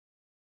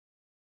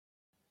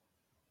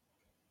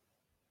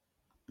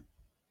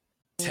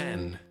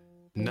10,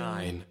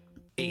 9,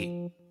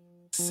 8,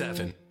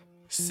 7,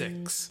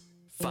 6,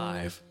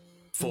 5,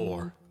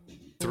 4,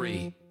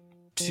 3,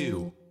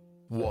 2,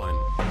 1.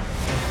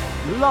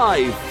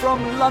 Live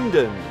from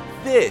London,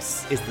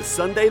 this is the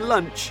Sunday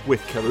Lunch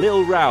with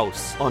Khalil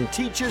Rouse on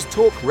Teachers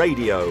Talk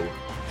Radio.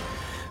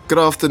 Good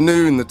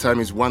afternoon, the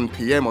time is 1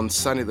 p.m. on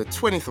Sunday the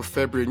 20th of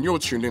February and you're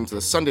tuned into the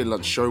Sunday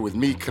Lunch Show with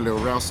me, Khalil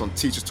Rouse, on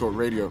Teachers Talk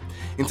Radio.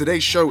 In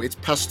today's show, it's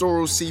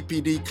Pastoral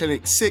CPD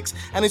Clinic 6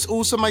 and it's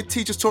also my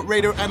Teachers Talk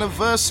Radio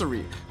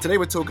anniversary. Today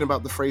we're talking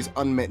about the phrase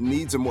unmet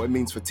needs and what it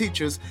means for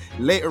teachers.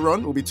 Later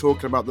on, we'll be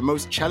talking about the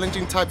most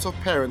challenging types of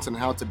parents and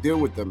how to deal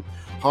with them.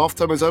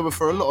 Half-term is over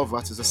for a lot of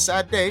us. It's a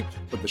sad day,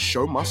 but the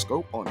show must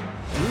go on.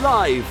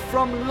 Live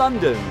from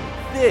London,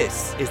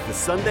 this is the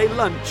Sunday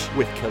Lunch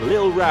with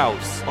Khalil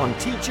Rouse on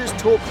Teachers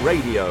Talk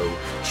Radio.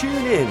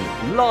 Tune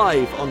in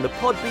live on the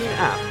Podbean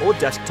app or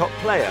desktop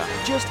player.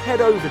 Just head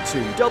over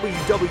to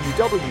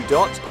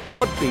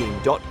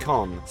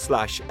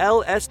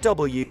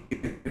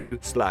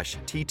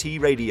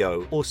www.podbean.com/LSW/TT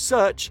Radio or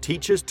search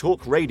Teachers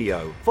Talk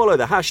Radio. Follow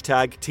the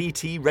hashtag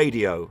TT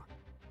Radio.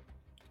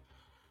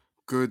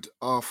 Good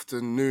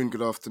afternoon.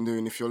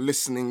 If you're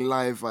listening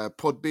live via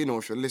Podbean or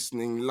if you're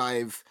listening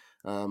live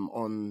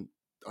on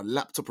a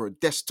laptop or a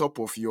desktop,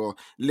 or if you're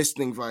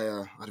listening via,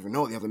 I don't even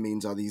know what the other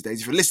means are these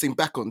days. If you're listening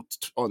back on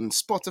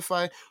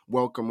Spotify,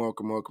 welcome,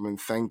 and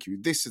thank you.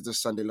 This is the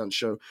Sunday Lunch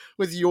Show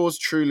with yours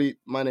truly.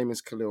 My name is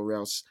Khalil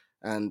Rouse,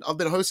 and I've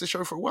been a host of the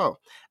show for a while.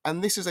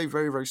 And this is a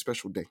very, very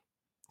special day.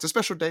 It's a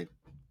special day.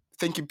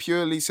 Thinking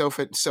purely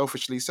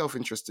selfishly,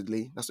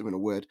 self-interestedly, that's not even a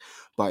word,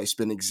 but it's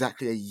been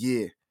exactly a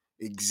year.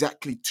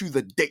 Exactly to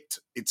the date,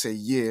 it's a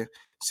year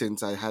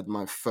since I had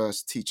my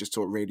first Teachers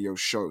Talk Radio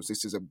shows.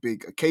 This is a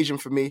big occasion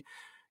for me.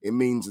 It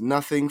means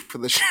nothing for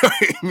the show.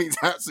 It means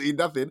absolutely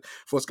nothing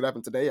for what's going to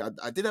happen today.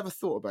 I did have a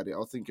thought about it. I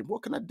was thinking,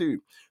 what can I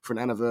do for an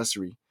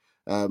anniversary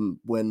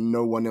when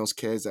no one else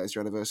cares that it's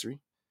your anniversary?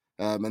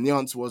 And the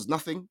answer was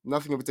nothing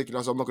in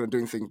particular. So I'm not going to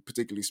do anything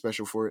particularly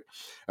special for it.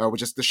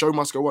 Just the show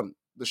must go on.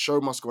 The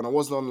show must go on. I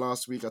wasn't on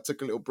last week. I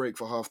took a little break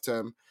for half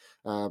term,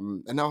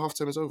 and now half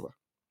term is over.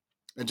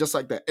 And just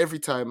like that, every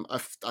time I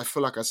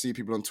feel like I see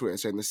people on Twitter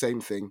saying the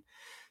same thing,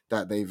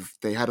 that they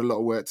had a lot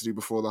of work to do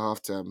before the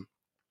half term.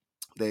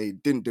 They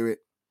didn't do it,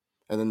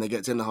 and then they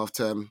get to the half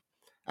term,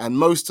 and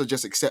most are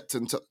just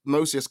accepting of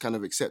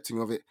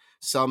it.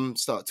 Some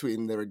start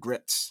tweeting their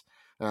regrets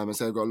and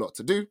say they've got a lot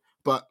to do,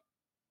 but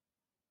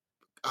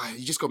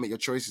you just got to make your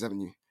choices, haven't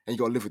you? And you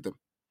got to live with them.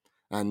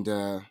 And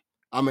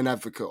I'm an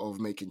advocate of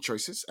making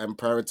choices and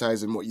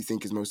prioritizing what you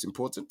think is most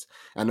important.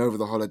 And over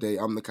the holiday,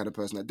 I'm the kind of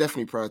person that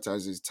definitely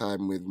prioritizes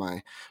time with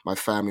my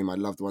family, my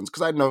loved ones,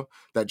 because I know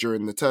that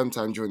during the term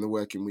time, during the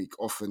working week,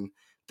 often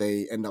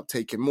they end up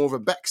taking more of a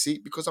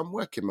backseat because I'm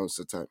working most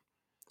of the time.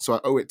 So I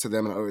owe it to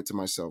them and I owe it to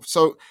myself.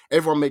 So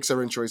everyone makes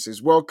their own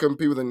choices. Welcome,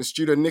 people in the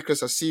studio.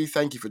 Nicholas, I see you.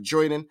 Thank you for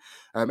joining.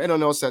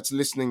 Anyone else that's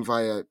listening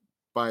by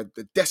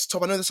the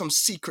desktop, I know there's some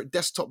secret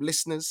desktop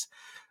listeners.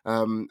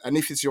 And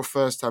if it's your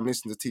first time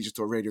listening to Teachers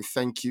Talk Radio,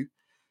 thank you.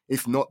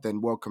 If not,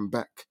 then welcome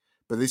back.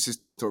 But this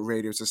is Talk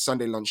Radio. It's a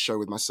Sunday lunch show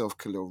with myself,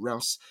 Khalil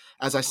Rouse.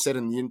 As I said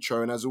in the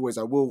intro, and as always,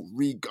 I'll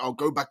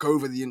go back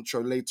over the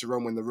intro later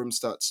on when the room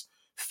starts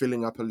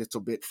filling up a little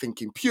bit,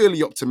 thinking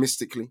purely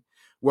optimistically.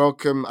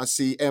 Welcome. I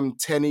see M.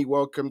 Tenny.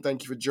 Welcome.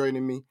 Thank you for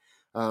joining me.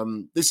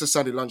 This is a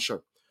Sunday lunch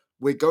show.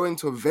 We're going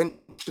to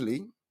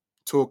eventually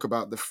talk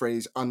about the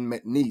phrase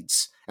unmet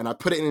needs. And I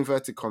put it in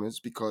inverted commas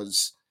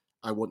because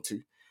I want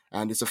to.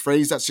 And it's a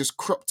phrase that's just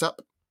cropped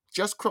up.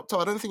 I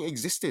don't think it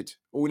existed,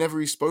 or we never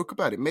really spoke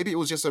about it. Maybe it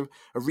was just a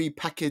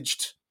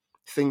repackaged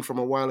thing from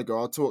a while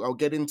ago. I'll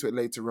get into it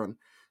later on.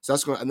 So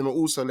and then we're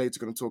also later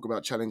going to talk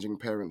about challenging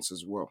parents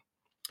as well.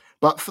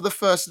 But for the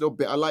first little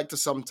bit, I like to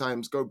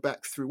sometimes go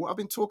back through what I've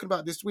been talking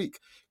about this week,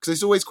 because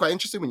it's always quite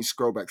interesting when you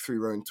scroll back through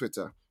your own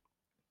Twitter,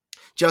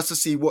 just to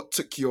see what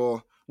took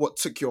your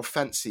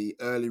fancy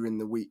earlier in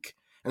the week.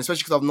 And especially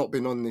because I've not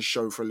been on this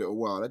show for a little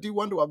while, I do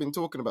wonder what I've been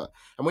talking about.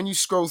 And when you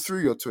scroll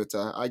through your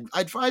Twitter, I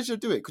advise you to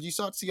do it, because you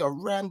start to see your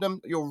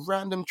random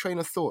train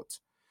of thought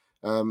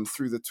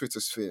through the Twitter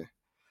sphere.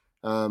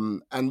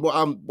 And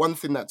one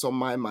thing that's on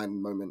my mind at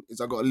the moment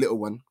is I got a little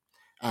one,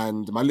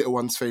 and my little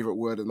one's favorite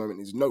word at the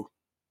moment is no.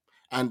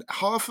 And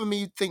half of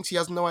me thinks he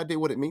has no idea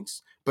what it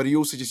means, but he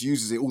also just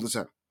uses it all the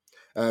time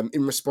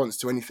in response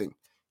to anything.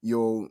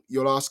 You'll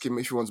ask him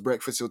if he wants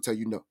breakfast, he'll tell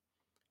you no.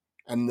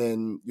 And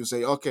then you'll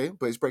say, okay,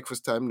 but it's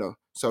breakfast time? No.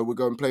 So we'll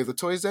go and play with the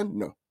toys then?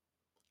 No.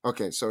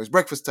 Okay, so it's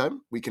breakfast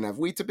time. We can have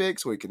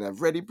Weetabix, or we can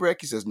have Ready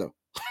Break. He says no.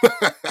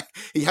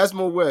 He has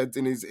more words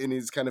in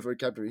his kind of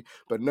vocabulary,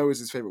 but no is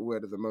his favorite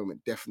word at the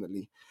moment,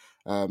 definitely.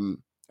 And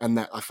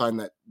that I find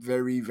that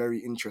very, very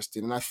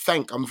interesting. And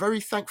I'm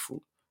very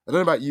thankful. I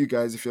don't know about you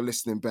guys, if you're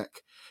listening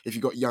back, if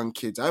you've got young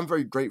kids. I'm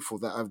very grateful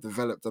that I've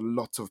developed a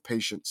lot of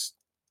patience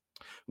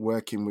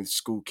working with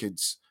school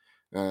kids.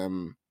 So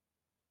I'm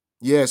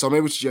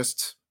able to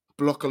just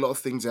block a lot of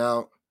things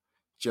out,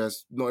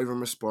 just not even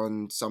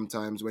respond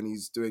sometimes when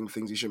he's doing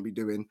things he shouldn't be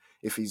doing.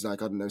 If he's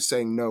like, I don't know,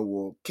 saying no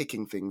or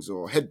kicking things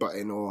or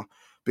headbutting or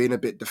being a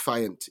bit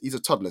defiant. He's a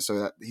toddler, so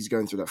that he's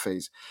going through that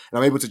phase. And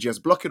I'm able to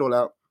just block it all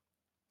out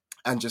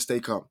and just stay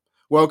calm.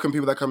 Welcome,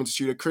 people that come into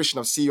studio. Christian,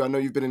 I've seen you. I know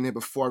you've been in here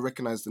before. I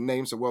recognize the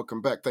name, so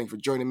welcome back. Thank you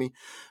for joining me.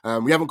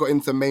 We haven't got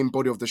into the main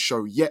body of the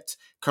show yet.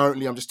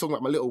 Currently, I'm just talking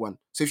about my little one.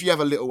 So if you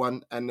have a little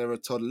one and they're a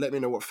toddler, let me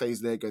know what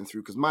phase they're going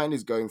through, because mine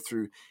is going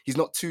through, he's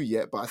not 2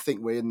 yet, but I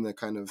think we're in the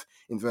kind of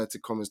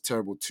inverted commas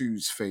terrible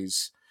twos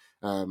phase.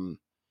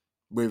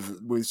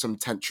 With some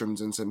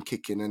tantrums and some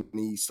kicking, and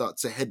he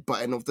starts a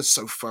headbutting of the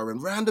sofa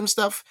and random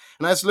stuff.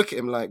 And I just look at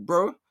him like,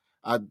 bro,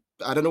 I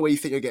don't know where you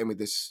think you're getting with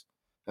this.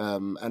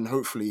 And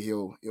hopefully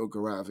he'll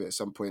grow out of it at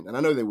some point. And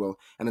I know they will.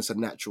 And it's a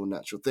natural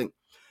thing.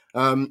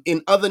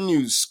 In other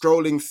news,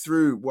 scrolling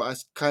through what I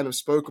kind of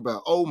spoke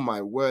about, oh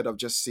my word, I've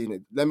just seen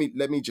it. Let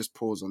me just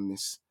pause on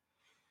this.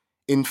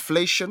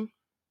 Inflation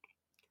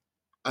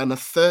and a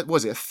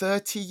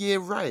 30-year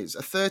rise,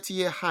 a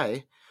 30-year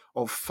high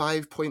of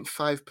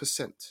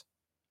 5.5%.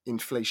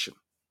 Inflation.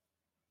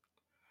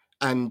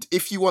 And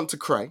if you want to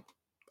cry,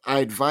 I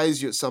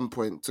advise you at some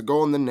point to go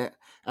on the net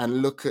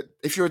and look at,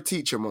 if you're a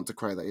teacher and want to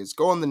cry, that is,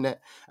 go on the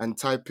net and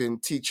type in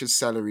teacher's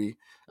salary.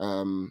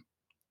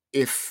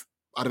 If,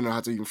 I don't know how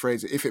to even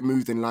phrase it, if it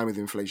moved in line with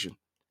inflation.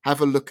 Have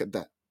a look at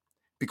that.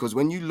 Because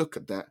when you look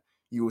at that,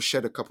 you will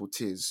shed a couple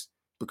tears,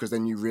 because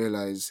then you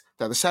realize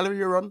that the salary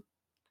you're on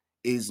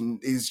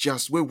is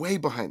just, we're way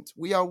behind.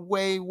 We are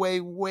way, way,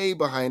 way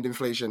behind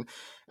inflation.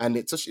 And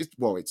it's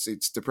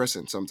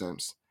depressing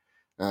sometimes.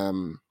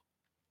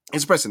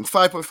 It's depressing,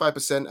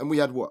 5.5%. And we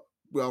had what?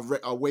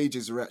 Our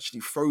wages are actually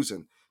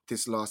frozen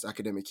this last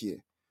academic year,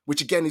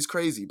 which again is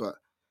crazy. But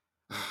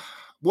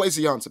what is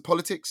the answer?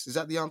 Politics? Is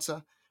that the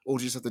answer? Or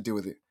do you just have to deal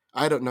with it?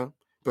 I don't know.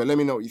 But let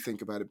me know what you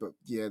think about it. But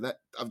yeah,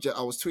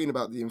 I was tweeting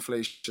about the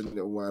inflation a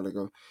little while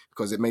ago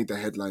because it made the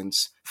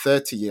headlines.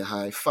 30-year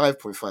high,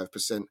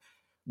 5.5%.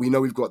 We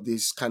know we've got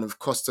this kind of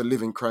cost of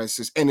living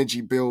crisis,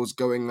 energy bills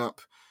going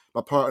up.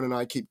 My partner and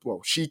I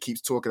she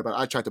keeps talking about,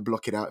 I try to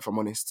block it out if I'm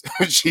honest.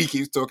 She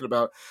keeps talking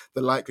about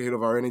the likelihood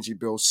of our energy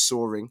bills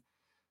soaring.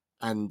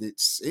 And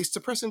it's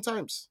depressing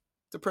times.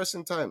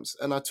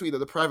 And I tweet that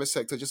the private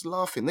sector just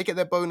laughing. They get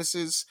their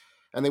bonuses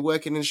and they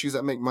work in industries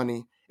that make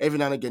money. Every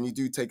now and again, you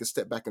do take a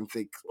step back and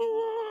think,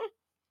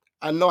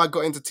 I know I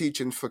got into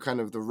teaching for kind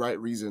of the right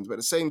reasons, but at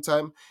the same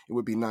time, it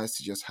would be nice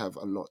to just have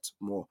a lot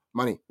more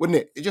money, wouldn't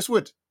it? It just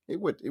would. It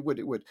would.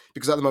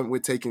 Because at the moment, we're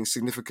taking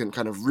significant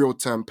kind of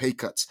real-term pay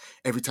cuts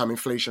every time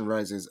inflation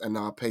rises and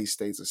our pay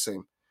stays the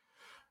same.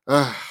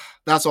 That's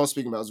what I was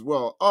speaking about as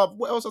well.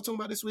 What else was I talking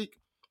about this week?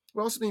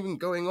 What else is even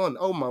going on?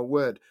 Oh, my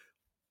word.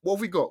 What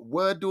have we got?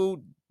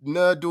 Wordle,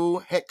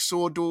 Nerdle,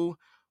 Hexordle,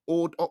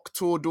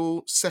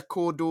 Octordle,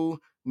 Secordle,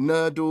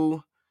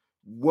 Nerdle,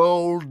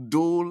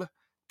 Worldle.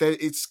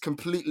 It's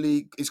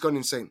gone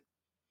insane.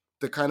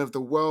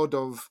 The world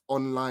of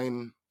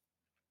online,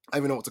 I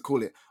don't even know what to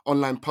call it,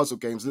 online puzzle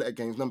games, letter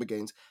games, number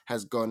games,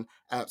 has gone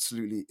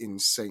absolutely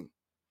insane.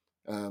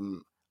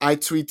 I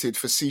tweeted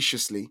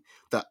facetiously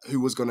that who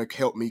was going to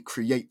help me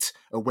create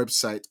a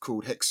website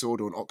called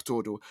Hexordle and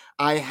Octordle.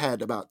 I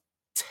had about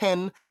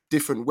 10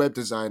 different web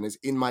designers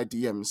in my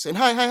DMs saying,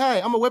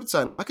 hi, I'm a web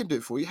designer, I can do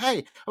it for you.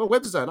 Hey, I'm a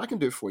web designer, I can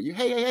do it for you.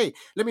 Hey,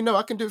 let me know,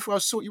 I can do it for you, I'll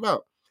sort you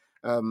out.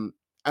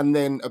 And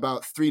then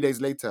about 3 days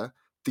later,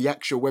 the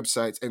actual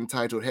websites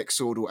entitled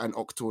Hexordle and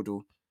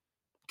Octordle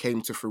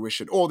came to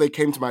fruition, or they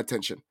came to my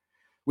attention,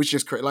 which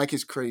is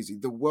it's crazy.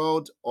 The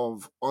world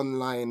of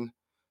online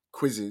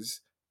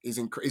quizzes is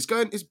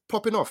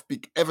popping off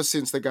ever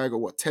since the guy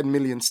got 10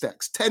 million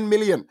stacks, 10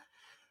 million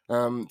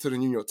to the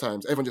New York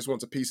Times. Everyone just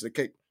wants a piece of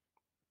the cake.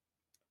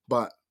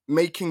 But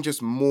making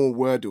just more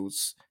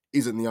Wordles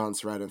isn't the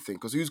answer, I don't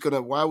think. Because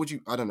why would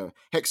you, I don't know.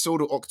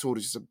 Hexordle,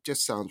 Octordle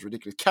just sounds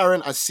ridiculous.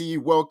 Karen, I see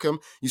you, welcome.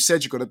 You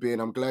said you're going to be in,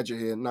 I'm glad you're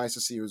here. Nice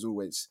to see you as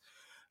always.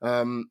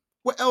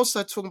 What else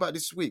am I talking about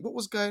this week? What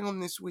was going on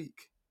this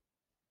week?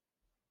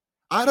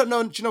 I don't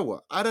know. Do you know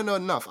what? I don't know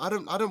enough. I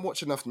don't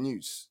watch enough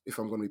news, if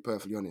I'm going to be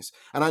perfectly honest.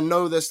 And I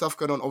know there's stuff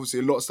going on,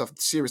 obviously a lot of stuff,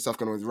 serious stuff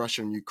going on with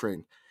Russia and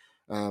Ukraine.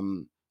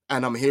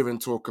 And I'm hearing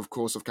talk, of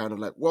course, of kind of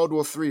like World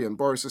War III, and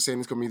Boris is saying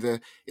it's going to be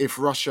there. If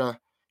Russia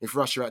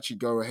actually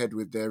go ahead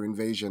with their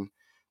invasion,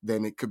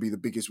 then it could be the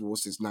biggest war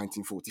since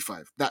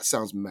 1945. That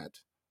sounds mad.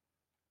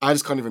 I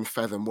just can't even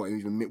fathom what it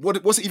even means.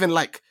 What's it even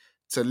like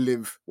to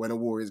live when a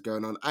war is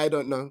going on? I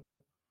don't know.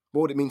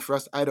 What would it mean for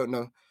us? I don't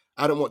know.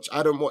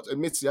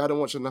 Admittedly, I don't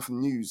watch enough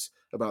news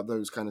about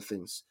those kind of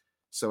things.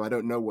 So I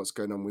don't know what's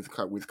going on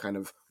with kind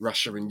of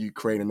Russia and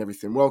Ukraine and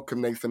everything.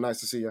 Welcome, Nathan.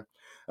 Nice to see you.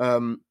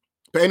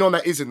 But anyone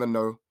that is in the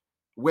know,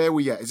 where are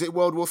we at? Is it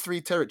World War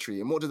III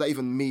territory? And what does that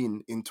even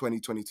mean in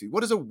 2022?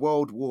 What does a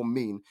world war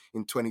mean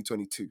in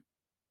 2022?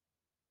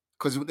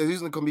 Because there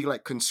isn't going to be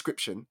like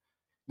conscription.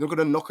 They're not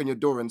going to knock on your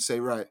door and say,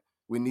 right,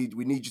 we need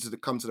you to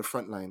come to the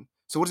front line.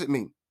 So what does it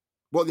mean?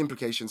 What are the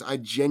implications? I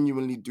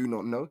genuinely do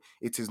not know.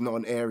 It is not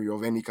an area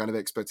of any kind of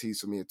expertise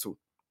for me at all.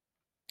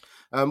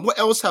 What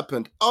else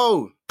happened?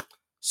 Oh,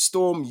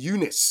 Storm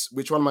Eunice,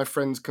 which one of my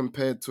friends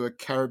compared to a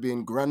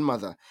Caribbean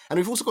grandmother. And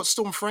we've also got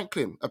Storm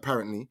Franklin,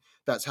 apparently,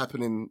 that's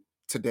happening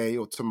today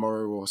or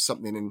tomorrow or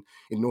something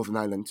in Northern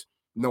Ireland.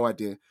 No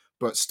idea.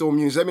 But Storm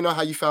Eunice, let me know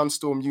how you found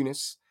Storm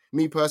Eunice.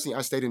 Me personally,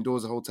 I stayed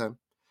indoors the whole time.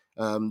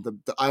 I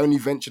only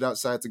ventured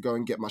outside to go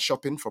and get my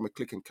shopping from a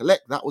click and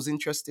collect. That was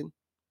interesting.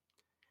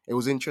 It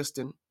was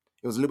interesting.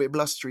 It was a little bit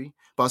blustery,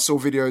 but I saw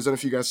videos. I don't know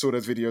if you guys saw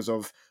those videos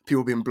of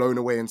people being blown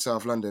away in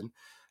South London,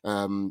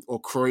 or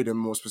Croydon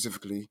more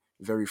specifically.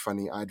 Very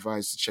funny. I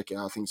advise to check it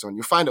out. I think it's on.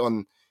 You'll find it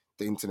on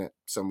the internet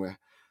somewhere.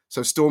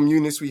 So Storm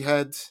Eunice we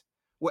had.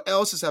 What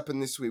else has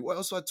happened this week? What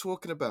else was I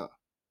talking about?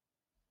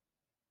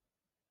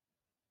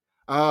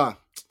 I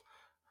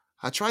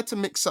tried to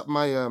mix up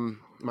my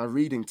my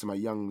reading to my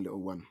young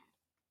little one.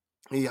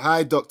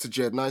 Hi, Dr.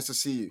 Jed. Nice to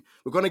see you.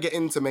 We're going to get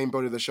into main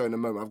body of the show in a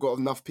moment. I've got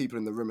enough people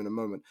in the room in a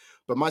moment.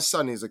 But my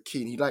son is a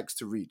keen. He likes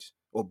to read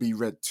or be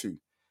read to.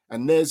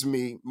 And there's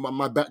me,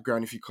 my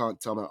background, if you can't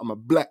tell, I'm a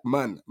black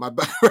man. My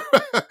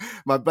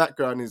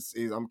background is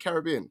I'm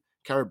Caribbean,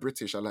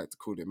 Carib-British, I like to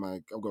call it.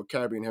 I've got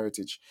Caribbean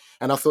heritage.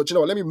 And I thought, you know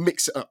what, let me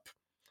mix it up.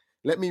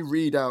 Let me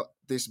read out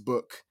this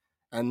book.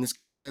 And this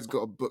has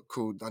got a book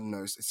called, I don't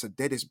know, it's a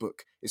deadest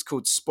book. It's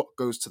called Spot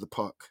Goes to the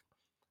Park.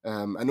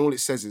 And all it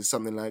says is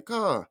something like,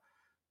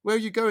 where are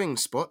you going,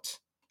 Spot?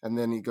 And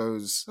then he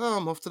goes,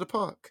 I'm off to the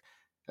park.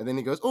 And then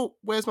he goes, oh,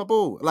 where's my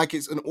ball? Like,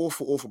 it's an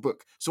awful, awful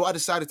book. So what I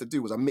decided to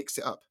do was I mixed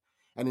it up.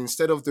 And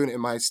instead of doing it in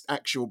my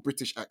actual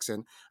British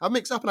accent, I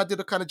mixed up and I did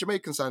a kind of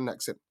Jamaican sounding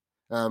accent.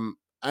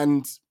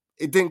 And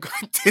it didn't,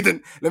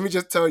 let me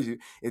just tell you,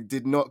 it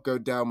did not go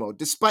down well,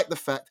 despite the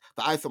fact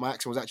that I thought my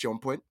accent was actually on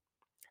point.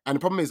 And the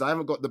problem is I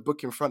haven't got the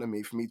book in front of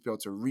me for me to be able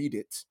to read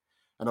it.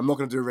 And I'm not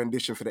going to do a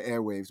rendition for the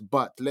airwaves.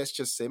 But let's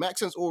just say my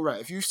accent's all right.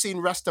 If you've seen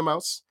Rasta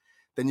Mouse,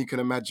 then you can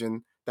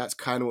imagine that's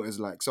kind of what it's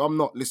like. So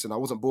I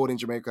wasn't born in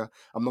Jamaica.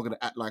 I'm not going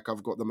to act like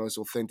I've got the most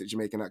authentic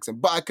Jamaican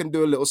accent, but I can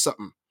do a little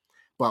something.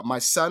 But my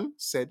son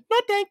said, no,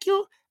 thank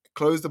you.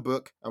 Closed the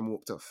book and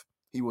walked off.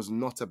 He was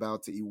not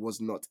about it. He was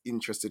not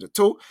interested at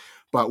all.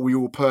 But we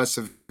will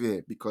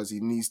persevere because he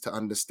needs to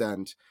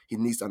understand. He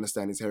needs to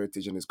understand his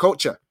heritage and his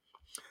culture.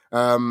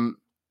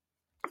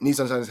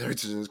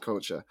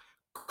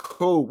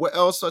 Cool. What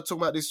else I talk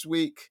about this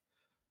week?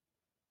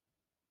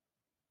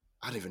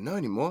 I don't even know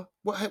anymore.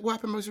 What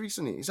happened most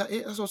recently? Is that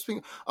it? That's what I was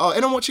thinking. Oh,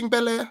 and I'm watching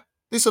Bel-Air.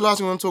 This is the last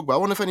thing I want to talk about. I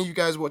wonder if any of you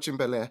guys are watching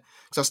Bel-Air.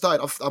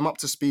 Because I'm up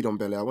to speed on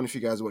Bel-Air. I wonder if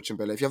you guys are watching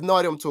Bel-Air. If you have no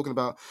idea what I'm talking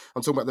about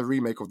the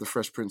remake of The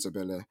Fresh Prince of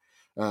Bel-Air.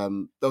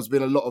 There's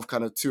been a lot of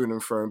kind of to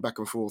and fro and back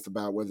and forth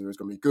about whether it's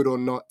going to be good or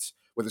not,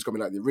 whether it's going to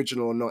be like the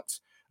original or not.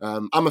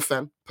 I'm a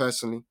fan,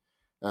 personally.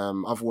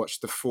 I've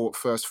watched the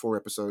first 4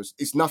 episodes.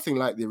 It's nothing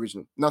like the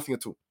original. Nothing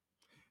at all.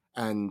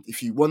 And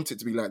if you want it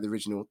to be like the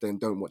original, then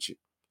don't watch it.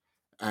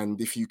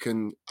 And if you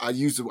can, I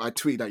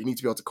tweeted that you need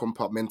to be able to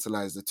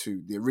compartmentalize the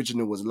two. The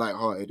original was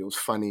lighthearted, it was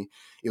funny,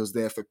 it was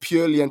there for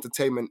purely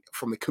entertainment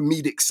from the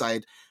comedic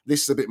side.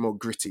 This is a bit more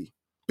gritty,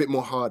 a bit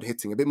more hard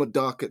hitting, a bit more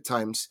dark at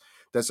times.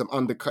 There's some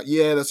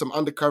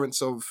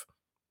undercurrents of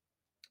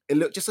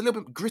just a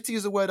little bit gritty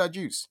is the word I'd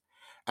use.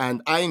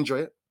 And I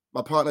enjoy it.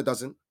 My partner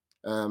doesn't,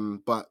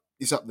 but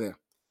it's up there.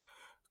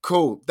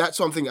 Cool. That's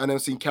one thing. I know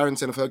I've seen Karen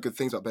saying I've heard good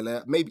things about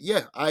Bel-Air. Maybe,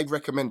 yeah, I'd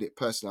recommend it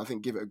personally. I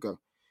think give it a go.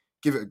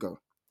 Give it a go.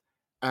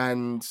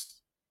 And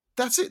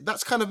that's it.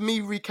 That's kind of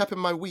me recapping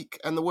my week.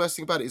 And the worst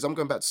thing about it is I'm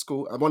going back to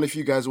school. I wonder if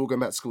you guys are all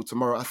going back to school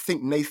tomorrow. I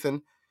think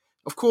Nathan,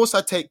 of course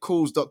I take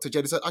calls, Dr.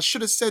 Jed. I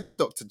should have said,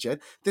 Dr. Jed,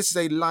 this is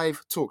a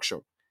live talk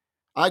show.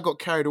 I got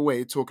carried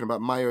away talking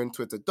about my own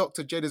Twitter.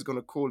 Dr. Jed is going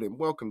to call him.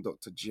 Welcome,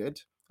 Dr.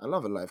 Jed. I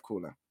love a live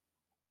caller.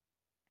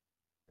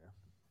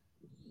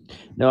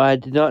 No, I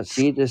did not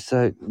see this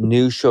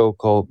new show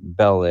called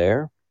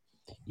Bel-Air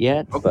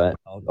yet, but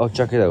I'll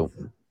check it out.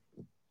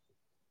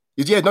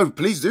 Yeah, no,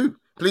 please do.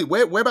 Please,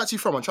 whereabouts are you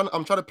from? I'm trying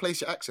to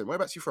place your accent.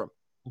 Whereabouts are you from?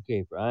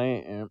 Okay, I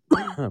am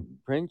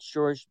Prince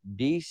George,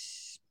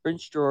 British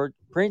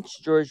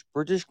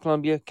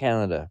Columbia,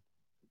 Canada.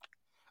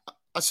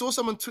 I saw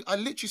someone. I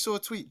literally saw a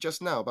tweet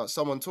just now about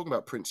someone talking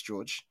about Prince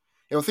George.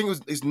 I think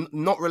it's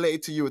not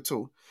related to you at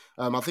all.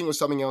 I think it was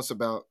something else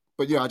about.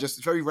 But yeah, it's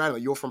very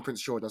random. You're from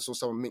Prince George. I saw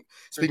someone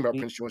speaking about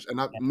Prince George,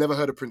 and I've never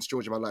heard of Prince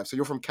George in my life. So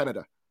you're from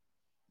Canada.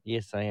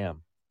 Yes, I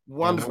am.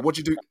 Wonderful. What'd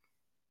you do?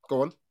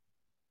 Go on.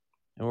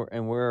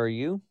 And where are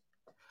you?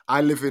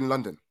 I live in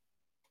London,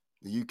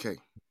 the UK.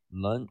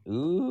 London.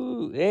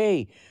 Ooh,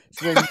 hey.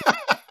 So hang on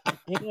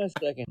a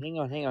second. Hang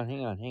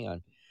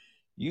on.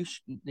 You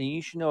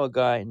should know a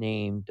guy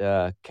named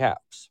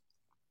Caps.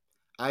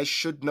 I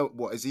should know.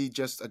 What, is he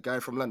just a guy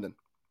from London?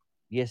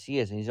 Yes, he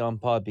is, and he's on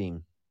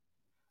Podbean.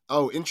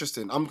 Oh,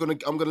 interesting. I'm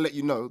gonna let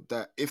you know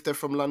that if they're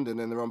from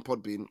London and they're on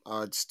Podbean,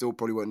 I'd still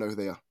probably won't know who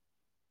they are.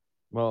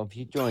 Well, if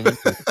you join in,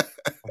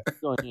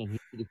 he's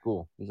pretty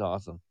cool. He's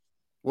awesome.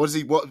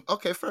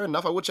 Okay, fair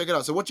enough. I will check it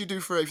out. So what do you do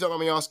if you don't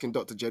mind me asking,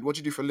 Dr. Jed, what do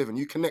you do for a living?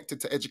 You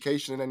connected to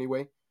education in any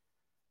way?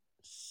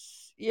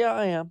 Yeah,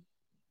 I am.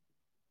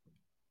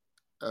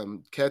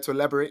 Care to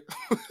elaborate?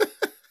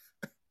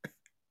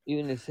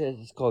 Even it says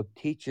it's called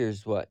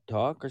Teachers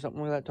Talk or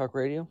something like that, Talk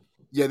Radio?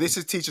 Yeah, this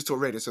is Teachers Talk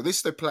Radio. So this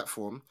is the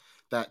platform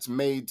that's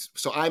made.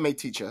 So I made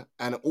Teacher,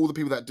 and all the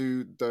people that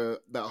do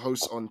that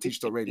host on Teachers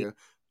Talk Radio.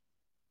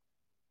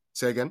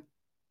 Say again.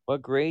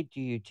 What grade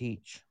do you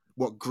teach?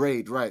 What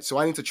grade? Right. So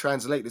I need to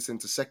translate this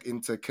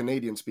into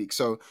Canadian speak.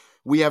 So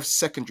we have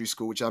secondary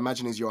school, which I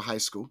imagine is your high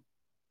school.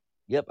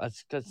 Yep,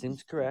 that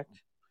seems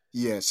correct.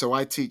 Yeah. So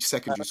I teach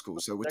secondary school.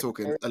 So we're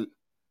talking. Secondary,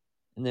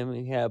 and then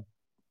we have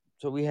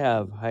we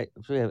have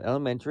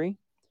elementary,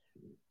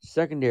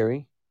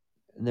 secondary,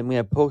 and then we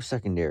have post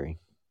secondary.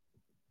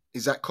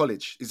 Is that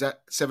college? Is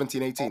that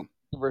 17, 18?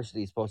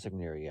 Universities, post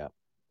secondary. Yeah.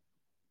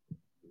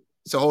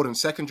 So hold on.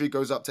 Secondary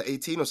goes up to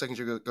 18, or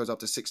secondary goes up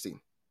to 16?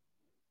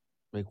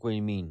 Like, what do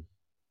you mean?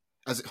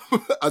 So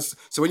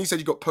when you said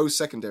you got post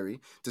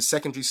secondary, does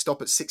secondary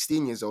stop at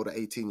 16 years old or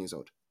 18 years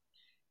old?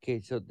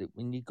 Okay, so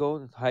when you go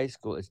to high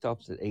school, it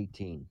stops at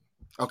 18.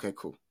 Okay,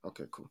 cool. So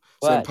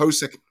in But post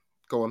second,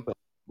 go on.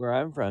 where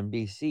I'm from,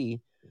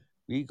 BC,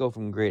 we go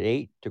from grade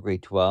 8 to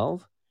grade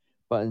 12.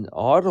 But in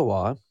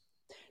Ottawa,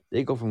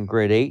 they go from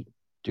grade 8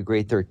 to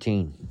grade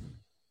 13.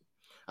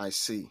 I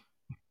see.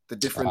 The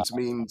difference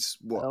means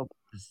what?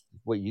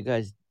 What, you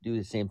guys do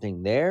the same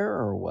thing there,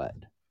 or what?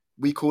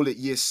 We call it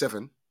year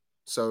 7.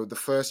 So the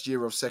first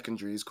year of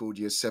secondary is called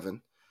year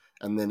 7,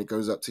 and then it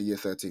goes up to year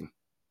 13.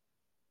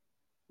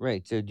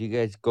 Right. So do you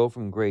guys go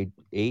from grade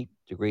 8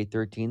 to grade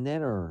 13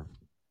 then, or?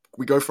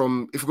 We go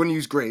from, if we're going to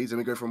use grades, then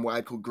we go from what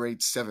I'd call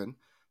grade 7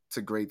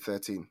 to grade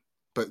 13.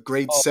 But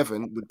grade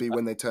 7 would be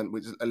when they turn,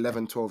 which is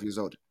 11, 12 years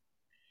old.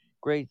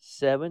 Grade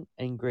 7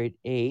 and grade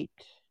 8.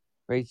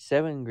 Grade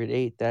 7 and grade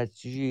 8,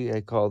 that's usually,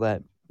 I call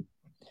that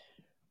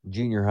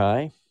junior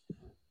high.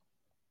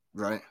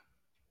 Right.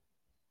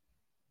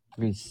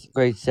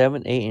 Grade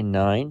 7, 8, and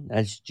 9,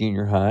 that's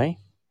junior high.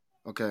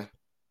 Okay. And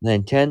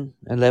then 10,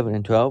 11,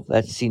 and 12,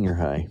 that's senior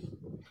high.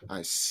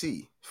 I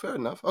see. Fair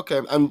enough.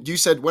 Okay. And you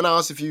said, when I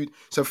asked if you,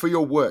 so for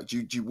your work,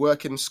 do you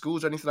work in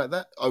schools or anything like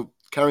that? Oh,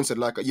 Karen said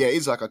yeah, it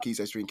is like a Key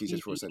Stage 3 and Key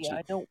Stage 4 essentially. Yeah,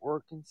 I don't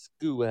work in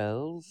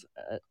schools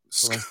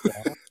for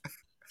myself.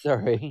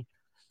 Sorry.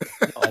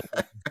 No, I work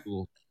in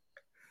school.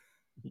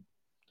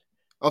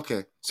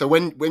 Okay. So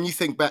when you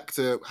think back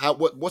to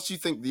what do you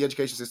think the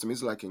education system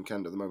is like in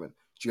Canada at the moment?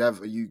 Do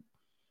you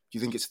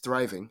think it's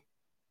thriving?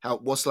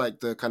 What's like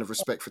the kind of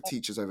respect for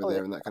teachers over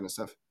there and that kind of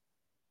stuff?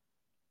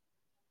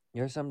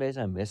 Some days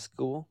I miss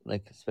school,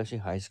 like especially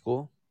high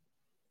school.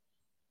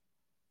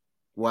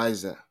 Why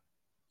is that?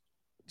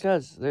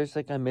 Because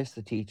I miss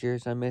the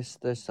teachers, I miss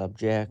the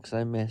subjects,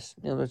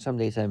 there's some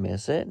days I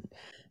miss it,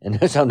 and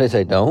there's some days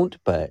I don't.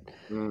 But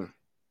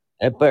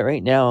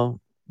right now,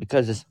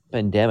 because this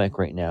pandemic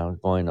right now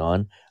going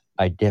on,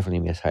 I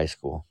definitely miss high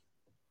school.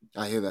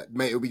 I hear that,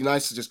 mate. It would be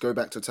nice to just go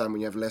back to a time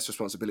when you have less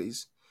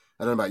responsibilities.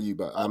 I don't know about you,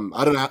 but I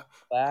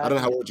don't know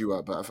how old you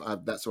are,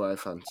 but that's what I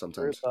found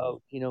sometimes.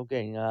 About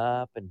getting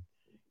up and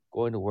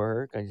going to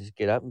work. I just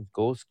get up and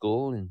go to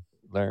school and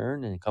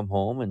learn and come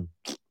home and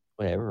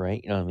whatever,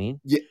 right? You know what I mean?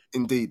 Yeah,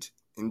 indeed.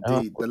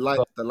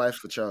 The life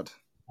for child.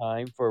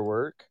 Time for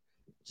work,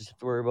 just have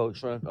to worry about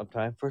showing up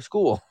time for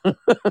school.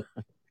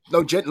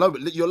 No,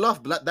 but you're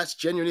laughing. But that's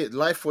genuinely it.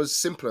 Life was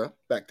simpler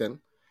back then.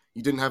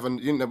 You didn't have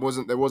there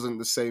wasn't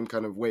the same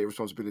kind of weight of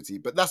responsibility.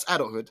 But that's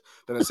adulthood.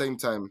 But at the same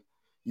time,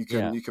 you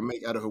can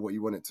make adulthood what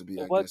you want it to be.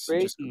 So I what guess.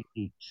 grade do you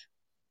teach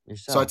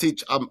yourself? So I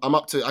teach. I'm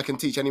up to. I can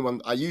teach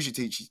anyone. I usually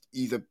teach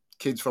either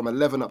kids from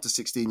 11 up to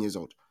 16 years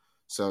old.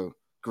 So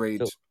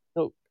grade.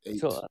 So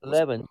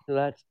 11. So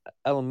that's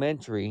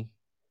elementary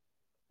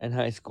and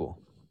high school.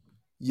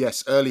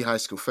 Yes, early high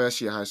school, first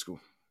year high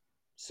school.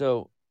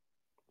 So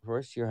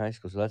first year high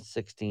school. So that's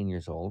 16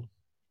 years old.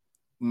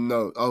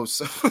 No. Oh,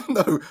 so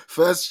no.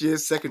 First year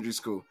secondary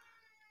school,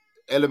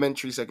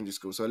 elementary secondary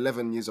school. So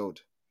 11 years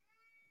old.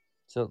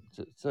 So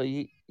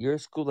your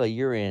school that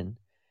you're in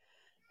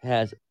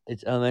has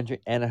its elementary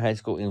and a high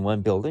school in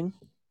one building?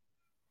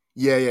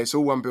 Yeah, it's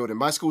all one building.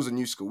 My school's a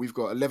new school. We've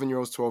got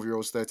 11-year-olds,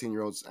 12-year-olds,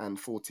 13-year-olds, and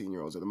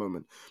 14-year-olds at the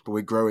moment. But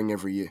we're growing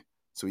every year,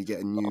 so we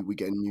get a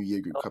new year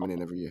group coming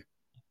in every year.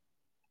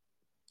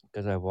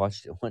 Because I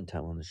watched it one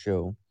time on the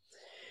show,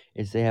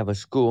 is they have a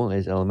school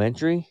is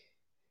elementary,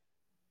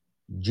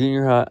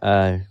 junior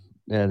high.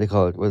 They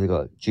call it, what do they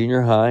call it?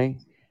 Junior high,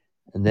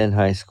 and then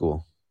high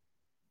school.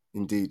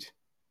 Indeed,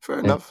 fair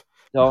enough.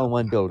 It's all in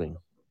one building.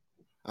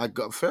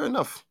 Fair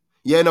enough.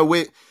 Yeah, no,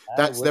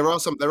 there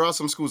are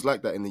some schools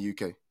like that in the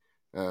UK.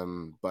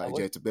 But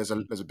yeah, there's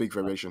a big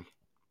variation.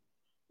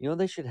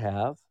 They should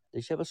have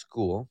a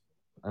school.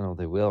 I don't know if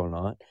they will or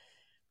not,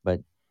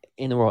 but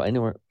in the world,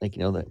 anywhere like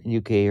the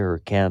UK or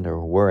Canada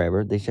or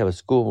wherever, they should have a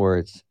school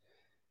where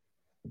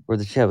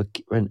they should have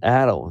an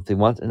adult. If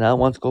an adult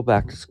wants to go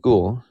back to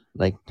school,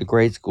 like the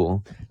grade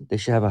school, they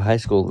should have a high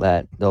school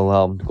that they'll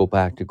allow them to go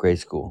back to grade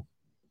school.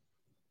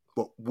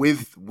 But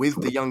with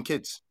the young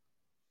kids.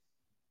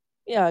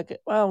 Yeah,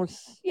 well,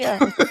 yeah.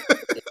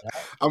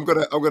 I'm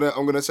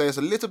gonna say it's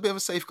a little bit of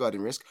a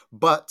safeguarding risk,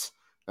 but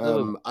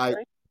say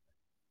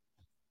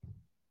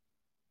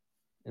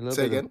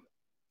again.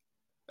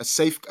 A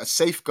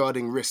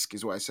safeguarding risk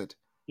is what I said.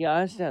 Yeah,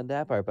 I understand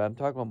that part, but I'm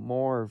talking about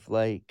more of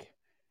like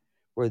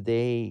where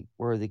the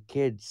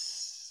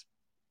kids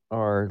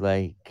are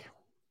like,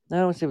 I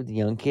don't want to say with the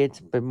young kids,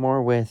 but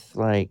more with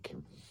like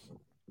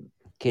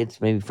kids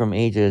maybe from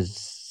ages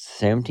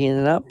 17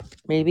 and up,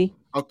 maybe.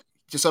 Oh,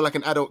 just so like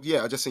an adult,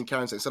 yeah, I just seen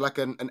Karen say. So like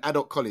an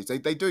adult college. They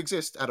do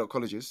exist, adult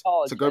colleges. So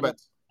College, go I know, back.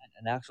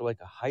 an actual like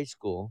a high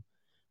school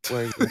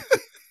where you're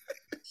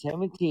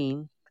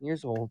 17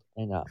 years old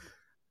and up.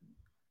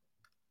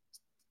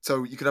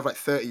 So you could have like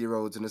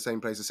 30-year-olds in the same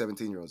place as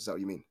 17-year-olds. Is that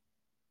what you mean?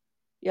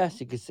 Yes,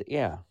 you could say,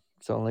 yeah.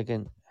 So like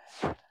an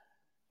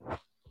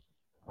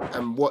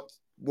And what?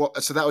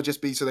 So that would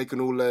just be so they can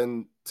all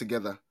learn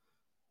together.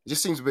 It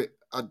just seems a bit.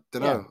 I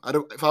don't Yeah. know. I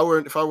don't. If I were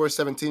a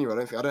 17-year-old,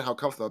 I don't know how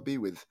comfortable I'd be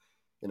with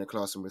in a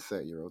classroom with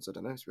 30-year-olds. I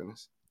don't know, to be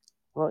honest.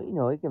 well,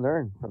 you can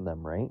learn from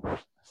them, right?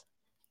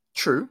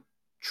 True.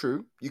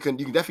 You can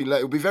definitely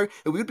learn.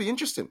 It would be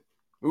interesting.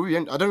 I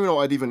don't even know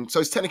what I'd even. So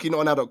it's technically not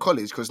an adult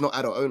college because it's not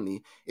adult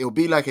only. It'll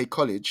be like a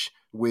college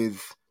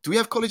with. Do we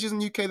have colleges in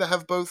the UK that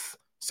have both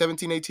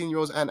 17,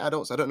 18-year-olds and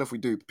adults? I don't know if we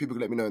do. People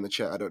can let me know in the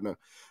chat. I don't know.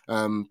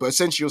 But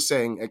essentially, you're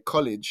saying a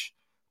college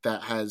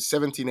that has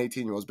 17,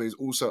 18-year-olds, but is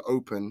also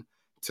open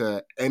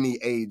to any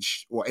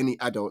age or any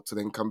adult to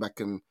then come back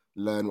and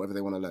learn whatever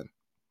they want to learn.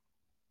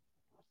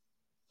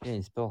 Yeah,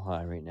 you spell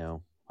high right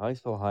now. How do you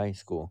spell high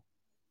school?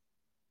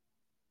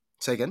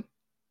 Say again.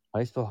 How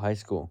do you spell high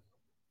school?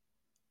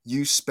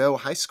 You spell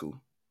high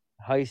school.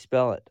 How do you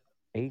spell it?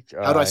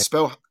 How do I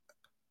spell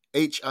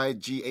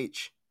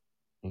HIGH?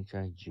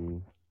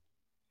 HIG.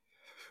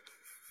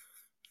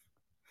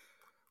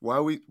 Why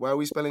are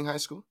we spelling high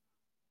school?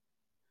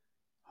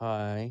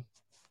 Hi.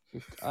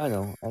 I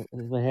know.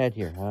 It's my head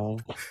here. Hi.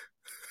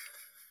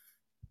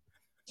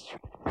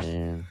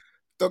 And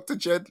Dr.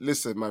 Jed,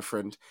 listen, my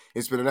friend,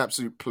 it's been an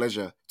absolute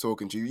pleasure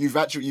talking to you.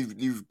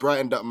 You've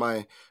brightened up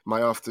my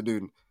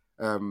afternoon.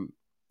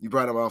 You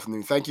brightened up my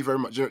afternoon. Thank you very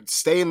much.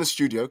 Stay in the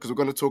studio because we're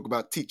going to talk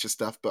about teacher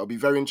stuff, but I'll be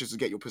very interested to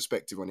get your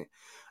perspective on it.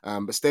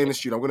 But stay in the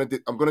studio.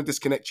 I'm gonna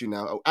disconnect you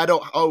now. Oh,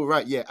 adult. Oh,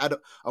 right, yeah,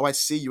 adult. Oh, I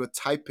see. You were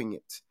typing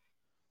it.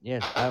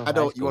 yes, adult high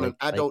Adult. You school, want an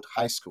adult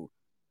high school?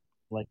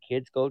 like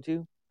kids go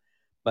to,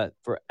 but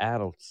for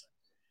adults.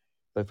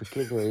 But for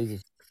kids who are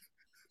ages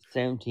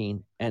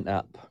 17 and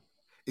up.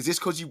 Is this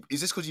because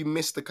you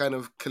missed the kind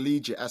of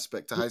collegiate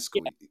aspect to high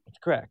school? Yeah, that's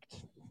correct.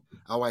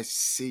 Oh, I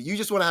see. You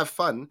just want to have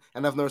fun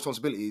and have no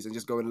responsibilities and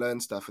just go and learn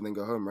stuff and then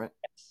go home, right?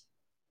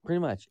 Pretty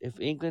much. If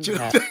England Do you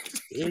know- has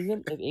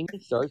if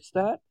England starts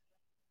that,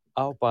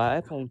 I'll buy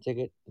a plane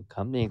ticket and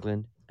come to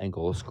England and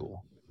go to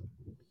school.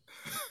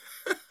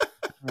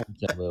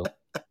 Right, Will.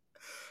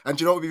 And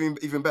do you know what would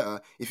be even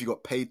better if you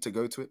got paid to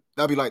go to it?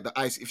 That'd be like the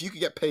ice. If you could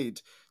get paid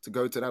to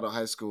go to an adult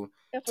high school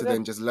to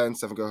then just learn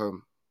stuff and go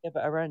home, Yeah,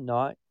 but I'd rather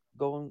not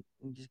go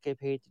and just get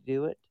paid to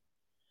do it.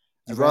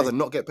 you'd I'd rather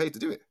not get paid to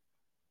do it.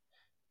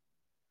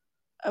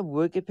 I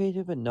would get paid to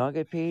it, but not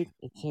get paid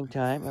at the same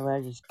time. I'd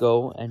rather just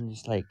go and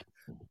just like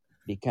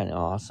be kind of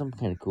awesome,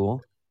 kind of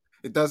cool.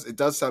 It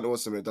does sound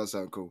awesome. It does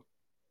sound cool.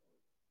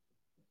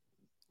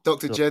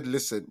 Dr. So- Jed,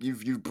 listen,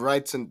 you've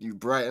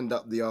brightened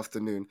up the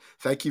afternoon.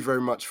 Thank you very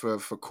much for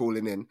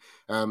calling in.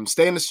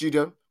 Stay in the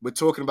studio. We're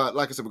talking about,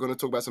 like I said, we're going to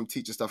talk about some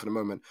teacher stuff in a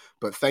moment.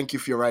 But thank you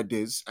for your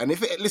ideas. And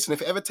if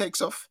it ever takes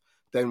off,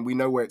 then we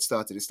know where it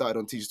started. It started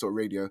on Teachers Talk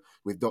Radio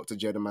with Dr.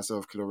 Jed and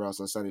myself, Khalil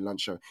Rouse, on Sunday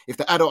Lunch Show. If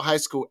the adult high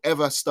school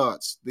ever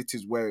starts, this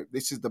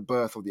is the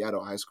birth of the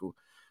adult high school.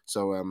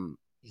 So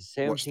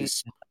watch 17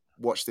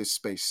 this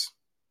space.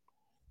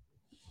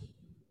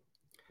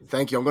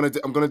 Thank you. I'm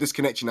gonna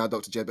disconnect you now,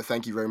 Dr. Jed, but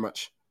thank you very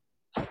much.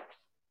 Okay.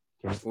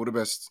 All the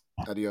best.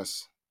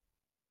 Adios.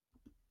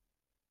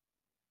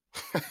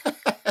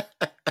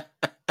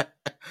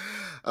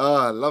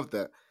 I love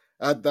that.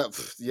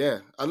 Yeah.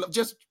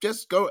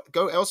 Just go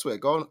elsewhere.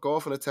 Go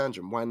off on a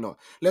tangent. Why not?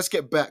 Let's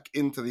get back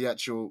into the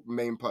actual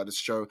main part of the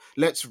show.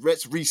 Let's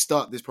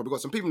restart this. Probably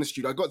got some people in the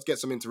studio. I got to get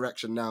some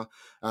interaction now.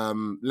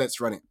 Let's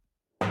run it.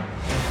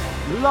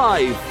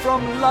 Live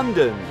from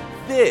London,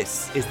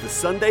 this is the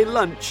Sunday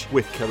Lunch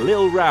with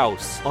Khalil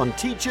Rouse on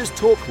Teachers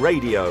Talk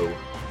Radio.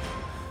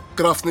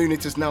 Good afternoon,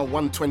 it is now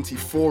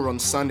 1:24 on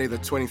Sunday the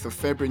 20th of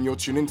February and you're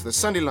tuned into the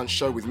Sunday Lunch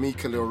Show with me,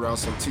 Khalil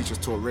Rouse on Teachers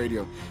Talk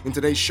Radio. In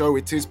today's show,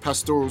 it is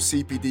Pastoral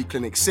CPD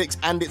Clinic 6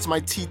 and it's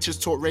my Teachers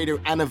Talk Radio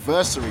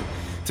anniversary.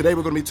 Today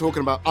we're going to be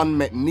talking about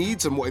unmet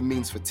needs and what it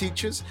means for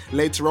teachers.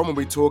 Later on we'll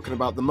be talking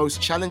about the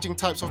most challenging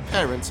types of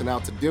parents and how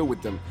to deal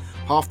with them.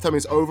 Half term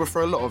is over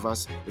for a lot of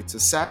us. It's a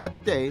sad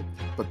day,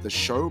 but the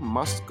show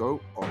must go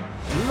on.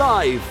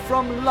 Live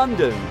from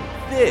London,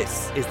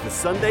 this is the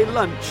Sunday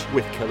Lunch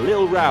with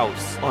Khalil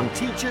Rouse on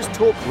Teachers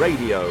Talk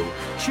Radio.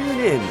 Tune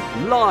in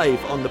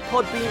live on the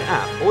Podbean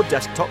app or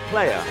desktop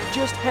player.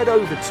 Just head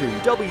over to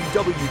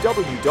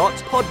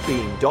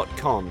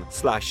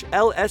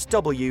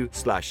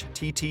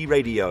www.podbean.com/LSW/TT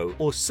Radio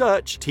or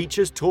search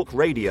Teachers Talk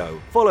Radio.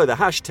 Follow the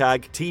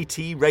hashtag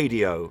TT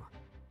Radio.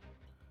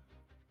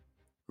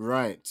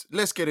 Right,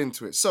 let's get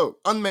into it. So,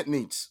 unmet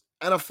needs.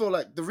 And I feel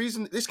like the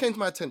reason this came to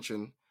my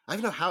attention, I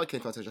don't know how it came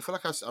to my attention. I feel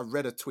like I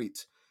read a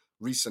tweet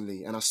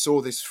recently and I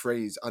saw this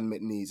phrase,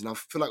 unmet needs, and I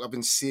feel like I've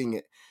been seeing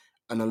it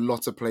in a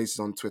lot of places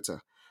on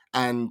Twitter.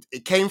 And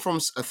it came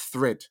from a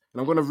thread. And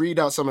I'm going to read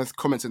out some of the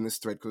comments in this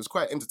thread because it's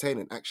quite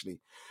entertaining,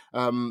 actually.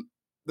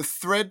 The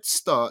thread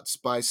starts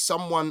by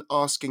someone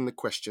asking the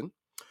question,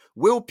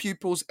 Will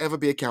pupils ever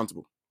be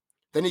accountable?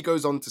 Then he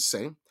goes on to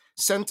say,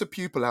 sent a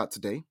pupil out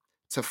today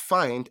to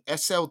find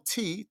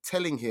SLT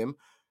telling him,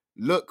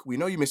 look, we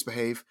know you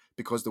misbehave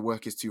because the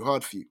work is too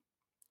hard for you.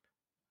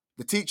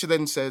 The teacher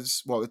then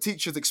says, the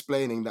teacher's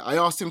explaining that I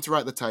asked him to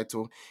write the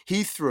title,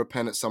 he threw a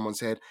pen at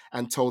someone's head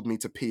and told me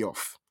to pee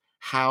off.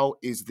 How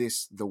is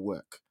this the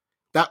work?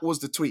 That was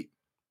the tweet.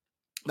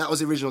 That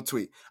was the original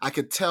tweet. I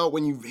could tell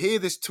when you hear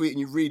this tweet and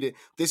you read it,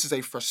 this is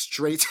a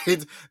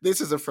frustrated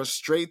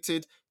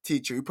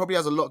teacher who probably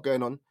has a lot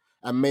going on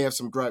and may have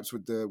some gripes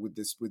with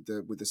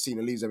the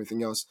senior leaves,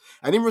 everything else.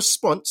 And in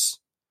response,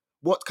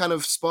 what kind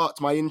of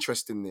sparked my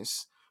interest in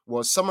this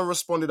was someone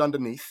responded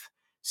underneath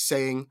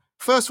saying,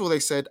 first of all, they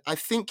said, I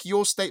think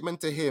your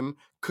statement to him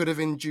could have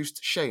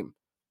induced shame.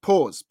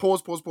 Pause.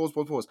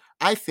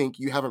 I think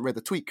you haven't read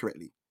the tweet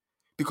correctly.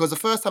 Because the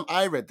first time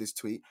I read this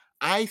tweet,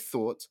 I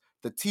thought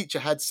the teacher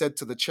had said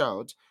to the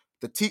child,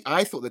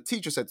 I thought the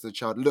teacher said to the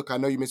child, look, I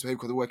know you misbehaved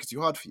because the work is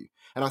too hard for you.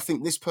 And I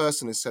think this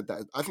person has said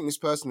that. I think this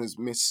person has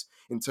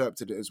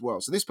misinterpreted it as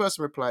well. So this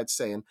person replied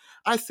saying,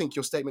 I think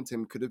your statement to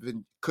him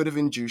could have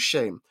induced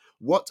shame.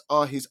 What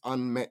are his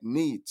unmet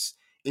needs?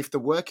 If the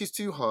work is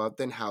too hard,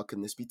 then how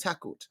can this be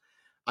tackled?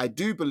 I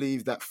do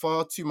believe that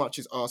far too much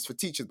is asked for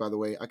teachers, by the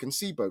way. I can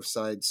see both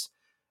sides.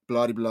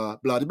 Blah-de-blah,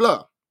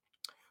 blah-de-blah.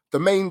 The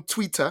main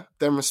tweeter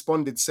then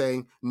responded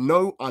saying,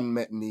 no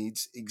unmet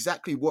needs,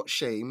 exactly what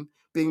shame,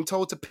 being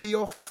told to pee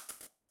off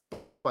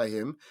by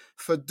him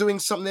for doing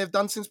something they've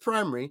done since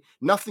primary.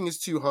 Nothing is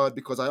too hard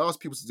because I ask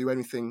people to do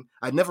anything.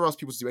 I never ask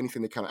people to do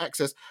anything they cannot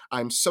access.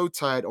 I'm so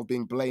tired of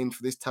being blamed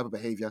for this type of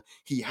behavior.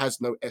 He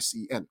has no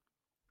SEN.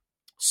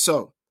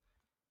 So,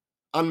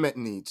 unmet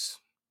needs.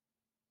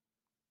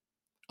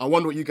 I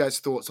wonder what you guys'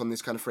 thoughts on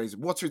this kind of phrase.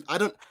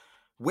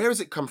 Where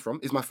has it come from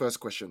is my first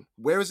question.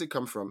 Where has it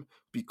come from?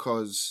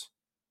 Because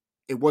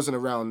it wasn't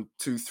around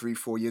 2, 3,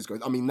 4 years ago.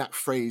 I mean, that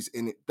phrase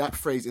in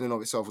and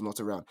of itself was not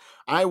around.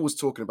 I was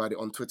talking about it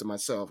on Twitter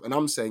myself, and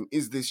I'm saying,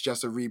 is this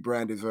just a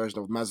rebranded version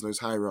of Maslow's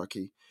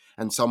hierarchy?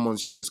 And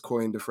someone's just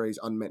coined the phrase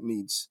unmet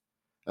needs.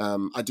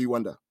 I do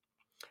wonder.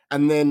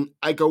 And then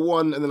I go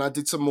on, and then I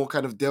did some more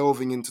kind of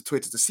delving into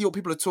Twitter to see what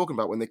people are talking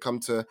about when they come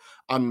to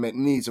unmet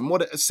needs. And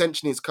what it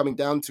essentially is coming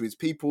down to is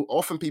people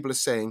are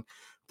saying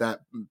that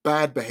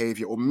bad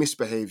behavior or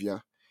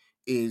misbehavior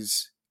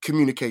is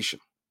communication.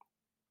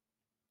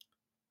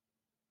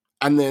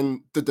 And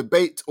then the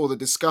debate or the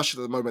discussion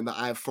at the moment that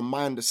I have, from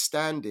my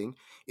understanding,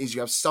 is you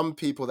have some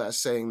people that are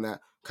saying that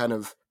kind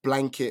of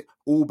blanket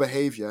all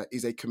behavior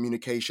is a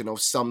communication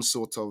of some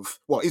sort of,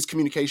 is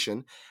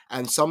communication.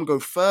 And some go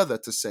further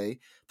to say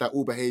that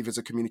all behavior is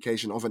a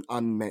communication of an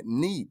unmet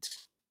need.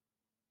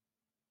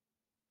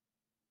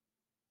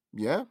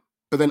 Yeah.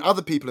 But then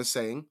other people are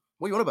saying,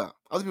 what are you on about?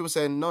 Other people are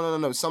saying,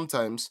 no.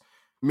 Sometimes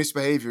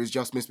misbehavior is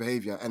just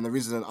misbehavior and there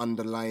isn't an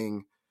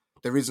underlying.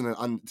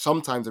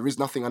 Sometimes there is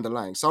nothing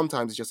underlying.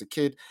 Sometimes it's just a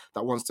kid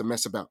that wants to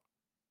mess about.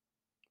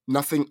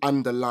 Nothing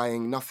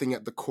underlying, nothing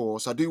at the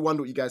core. So I do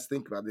wonder what you guys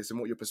think about this and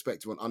what your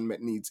perspective on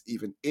unmet needs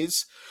even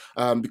is.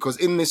 Because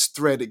in this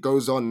thread, it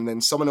goes on and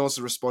then someone else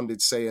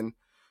responded saying,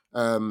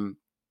 so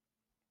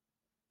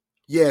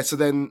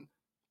then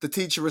the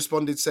teacher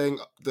responded saying,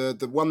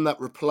 the one that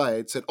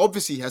replied said,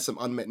 obviously he has some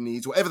unmet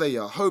needs, whatever they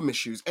are, home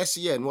issues,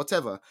 SEN,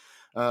 whatever.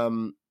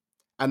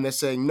 And they're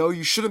saying, no,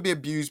 you shouldn't be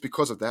abused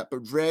because of that,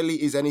 but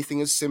rarely is anything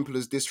as simple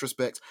as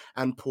disrespect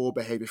and poor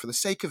behavior for the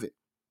sake of it.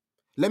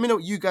 Let me know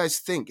what you guys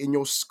think in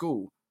your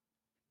school.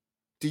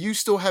 Do you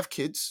still have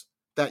kids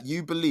that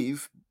you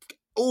believe,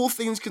 all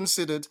things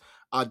considered,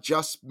 are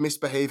just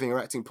misbehaving or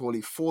acting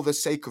poorly for the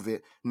sake of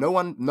it? No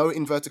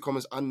inverted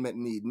commas unmet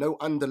need, no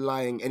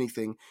underlying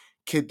anything,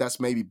 kid that's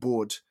maybe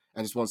bored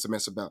and just wants to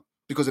mess about.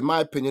 Because in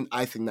my opinion,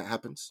 I think that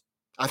happens.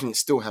 I think it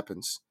still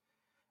happens.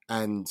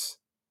 And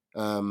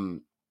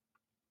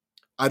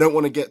I don't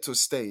want to get to a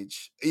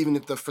stage, even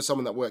if for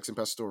someone that works in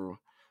pastoral,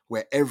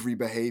 where every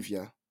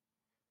behavior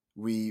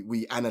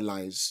we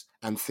analyze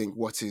and think,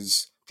 what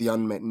is the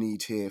unmet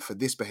need here for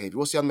this behavior?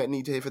 What's the unmet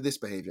need here for this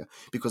behavior?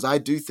 Because I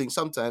do think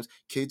sometimes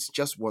kids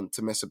just want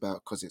to mess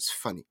about because it's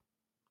funny.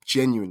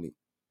 Genuinely.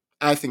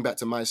 I think back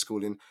to my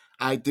schooling.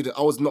 I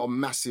was not a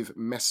massive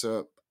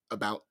messer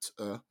about,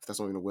 if that's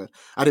not even a word.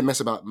 I didn't mess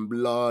about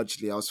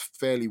largely. I was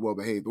fairly well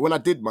behaved. But when I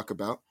did muck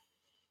about,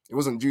 it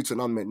wasn't due to an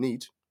unmet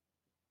need.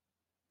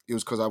 It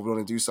was because I would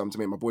want to do something to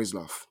make my boys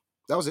laugh.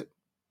 That was it.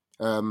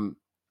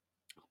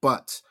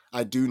 But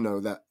I do know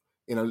that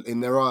in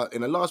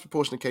a large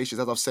proportion of cases,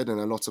 as I've said in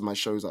a lot of my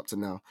shows up to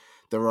now,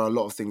 there are a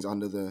lot of things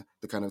under the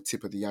kind of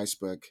tip of the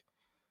iceberg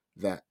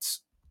that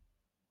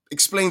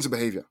explains the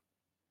behavior.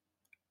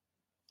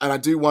 And I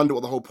do wonder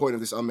what the whole point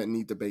of this unmet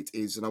need debate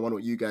is, and I wonder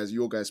what your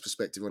guys'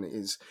 perspective on it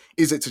is.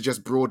 Is it to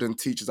just broaden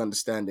teachers'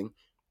 understanding?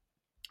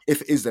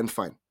 If it is, then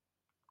fine.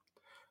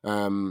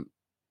 I've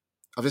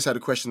just had a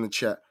question in the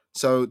chat.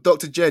 So,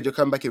 Dr. Jed, you're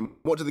coming back in.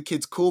 What do the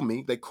kids call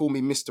me? They call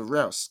me Mr.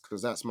 Rouse,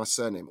 because that's my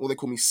surname. Or they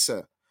call me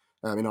Sir,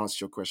 in answer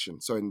to your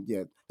question. So,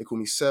 they call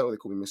me Sir or they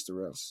call me Mr.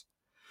 Rouse.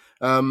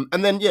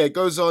 And then, it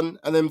goes on.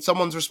 And then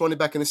someone's responded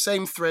back in the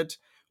same thread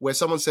where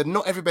someone said,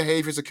 not every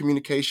behavior is a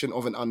communication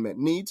of an unmet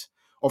need.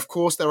 Of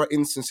course, there are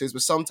instances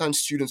where sometimes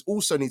students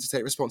also need to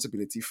take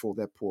responsibility for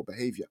their poor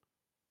behavior.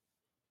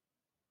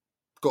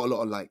 Got a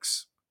lot of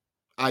likes.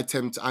 I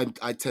tend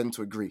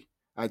to agree.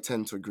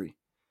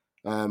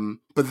 But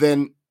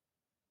then,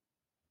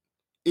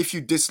 if you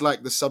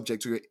dislike the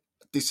subject or you're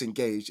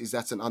disengaged, is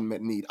that an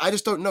unmet need? I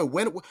just don't know.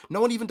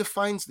 No one even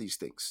defines these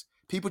things.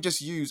 People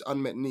just use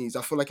unmet needs.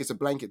 I feel like it's a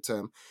blanket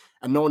term,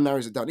 and no one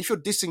narrows it down. If you're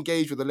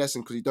disengaged with a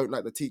lesson because you don't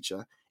like the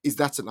teacher, is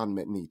that an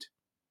unmet need?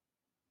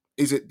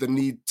 Is it the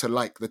need to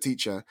like the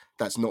teacher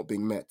that's not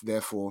being met?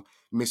 Therefore,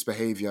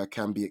 misbehavior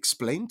can be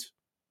explained?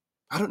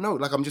 I don't know.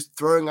 Like, I'm just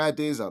throwing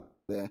ideas out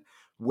there.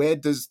 Where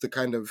does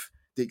the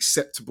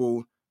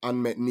acceptable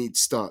unmet need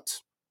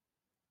start?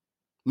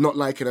 Not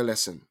liking a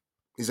lesson.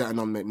 Is that an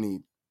unmet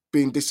need?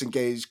 Being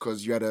disengaged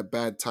because you had a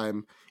bad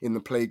time in the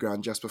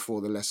playground just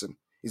before the lesson.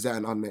 Is that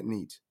an unmet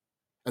need?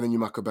 And then you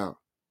muck about.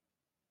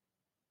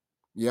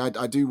 Yeah,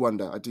 I do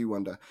wonder.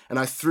 And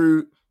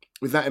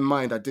with that in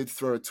mind, I did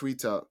throw a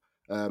tweet out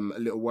a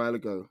little while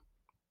ago.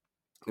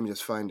 Let me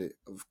just find it.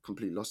 I've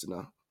completely lost it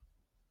now.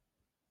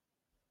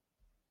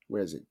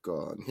 Where's it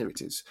gone? Here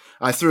it is.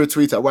 I threw a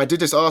tweet out where I did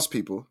just ask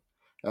people.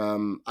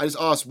 I just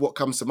asked what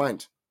comes to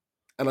mind.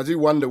 And I do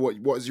wonder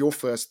what is your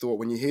first thought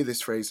when you hear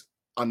this phrase,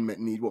 unmet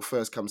need, what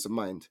first comes to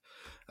mind?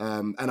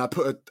 And I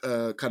put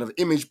a kind of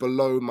image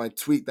below my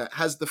tweet that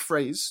has the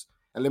phrase,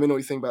 and let me know what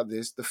you think about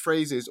this. The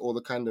phrase is, or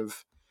the kind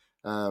of,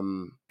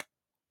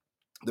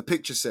 the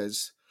picture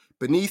says,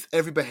 beneath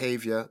every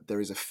behavior,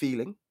 there is a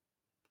feeling.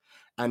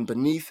 And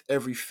beneath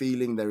every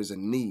feeling, there is a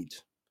need.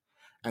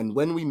 And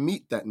when we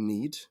meet that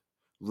need,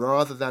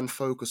 rather than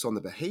focus on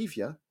the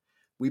behavior,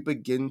 we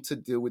begin to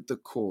deal with the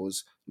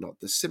cause, not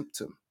the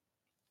symptom.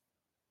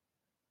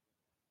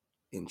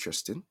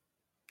 Interesting.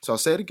 So I'll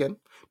say it again.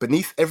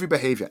 Beneath every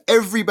behavior,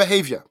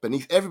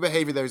 beneath every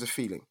behavior, there is a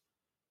feeling.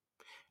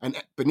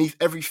 And beneath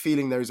every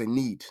feeling, there is a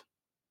need.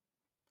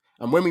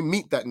 And when we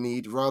meet that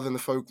need, rather than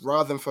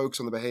focus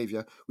on the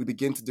behavior, we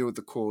begin to deal with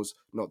the cause,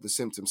 not the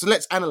symptom. So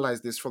let's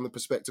analyze this from the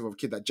perspective of a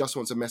kid that just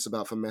wants to mess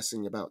about for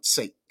messing about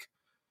sake.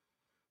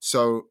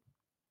 So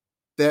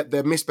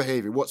their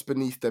misbehavior, what's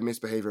beneath their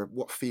misbehavior?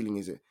 What feeling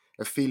is it?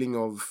 A feeling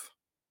of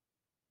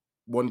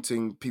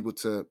wanting people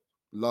to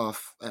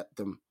laugh at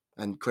them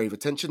and crave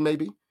attention,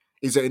 maybe?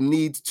 Is it a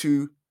need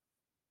to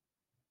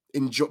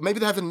enjoy? Maybe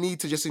they have a need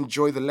to just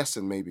enjoy the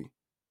lesson, maybe.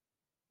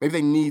 Maybe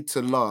they need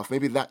to laugh.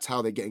 Maybe that's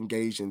how they get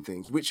engaged in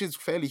things, which is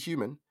fairly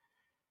human.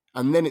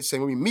 And then it's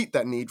saying when we meet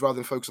that need, rather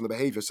than focus on the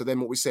behavior. So then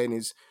what we're saying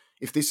is,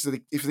 if this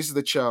is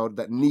the child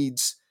that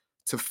needs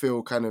to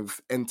feel kind of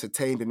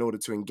entertained in order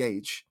to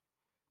engage,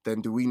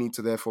 then do we need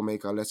to therefore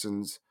make our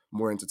lessons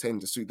more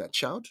entertaining to suit that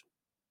child?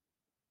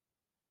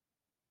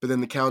 But then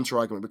the counter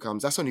argument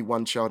becomes, that's only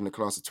one child in a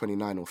class of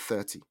 29 or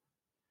 30.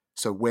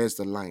 So where's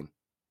the line?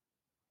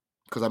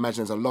 Because I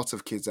imagine there's a lot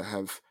of kids that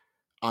have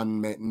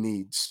unmet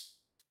needs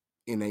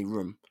in a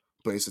room,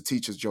 but it's a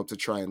teacher's job to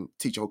try and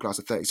teach a whole class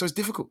of 30. So it's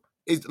difficult.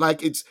 This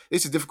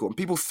is difficult. And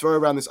people throw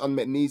around this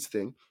unmet needs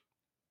thing,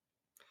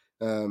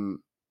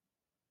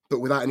 but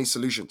without any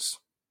solutions,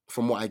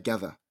 from what I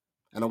gather.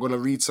 And I'm going to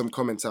read some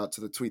comments out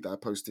to the tweet that I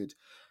posted.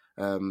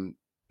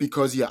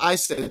 Because, I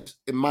said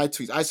in my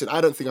tweet, I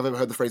don't think I've ever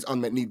heard the phrase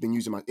unmet need being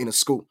used in a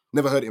school.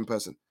 Never heard it in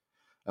person.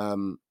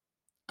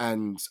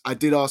 And I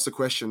did ask the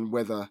question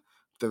whether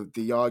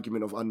the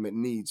argument of unmet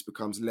needs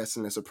becomes less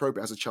and less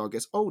appropriate as a child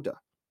gets older.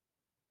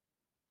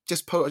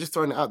 Just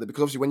throwing it out there,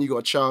 because obviously when you got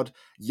a child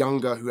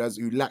younger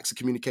who lacks the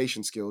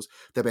communication skills,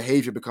 their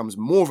behavior becomes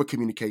more of a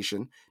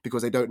communication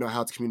because they don't know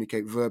how to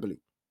communicate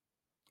verbally.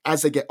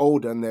 As they get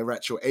older and they're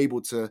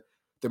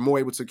more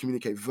able to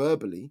communicate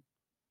verbally,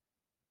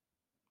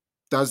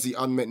 does the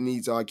unmet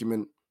needs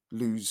argument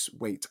lose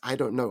weight? I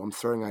don't know. I'm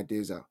throwing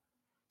ideas out.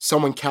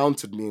 Someone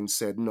countered me and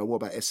said, no, what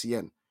about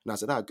SEN? And I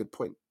said, good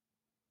point.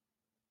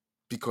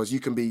 Because you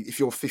can be, if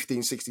you're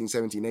 15, 16,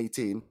 17,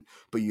 18,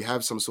 but you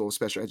have some sort of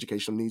special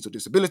educational needs or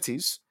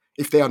disabilities,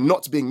 if they are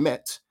not being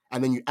met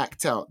and then you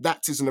act out,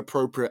 that is an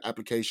appropriate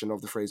application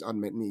of the phrase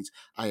unmet needs.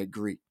 I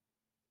agree.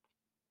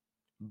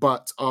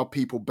 But are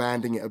people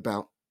banding it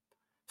about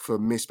for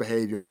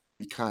misbehavior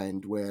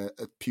kind, where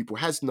a pupil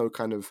has no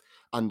kind of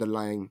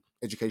underlying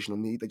educational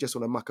need, they just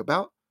want to muck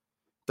about?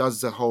 Does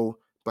the whole,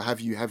 but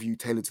have you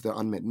tailored to their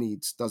unmet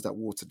needs, does that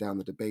water down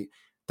the debate?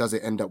 Does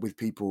it end up with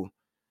people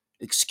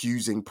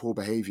excusing poor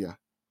behavior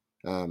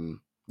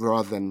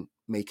rather than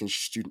making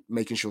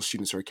sure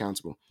students are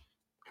accountable?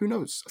 Who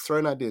knows?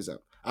 Throwing ideas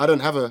out. I don't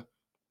have a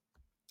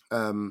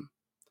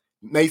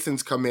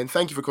Nathan's come in.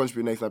 Thank you for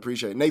contributing, Nathan. I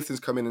appreciate it. Nathan's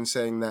come in and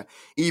saying that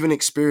even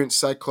experienced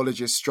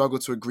psychologists struggle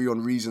to agree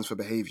on reasons for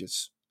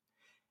behaviors.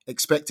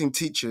 Expecting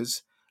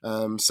teachers,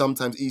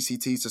 sometimes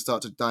ECTs, to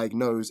start to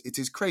diagnose, it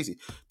is crazy.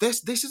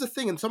 This is a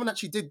thing, and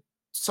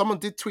someone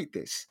did tweet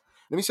this.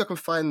 Let me see if I can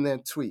find their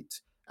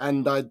tweet.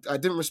 And I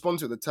didn't respond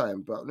to it at the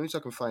time, but let me see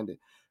if I can find it.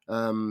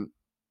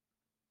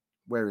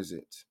 Where is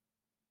it?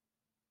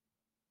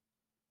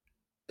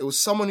 It was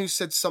someone who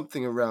said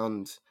something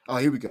around...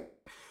 here we go.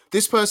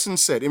 This person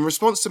said, in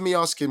response to me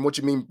asking, what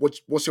do you mean,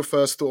 what's your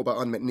first thought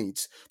about unmet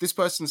needs? This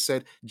person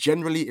said,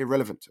 generally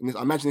irrelevant. And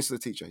I imagine this is the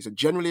teacher. He said,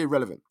 generally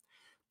irrelevant.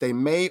 They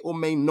may or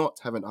may not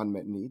have an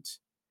unmet need.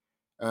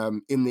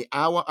 In the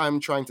hour I'm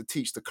trying to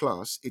teach the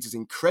class, it is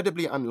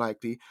incredibly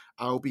unlikely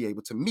I'll be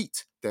able to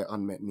meet their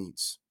unmet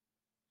needs.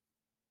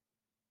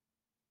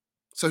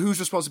 So whose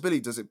responsibility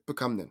does it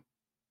become then?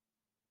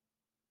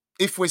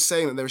 If we're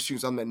saying that there are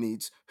students' unmet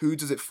needs, who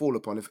does it fall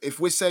upon? If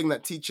we're saying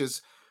that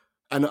teachers,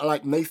 and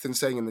like Nathan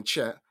saying in the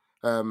chat,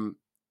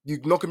 you're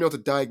not going to be able to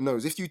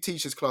diagnose. If you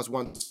teach this class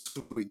once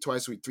a week,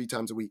 twice a week, 3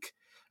 times a week,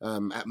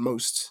 at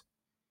most,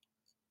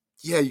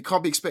 yeah, you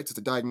can't be expected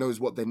to diagnose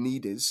what their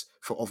need is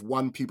of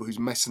one pupil who's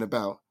messing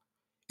about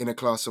in a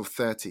class of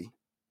 30.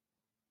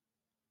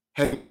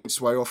 Hence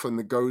why often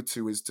the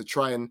go-to is to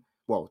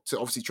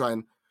obviously try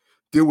and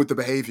deal with the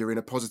behavior in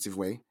a positive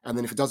way. And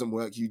then if it doesn't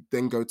work, you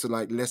then go to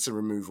like lesser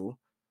removal.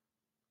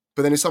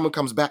 But then if someone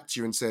comes back to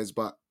you and says,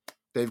 but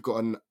they've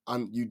got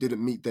you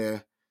didn't meet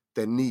their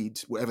need,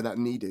 whatever that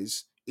need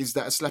is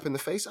that a slap in the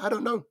face? I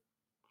don't know.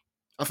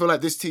 I feel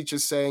like this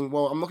teacher's saying,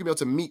 well, I'm not going to be able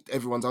to meet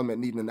everyone's unmet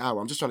need in an hour.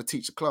 I'm just trying to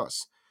teach the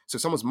class. So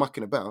if someone's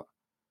mucking about,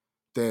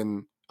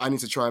 then I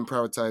need to try and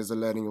prioritize the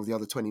learning of the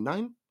other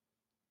 29.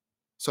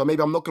 So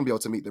maybe I'm not going to be able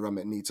to meet their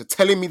unmet need. So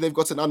telling me they've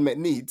got an unmet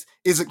need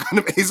isn't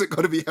going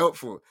to be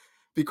helpful,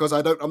 because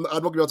I'm not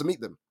going to be able to meet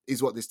them,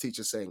 is what this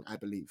teacher's saying, I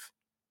believe.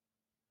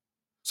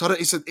 So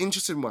it's an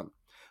interesting one.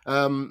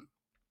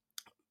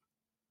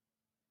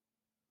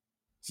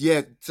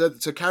 Yeah, so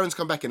Karen's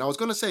come back in. I was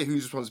going to say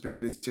whose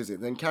responsibility is it?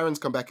 Then Karen's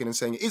come back in and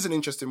saying it is an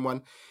interesting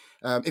one.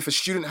 If a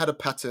student had a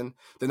pattern,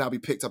 then that'll be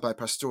picked up by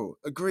pastoral.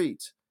 Agreed.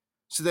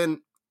 So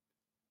then,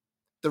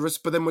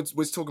 but then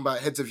we're talking about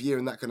heads of year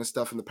and that kind of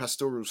stuff and the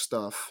pastoral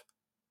stuff.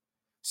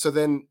 So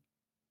then,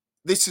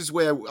 this is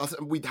where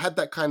we'd had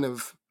that kind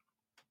of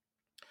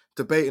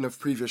debate in a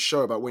previous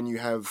show about when you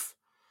have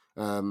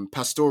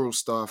pastoral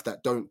staff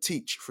that don't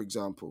teach, for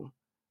example.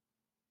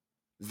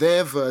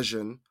 Their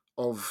version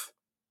of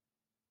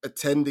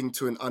attending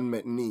to an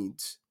unmet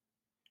need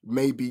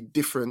may be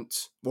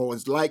different, or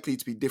is likely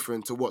to be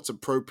different to what's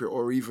appropriate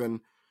or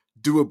even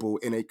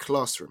doable in a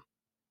classroom.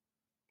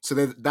 So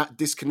then that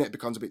disconnect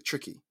becomes a bit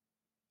tricky.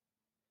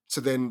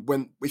 So then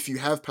if you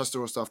have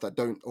pastoral staff that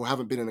don't or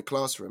haven't been in a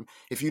classroom,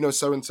 if you know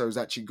so-and-so's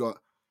actually got,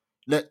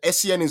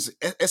 SEN's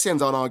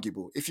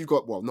unarguable. If you've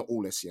got, well, not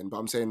all SEN, but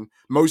I'm saying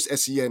most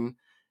SEN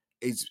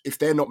is, if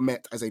they're not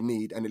met as a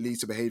need and it leads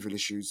to behavioral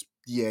issues,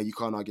 yeah, you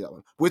can't argue that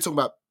one. We're talking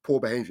about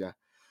poor behavior.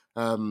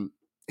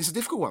 It's a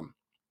difficult one.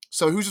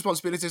 So whose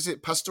responsibility is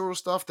it? Pastoral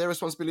staff, their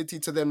responsibility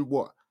to then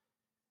what?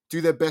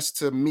 Do their best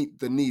to meet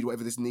the need,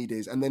 whatever this need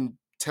is, and then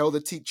tell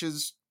the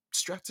teachers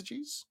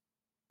strategies?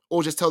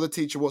 Or just tell the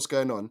teacher what's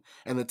going on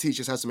and the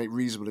teachers has to make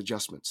reasonable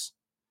adjustments.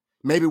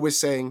 Maybe we're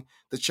saying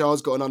the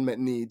child's got an unmet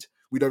need.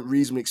 We don't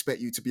reasonably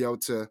expect you to be able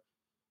to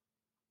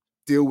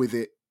deal with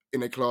it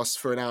in a class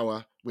for an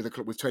hour with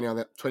 20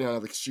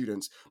 other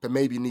students, but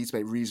maybe you need to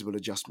make reasonable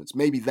adjustments.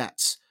 Maybe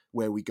that's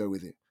where we go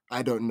with it.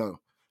 I don't know.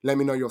 Let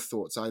me know your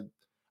thoughts.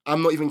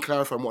 I'm not even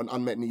clarifying what an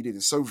unmet need is.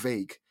 It's so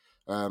vague.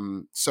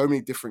 So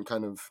many different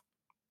kind of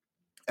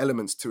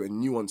elements to it,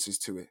 nuances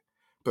to it.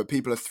 But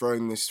people are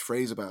throwing this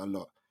phrase about a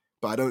lot.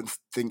 But I don't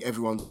think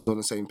everyone's on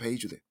the same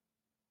page with it.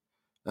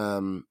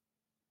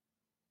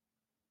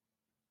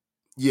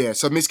 Yeah,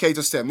 so Miss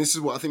Cato Stem, this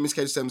is what I think Miss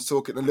Cato Stem's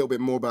talking a little bit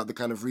more about, the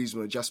kind of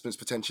reasonable adjustments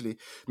potentially.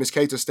 Miss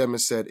Cato Stem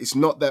has said, it's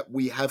not that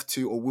we have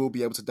to or will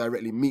be able to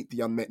directly meet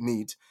the unmet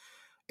need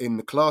in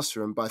the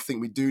classroom, but I think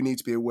we do need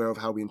to be aware of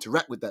how we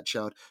interact with that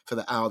child for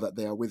the hour that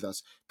they are with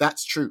us.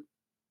 That's true.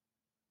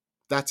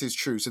 That is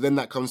true. So then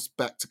that comes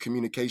back to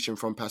communication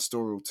from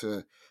pastoral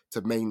to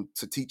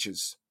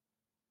teachers.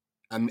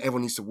 And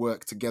everyone needs to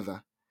work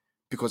together,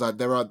 because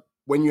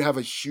when you have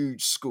a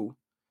huge school,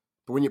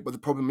 but the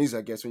problem is,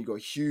 I guess, when you've got a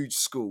huge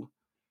school,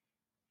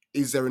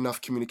 is there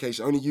enough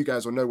communication? Only you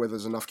guys will know whether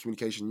there's enough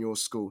communication in your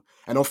school.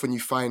 And often you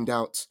find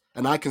out,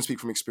 and I can speak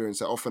from experience,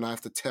 that often I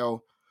have to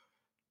tell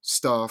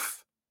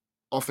staff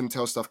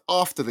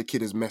after the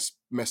kid has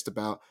messed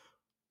about,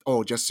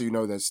 oh, just so you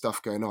know, there's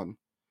stuff going on.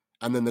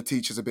 And then the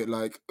teacher's a bit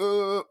like,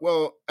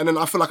 well, and then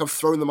I feel like I've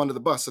thrown them under the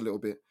bus a little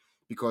bit,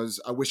 because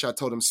I wish I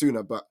told them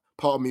sooner, but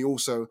part of me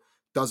also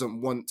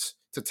doesn't want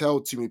to tell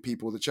too many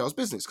people the child's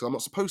business, because I'm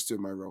not supposed to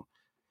in my role.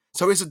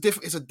 So it's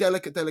a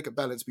delicate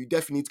balance, but you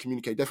definitely need to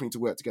communicate, definitely need to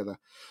work together.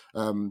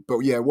 But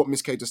yeah, what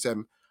Miss Cato said,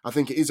 I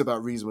think it is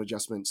about reasonable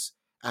adjustments.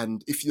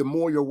 And if the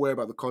more you're aware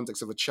about the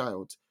context of a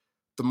child,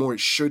 the more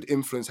it should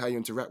influence how you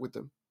interact with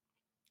them.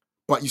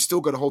 But you still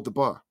got to hold the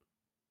bar.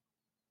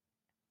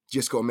 You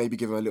just got to maybe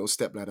give them a little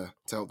stepladder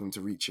to help them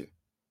to reach it.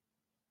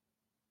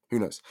 Who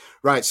knows?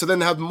 Right, so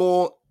then have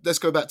more. Let's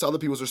go back to other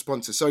people's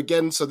responses. So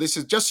again, this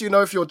is just so you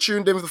know, if you're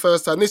tuned in for the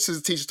first time, this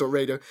is Teachers Talk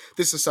Radio.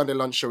 This is Sunday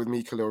Lunch Show with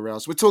me, Khalil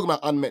Rouse. We're talking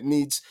about unmet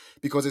needs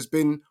because it's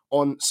been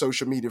on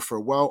social media for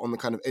a while, on the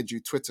kind of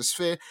edu Twitter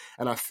sphere,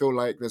 and I feel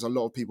like there's a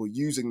lot of people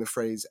using the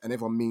phrase and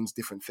everyone means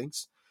different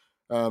things.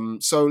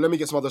 So let me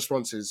get some other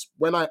responses.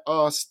 When I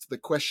asked the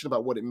question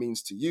about what it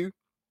means to you,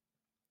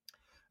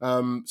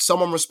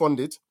 someone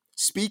responded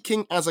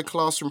Speaking as a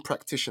classroom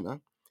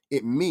practitioner,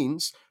 it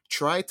means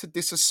try to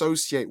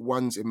disassociate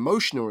one's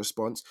emotional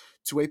response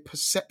to a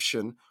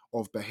perception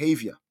of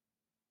behavior.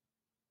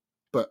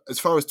 But as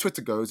far as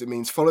Twitter goes, it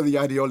means follow the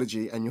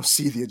ideology and you'll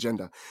see the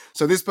agenda.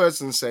 So this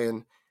person's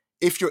saying,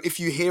 if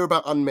you hear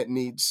about unmet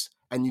needs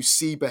and you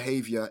see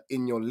behavior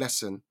in your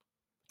lesson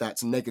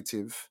that's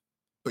negative,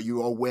 but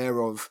you are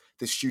aware of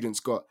the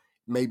student's got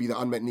maybe the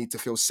unmet need to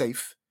feel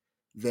safe,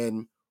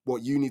 then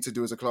what you need to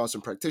do as a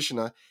classroom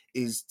practitioner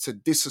is to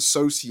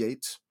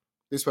disassociate.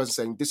 This person's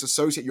saying,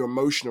 disassociate your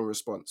emotional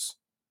response.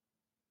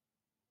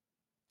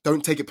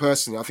 Don't take it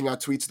personally. I think I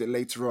tweeted it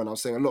later on. I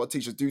was saying a lot of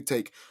teachers do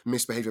take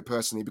misbehavior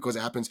personally because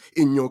it happens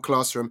in your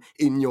classroom,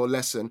 in your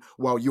lesson,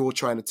 while you're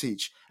trying to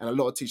teach. And a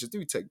lot of teachers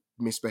do take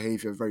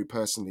misbehavior very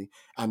personally,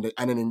 and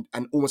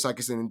almost like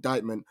it's an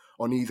indictment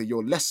on either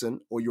your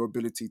lesson or your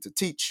ability to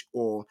teach,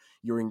 or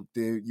your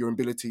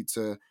ability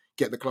to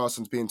get the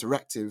classroom to be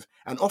interactive.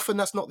 And often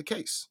that's not the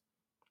case.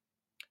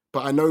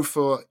 But I know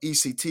for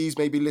ECTs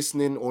maybe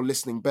listening or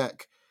listening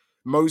back,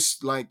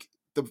 most like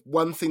the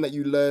one thing that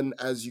you learn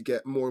as you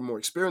get more and more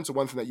experience, or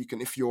one thing that you can,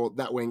 if you're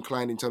that way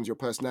inclined in terms of your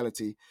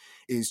personality,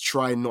 is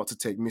try not to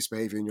take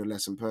misbehavior in your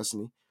lesson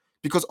personally.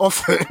 Because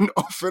often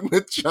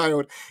the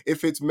child,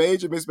 if it's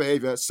major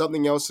misbehavior,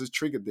 something else has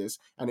triggered this,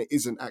 and it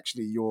isn't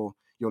actually your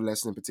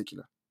lesson in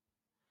particular.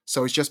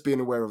 So it's just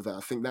being aware of that.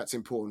 I think that's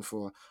important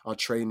for our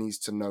trainees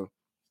to know.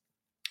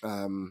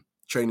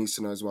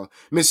 As well.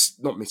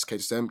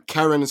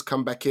 Karen has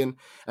come back in,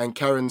 and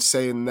Karen's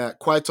saying that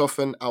quite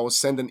often I will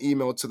send an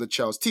email to the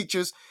child's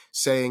teachers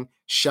saying,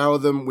 shower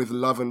them with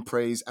love and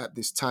praise at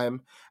this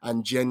time,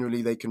 and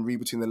generally they can read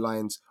between the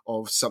lines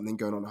of something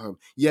going on at home.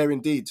 Yeah,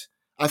 indeed.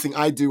 I think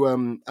I do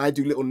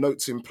little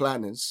notes in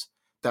planners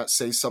that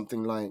say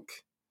something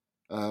like,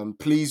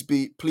 please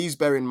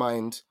bear in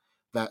mind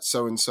that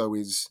so and so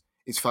is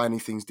finding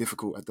things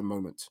difficult at the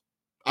moment.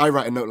 I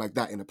write a note like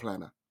that in a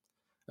planner.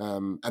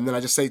 And then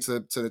I just say to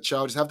the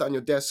child, just have that on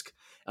your desk.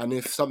 And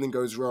if something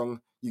goes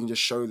wrong, you can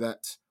just show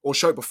that, or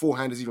show it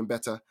beforehand is even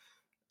better.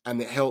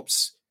 And it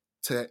helps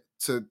to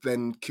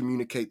then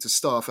communicate to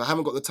staff. I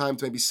haven't got the time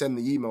to maybe send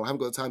the email. I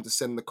haven't got the time to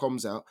send the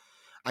comms out.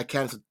 I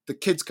can. The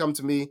kids come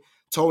to me,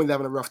 told me they're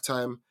having a rough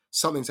time.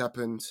 Something's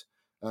happened.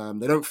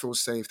 They don't feel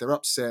safe. They're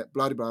upset,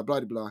 blah, blah, blah,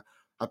 blah, blah.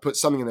 I put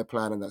something in their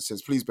plan and that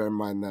says, please bear in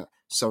mind that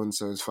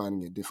so-and-so is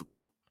finding it difficult.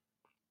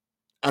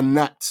 And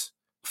that,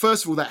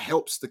 first of all, that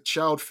helps the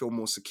child feel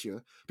more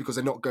secure because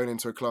they're not going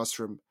into a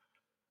classroom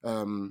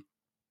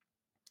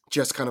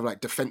just kind of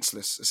like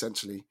defenseless,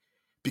 essentially.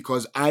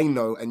 Because I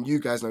know, and you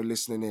guys know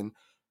listening in,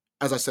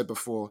 as I said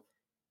before,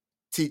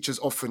 teachers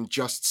often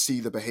just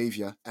see the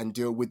behavior and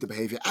deal with the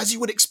behavior as you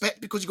would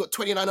expect because you've got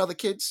 29 other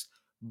kids.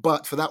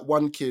 But for that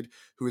one kid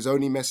who is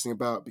only messing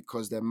about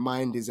because their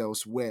mind is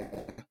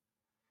elsewhere,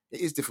 it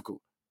is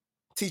difficult.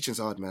 Teaching's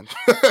hard, man.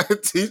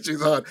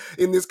 Teaching's hard.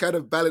 In this kind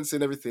of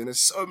balancing everything,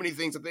 there's so many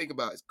things to think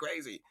about. It's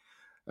crazy.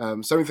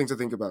 So many things to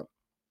think about.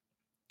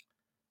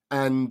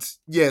 And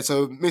yeah,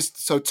 so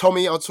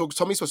Tommy,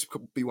 Tommy's supposed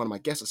to be one of my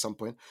guests at some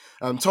point.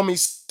 Tommy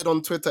said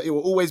on Twitter, it will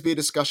always be a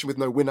discussion with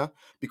no winner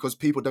because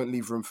people don't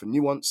leave room for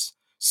nuance.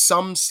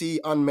 Some see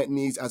unmet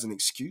needs as an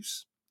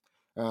excuse.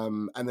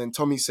 And then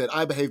Tommy said,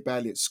 I behaved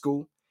badly at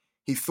school.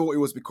 He thought it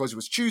was because he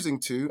was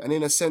choosing to, and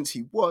in a sense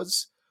he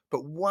was,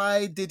 but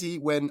why did he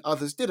when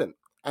others didn't?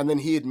 And then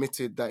he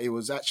admitted that it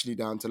was actually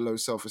down to low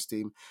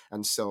self-esteem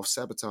and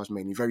self-sabotage,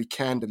 mainly, very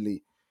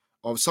candidly.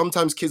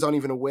 Sometimes kids aren't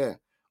even aware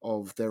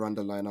of their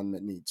underlying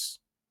unmet needs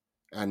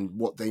and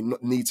what they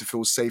need to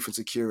feel safe and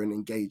secure and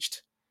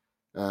engaged.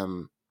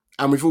 And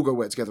we've all got to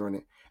work together on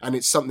it. And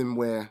it's something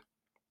where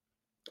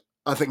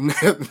I think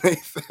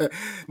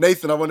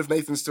Nathan, I wonder if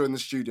Nathan's still in the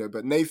studio,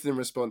 but Nathan, in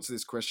response to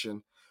this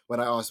question, when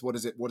I asked, what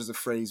does the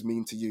phrase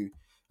mean to you?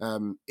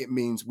 It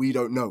means we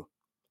don't know,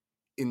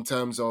 in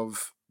terms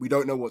of we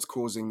don't know what's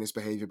causing this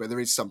behavior, but there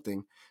is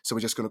something. So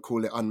we're just going to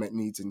call it unmet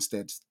needs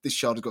instead. This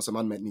child has got some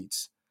unmet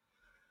needs.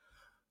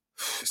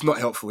 It's not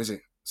helpful, is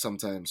it?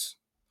 Sometimes.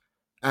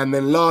 And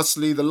then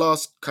lastly, the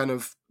last kind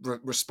of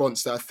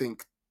response that I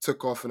think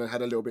took off and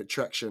had a little bit of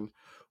traction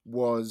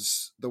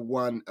was the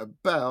one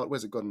about,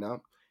 where's it gone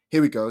now?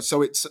 Here we go.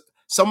 So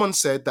someone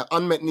said that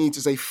unmet needs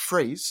is a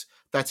phrase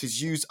that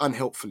is used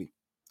unhelpfully,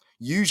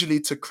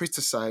 usually to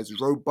criticize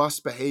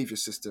robust behavior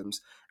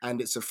systems, and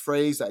it's a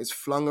phrase that is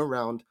flung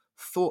around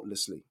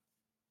thoughtlessly.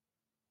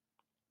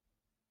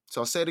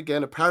 So I'll say it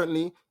again.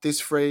 Apparently, this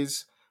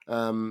phrase,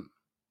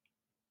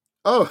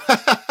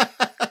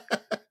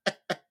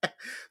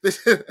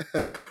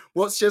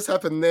 what's just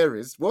happened there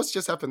is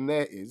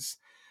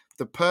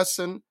the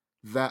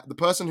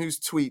person whose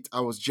tweet I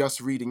was just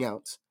reading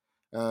out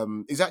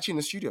is actually in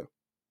the studio.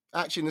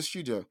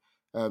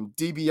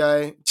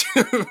 DBI,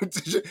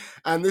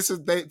 and this is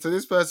to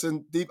this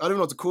person. I don't know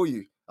what to call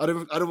you. I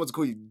don't know what to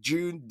call you.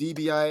 June,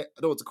 DBI. I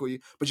don't know what to call you.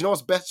 But you know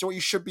what's best? You know what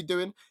you should be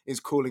doing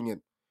is calling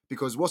in,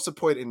 because what's the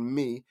point in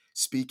me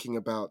speaking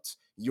about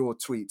your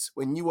tweets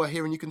when you are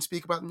here and you can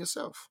speak about them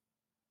yourself?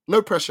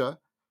 No pressure,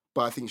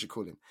 but I think you should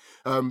call in.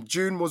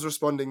 June was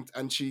responding,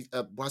 and she.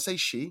 When I say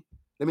she,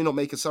 let me not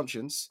make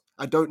assumptions.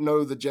 I don't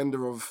know the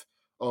gender of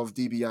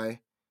DBI.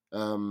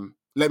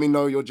 Let me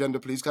know your gender,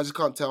 please, 'cause I just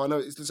can't tell. I know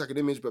it looks like an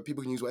image, but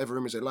people can use whatever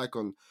image they like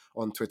on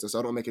Twitter, so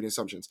I don't make any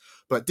assumptions.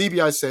 But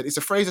DBI said, it's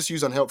a phrase that's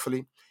used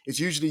unhelpfully. It's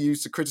usually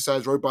used to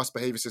criticize robust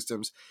behavior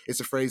systems. It's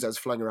a phrase that's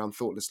flung around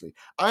thoughtlessly.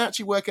 I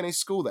actually work in a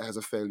school that has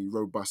a fairly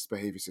robust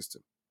behavior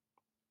system.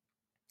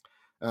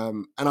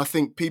 And I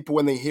think people,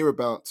 when they hear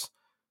about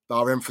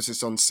our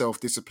emphasis on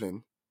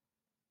self-discipline,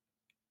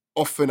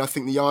 often I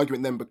think the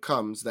argument then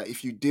becomes that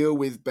if you deal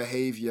with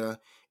behavior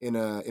in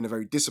a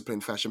very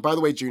disciplined fashion. By the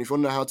way, June, if you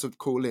want to know how to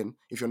call in,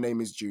 if your name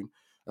is June,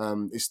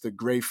 it's the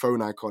grey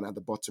phone icon at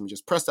the bottom. You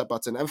just press that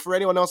button. And for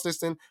anyone else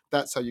listening,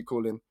 that's how you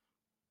call in.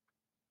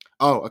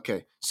 Oh,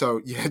 okay. So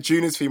yeah,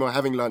 June is female,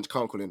 having lunch,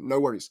 can't call in. No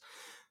worries.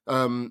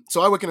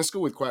 So I work in a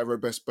school with quite a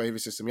robust behavior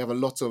system. We have a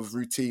lot of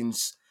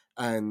routines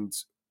and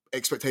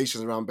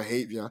expectations around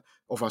behavior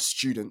of our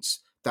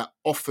students that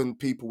often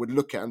people would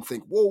look at and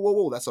think,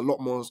 whoa, that's a lot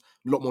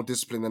more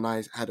discipline than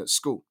I had at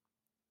school.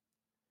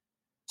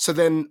 So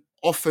then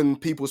often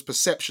people's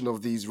perception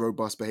of these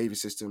robust behavior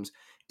systems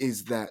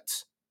is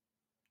that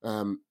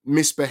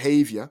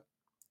misbehavior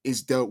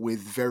is dealt with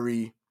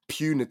very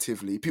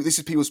punitively. This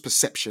is people's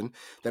perception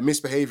that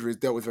misbehavior is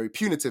dealt with very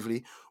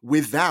punitively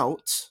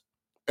without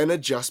an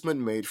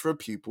adjustment made for a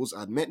pupil's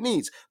unmet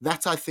needs.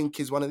 That, I think,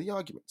 is one of the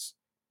arguments.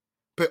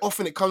 But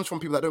often it comes from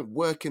people that don't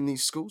work in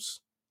these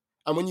schools.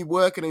 And when you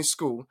work in a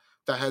school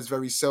that has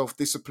very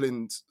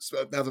self-disciplined,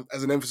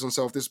 has an emphasis on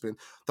self-discipline,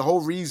 the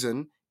whole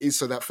reason is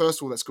so that, first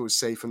of all, that school is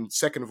safe, and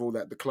second of all,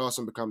 that the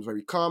classroom becomes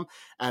very calm,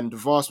 and the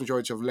vast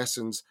majority of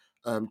lessons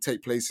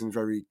take place in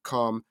very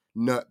calm,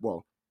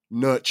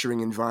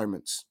 nurturing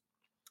environments.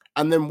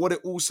 And then what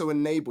it also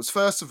enables,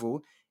 first of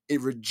all,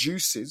 it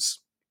reduces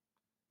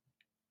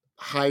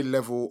high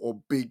level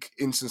or big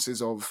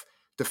instances of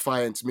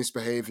defiance,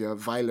 misbehavior,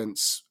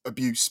 violence,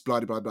 abuse, blah,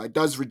 blah, blah. It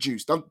does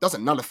reduce,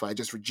 doesn't nullify, it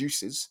just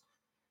reduces.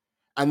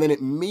 And then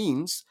it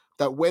means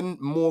that when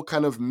more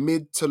kind of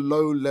mid to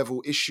low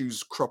level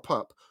issues crop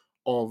up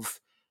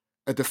of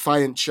a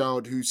defiant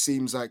child who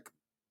seems like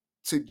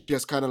to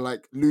just kind of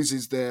like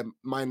loses their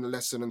minor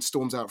lesson and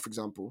storms out, for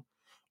example,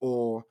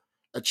 or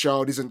a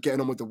child isn't getting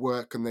on with the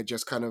work and they're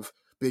just kind of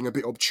being a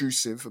bit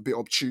obtuse,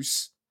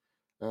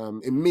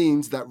 it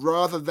means that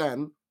rather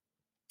than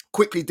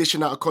quickly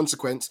dishing out a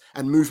consequence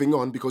and moving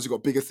on because you've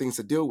got bigger things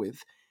to deal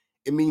with,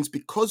 it means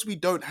because we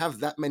don't have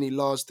that many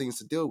large things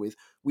to deal with,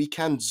 we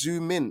can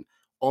zoom in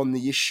on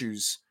the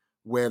issues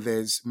where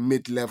there's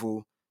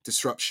mid-level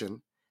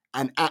disruption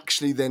and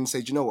actually then say,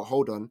 do you know what,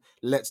 hold on,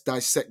 let's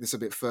dissect this a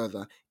bit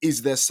further.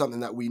 Is there something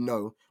that we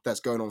know that's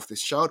going on with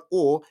this child,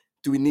 or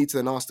do we need to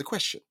then ask the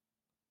question?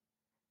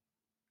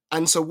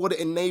 And so what it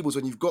enables,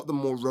 when you've got the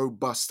more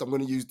robust, I'm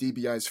going to use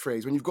DBI's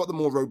phrase, when you've got the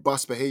more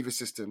robust behavior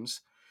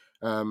systems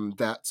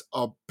that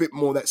are a bit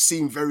more, that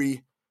seem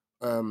very,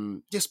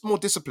 just more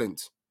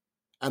disciplined,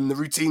 and the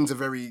routines are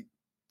very,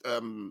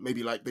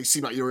 maybe like they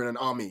seem like you're in an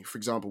army, for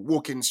example,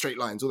 walk in straight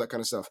lines, all that kind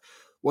of stuff.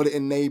 What it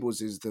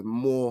enables is the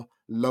more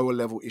lower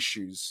level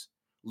issues,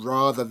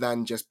 rather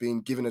than just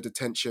being given a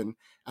detention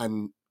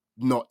and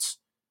not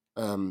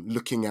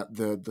looking at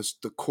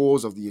the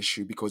cause of the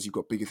issue because you've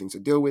got bigger things to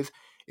deal with.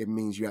 It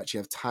means you actually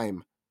have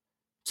time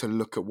to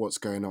look at what's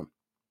going on.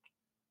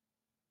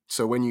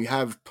 So when you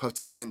have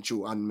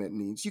potential unmet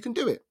needs, you can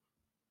do it.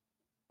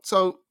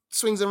 So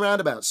swings and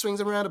roundabouts.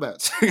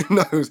 Who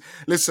knows?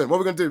 Listen, what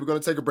we're going to do, we're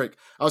going to take a break.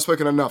 I've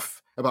spoken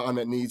enough about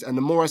unmet needs. And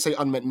the more I say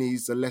unmet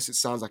needs, the less it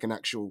sounds like an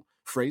actual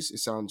phrase. It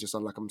sounds just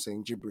like I'm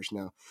saying gibberish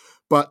now.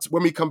 But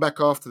when we come back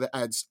after the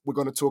ads, we're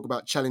going to talk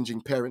about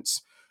challenging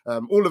parents.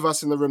 All of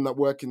us in the room that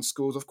work in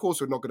schools, of course,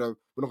 we're not going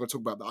to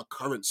talk about our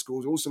current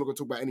schools. We're also not going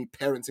to talk about any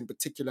parents in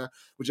particular.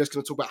 We're just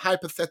going to talk about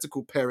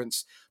hypothetical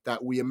parents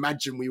that we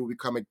imagine we will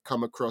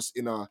come across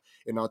in our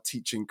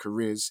teaching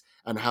careers,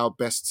 and how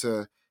best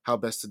to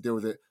deal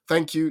with it.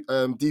 Thank you.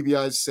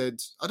 DBI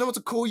said, I don't want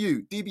to call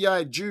you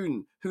DBI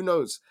June. Who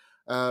knows?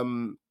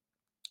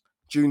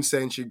 June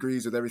saying she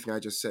agrees with everything I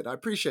just said. I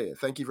appreciate it.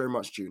 Thank you very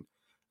much, June.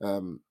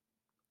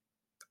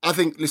 I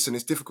think, listen,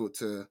 it's difficult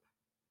to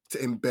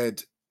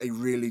embed a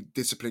really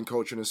disciplined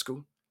culture in a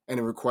school, and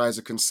it requires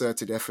a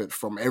concerted effort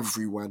from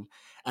everyone.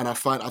 And I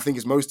think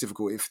it's most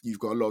difficult if you've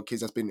got a lot of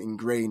kids that's been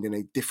ingrained in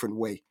a different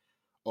way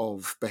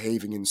of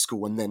behaving in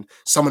school, and then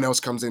someone else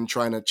comes in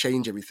trying to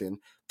change everything.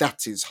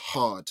 That is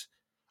hard.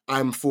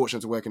 I'm fortunate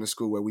to work in a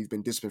school where we've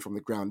been disciplined from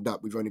the ground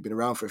up. We've only been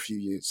around for a few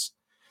years,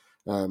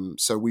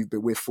 so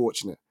we're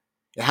fortunate.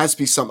 It has to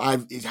be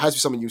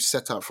something you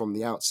set out from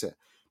the outset,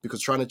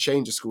 because trying to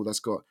change a school that's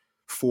got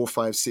 4,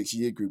 5, 6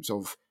 year groups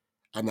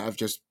and I've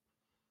just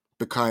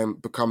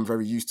become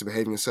very used to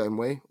behaving a certain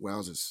way.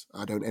 Wowzers!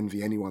 I don't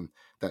envy anyone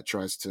that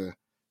tries to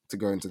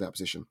go into that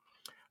position.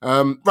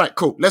 Right,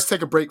 cool. Let's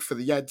take a break for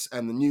the ads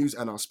and the news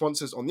and our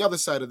sponsors. On the other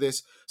side of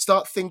this,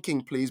 start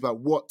thinking, please, about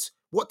what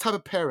type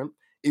of parent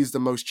is the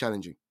most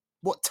challenging.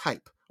 What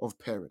type of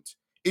parent?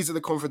 Is it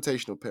the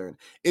confrontational parent?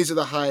 Is it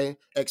the high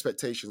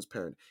expectations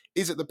parent?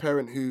 Is it the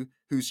parent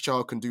whose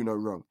child can do no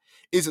wrong?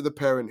 Is it the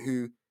parent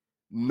who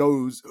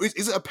knows,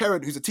 is it a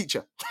parent who's a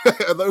teacher?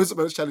 Are those the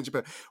most challenging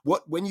parents?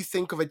 When you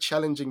think of a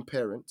challenging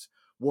parent,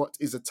 what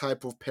is a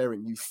type of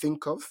parent you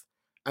think of?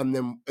 And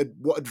then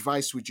what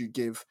advice would you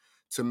give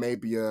to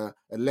maybe a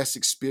less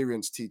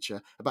experienced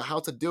teacher about how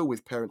to deal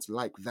with parents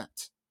like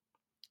that?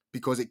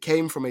 Because it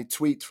came from a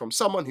tweet from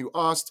someone who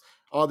asked,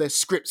 are there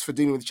scripts for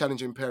dealing with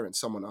challenging parents?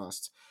 Someone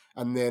asked.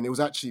 And then it was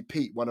actually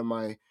Pete, one of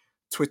my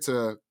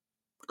Twitter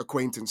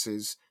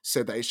acquaintances,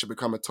 said that it should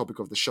become a topic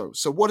of the show.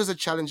 So what does a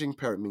challenging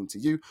parent mean to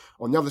you?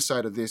 On the other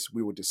side of this,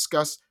 we will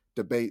discuss,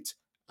 debate,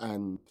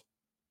 and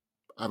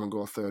I haven't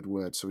got a third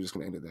word, so we're just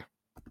going to end it there.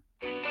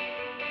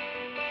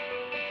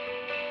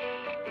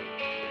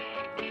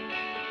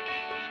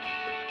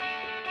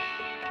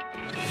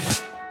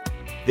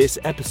 This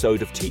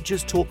episode of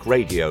Teachers Talk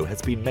Radio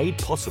has been made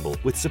possible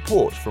with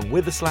support from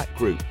Witherslack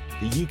Group,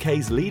 the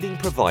UK's leading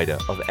provider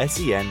of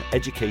SEN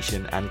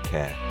education and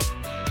care.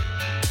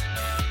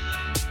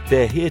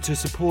 They're here to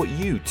support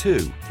you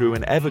too through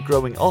an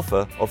ever-growing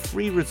offer of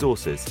free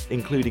resources,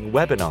 including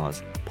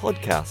webinars,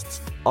 podcasts,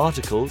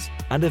 articles,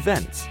 and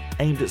events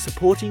aimed at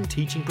supporting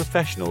teaching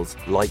professionals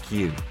like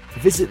you.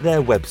 Visit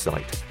their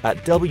website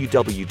at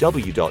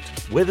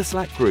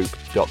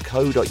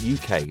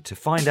www.witherslackgroup.co.uk to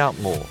find out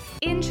more.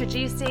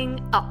 Introducing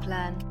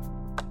UpLearn.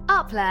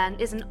 UpLearn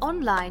is an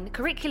online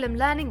curriculum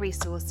learning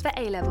resource for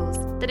A-levels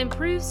that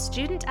improves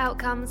student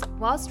outcomes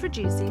whilst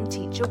reducing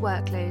teacher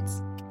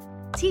workloads.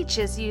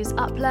 Teachers use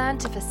UpLearn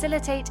to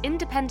facilitate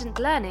independent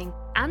learning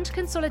and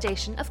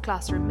consolidation of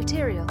classroom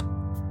material.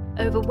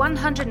 Over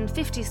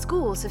 150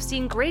 schools have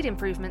seen grade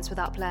improvements with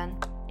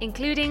UpLearn,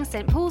 including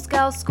St Paul's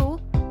Girls'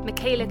 School,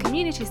 Michaela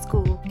Community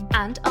School,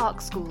 and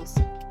ARC schools.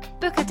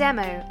 Book a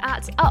demo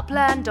at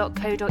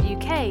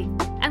uplearn.co.uk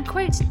and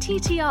quote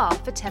TTR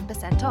for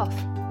 10% off.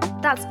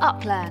 That's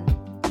UpLearn,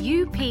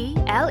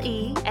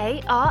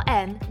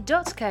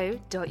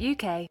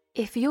 uplearn.co.uk.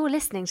 If you're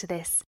listening to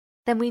this,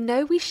 then we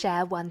know we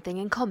share one thing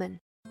in common: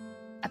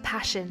 a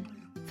passion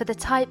for the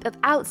type of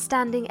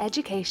outstanding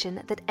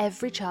education that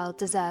every child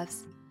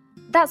deserves.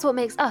 That's what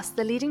makes us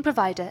the leading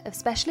provider of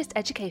specialist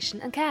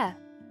education and care.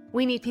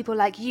 We need people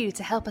like you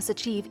to help us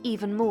achieve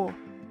even more.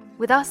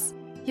 With us,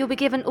 you'll be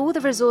given all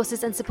the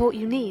resources and support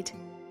you need,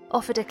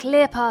 offered a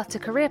clear path to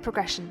career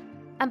progression,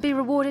 and be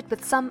rewarded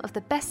with some of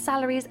the best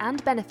salaries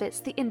and benefits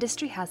the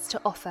industry has to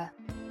offer.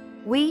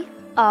 We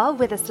are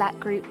Witherslack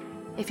Group.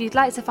 If you'd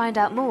like to find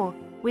out more,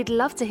 we'd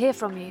love to hear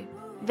from you.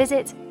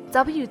 Visit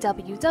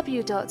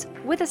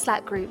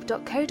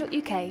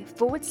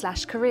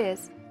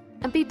www.witherslackgroup.co.uk/careers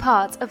and be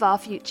part of our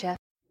future.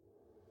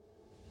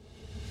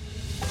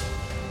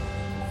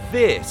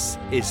 This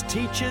is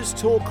Teachers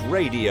Talk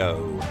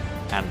Radio,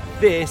 and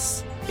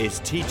this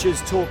is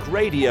Teachers Talk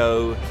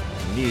Radio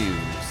News.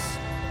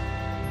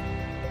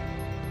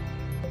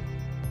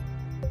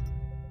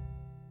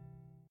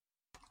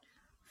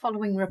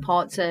 Following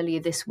reports earlier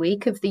this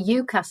week of the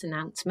UCAS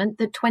announcement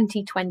that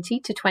 2020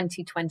 to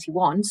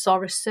 2021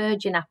 saw a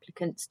surge in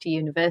applicants to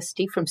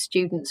university from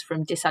students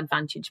from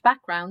disadvantaged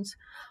backgrounds,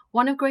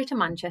 one of Greater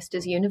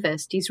Manchester's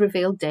universities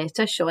revealed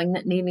data showing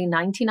that nearly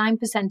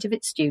 99% of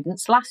its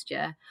students last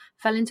year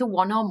fell into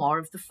one or more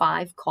of the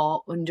 5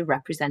 core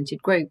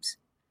underrepresented groups.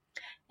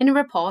 In a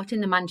report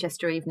in the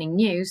Manchester Evening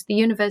News, the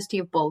University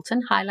of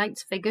Bolton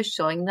highlights figures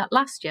showing that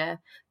last year,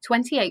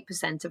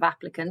 28% of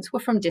applicants were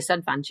from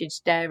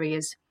disadvantaged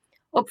areas,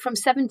 up from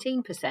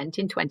 17%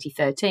 in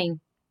 2013.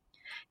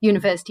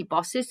 University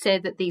bosses say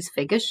that these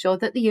figures show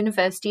that the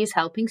university is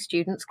helping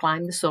students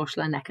climb the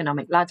social and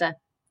economic ladder.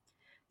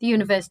 The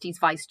university's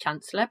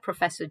Vice-Chancellor,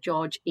 Professor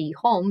George E.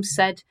 Holmes,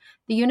 said,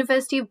 "The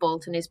University of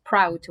Bolton is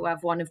proud to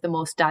have one of the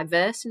most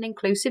diverse and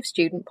inclusive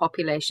student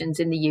populations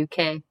in the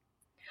UK.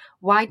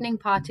 Widening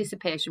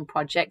participation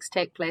projects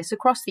take place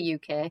across the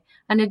UK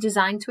and are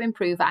designed to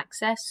improve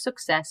access,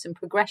 success and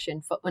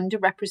progression for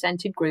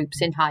underrepresented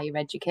groups in higher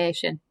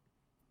education."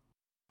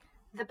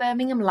 The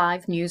Birmingham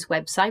Live News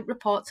website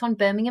reports on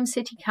Birmingham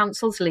City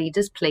Council's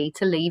leaders' plea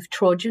to leave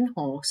Trojan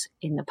Horse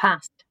in the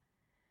past.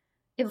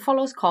 It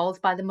follows calls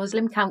by the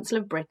Muslim Council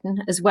of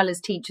Britain, as well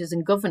as teachers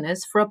and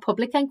governors, for a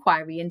public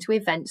inquiry into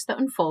events that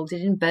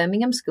unfolded in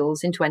Birmingham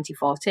schools in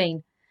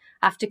 2014,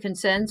 after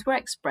concerns were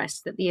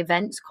expressed that the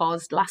events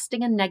caused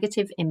lasting and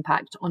negative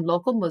impact on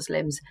local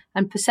Muslims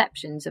and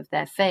perceptions of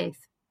their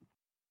faith.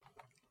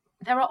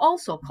 There are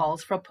also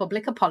calls for a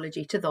public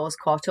apology to those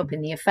caught up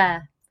in the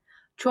affair.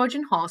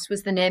 Trojan Horse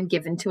was the name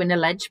given to an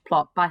alleged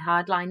plot by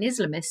hardline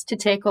Islamists to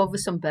take over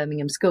some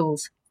Birmingham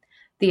schools.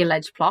 The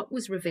alleged plot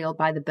was revealed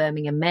by the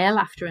Birmingham Mail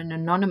after an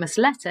anonymous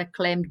letter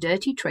claimed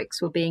dirty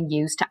tricks were being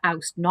used to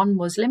oust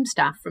non-Muslim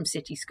staff from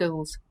city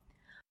schools.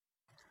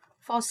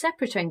 4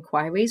 separate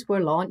inquiries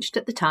were launched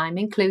at the time,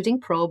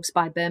 including probes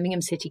by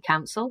Birmingham City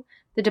Council,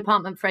 the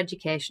Department for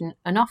Education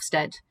and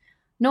Ofsted.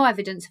 No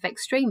evidence of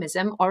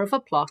extremism or of a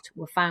plot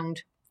were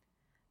found.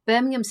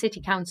 Birmingham City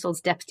Council's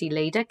Deputy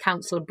Leader,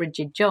 Councillor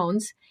Bridget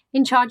Jones,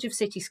 in charge of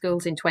city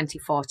schools in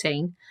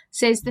 2014,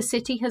 says the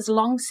city has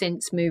long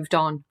since moved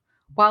on,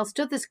 whilst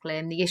others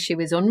claim the issue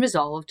is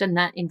unresolved and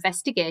that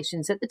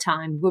investigations at the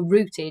time were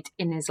rooted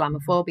in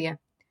Islamophobia.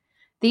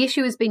 The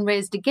issue has been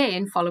raised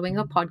again following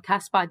a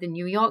podcast by the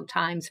New York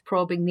Times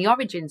probing the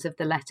origins of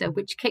the letter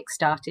which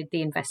kick-started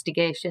the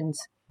investigations.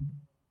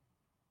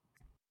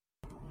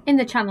 In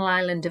the Channel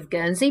Island of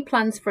Guernsey,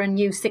 plans for a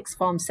new sixth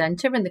form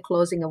centre and the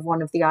closing of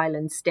one of the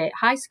island's state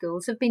high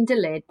schools have been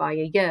delayed by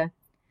a year.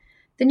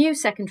 The new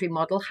secondary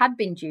model had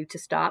been due to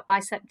start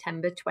by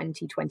September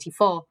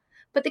 2024,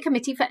 but the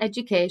Committee for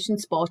Education,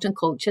 Sport and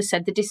Culture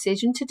said the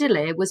decision to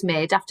delay was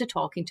made after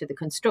talking to the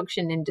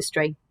construction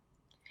industry.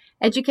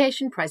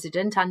 Education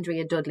President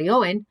Andrea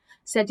Dudley-Owen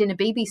said in a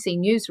BBC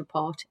News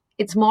report,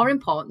 "It's more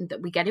important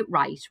that we get it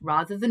right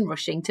rather than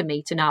rushing to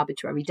meet an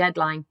arbitrary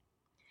deadline.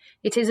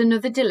 It is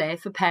another delay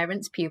for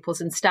parents,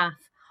 pupils and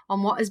staff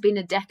on what has been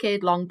a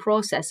decade-long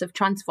process of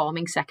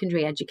transforming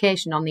secondary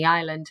education on the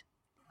island,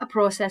 a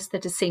process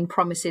that has seen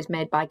promises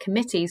made by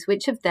committees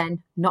which have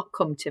then not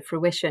come to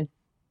fruition."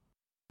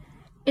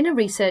 In a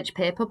research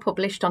paper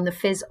published on the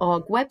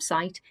Phys.org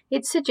website,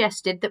 it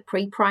suggested that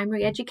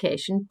pre-primary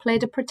education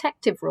played a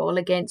protective role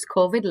against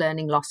COVID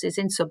learning losses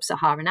in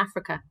sub-Saharan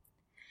Africa.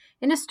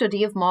 In a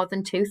study of more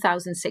than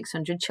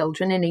 2,600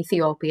 children in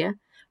Ethiopia,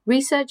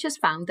 researchers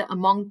found that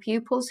among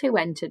pupils who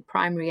entered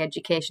primary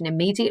education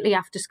immediately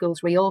after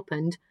schools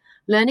reopened,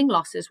 learning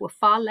losses were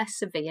far less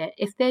severe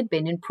if they'd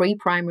been in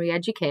pre-primary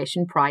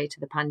education prior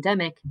to the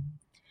pandemic.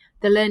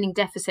 The learning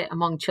deficit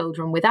among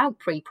children without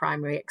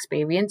pre-primary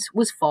experience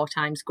was 4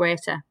 times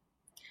greater.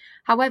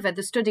 However,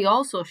 the study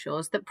also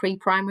shows that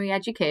pre-primary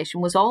education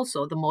was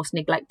also the most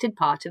neglected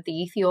part of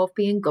the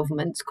Ethiopian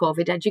government's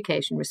COVID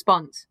education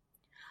response.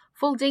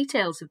 Full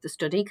details of the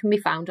study can be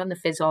found on the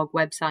Phys.org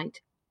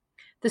website.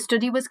 The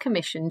study was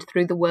commissioned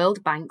through the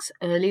World Bank's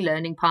Early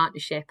Learning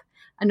Partnership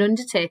and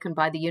undertaken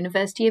by the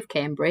University of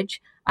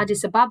Cambridge,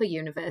 Addis Ababa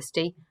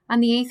University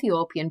and the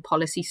Ethiopian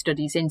Policy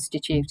Studies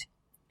Institute.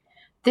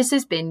 This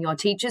has been your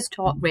Teachers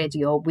Talk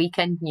Radio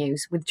Weekend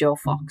News with Joe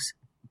Fox.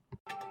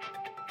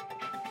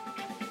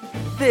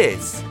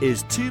 This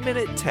is 2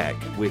 Minute Tech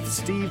with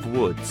Steve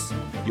Woods,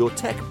 your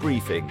tech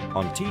briefing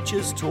on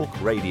Teachers Talk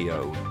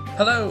Radio.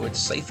 Hello, it's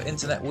Safer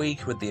Internet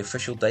Week with the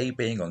official day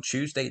being on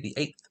Tuesday the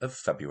 8th of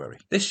February.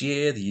 This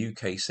year, the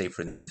UK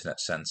Safer Internet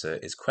Centre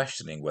is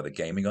questioning whether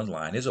gaming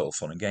online is all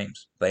fun and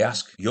games. They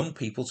ask young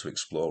people to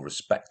explore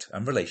respect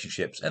and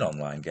relationships in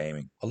online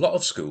gaming. A lot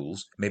of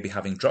schools may be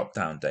having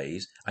drop-down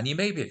days and you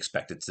may be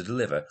expected to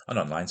deliver an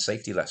online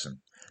safety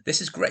lesson.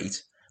 This is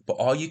great, but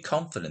are you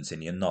confident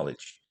in your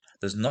knowledge?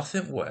 There's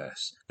nothing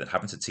worse than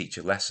having to teach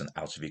a lesson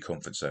out of your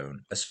comfort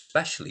zone,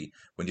 especially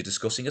when you're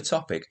discussing a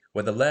topic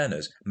where the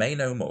learners may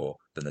know more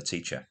than the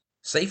teacher.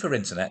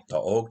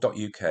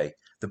 Saferinternet.org.uk,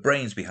 the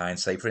brains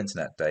behind Safer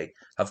Internet Day,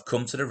 have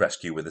come to the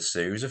rescue with a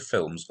series of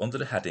films under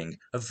the heading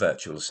of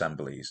virtual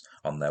assemblies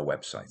on their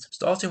website.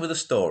 Starting with a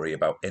story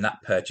about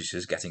in-app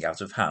purchases getting out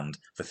of hand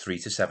for 3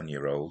 to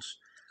 7-year-olds,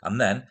 and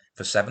then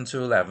for 7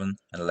 to 11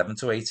 and 11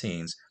 to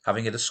 18s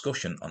having a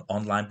discussion on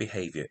online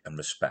behaviour and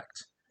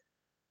respect.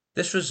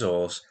 This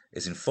resource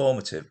is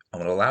informative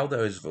and will allow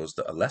those of us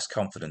that are less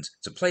confident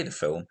to play the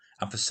film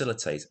and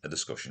facilitate a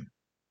discussion.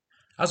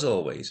 As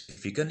always,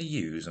 if you're going to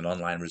use an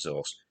online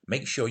resource,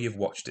 make sure you've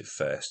watched it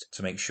first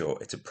to make sure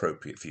it's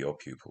appropriate for your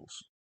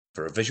pupils.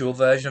 For a visual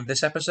version of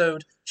this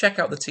episode, check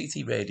out the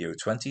TT Radio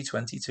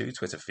 2022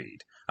 Twitter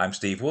feed. I'm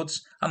Steve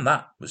Woods, and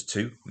that was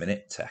 2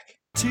 Minute Tech.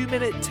 2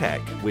 Minute Tech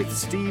with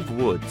Steve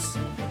Woods,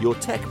 your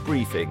tech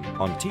briefing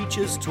on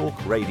Teachers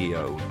Talk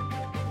Radio.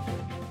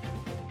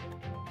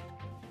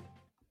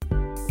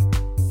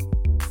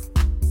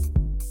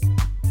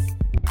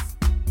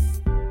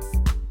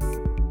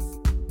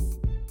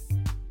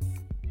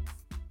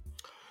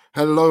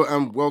 Hello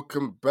and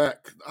welcome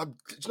back. I'm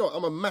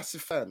a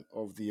massive fan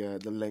of the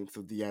length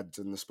of the ads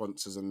and the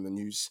sponsors and the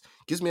news.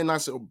 Gives me a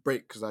nice little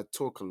break because I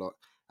talk a lot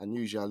and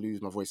usually I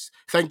lose my voice.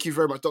 Thank you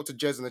very much, Dr.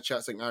 Jez in the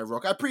chat saying I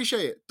rock. I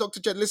appreciate it.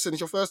 Dr. Jed, listen,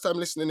 it's your first time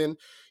listening in.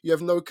 You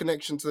have no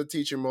connection to the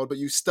teaching world, but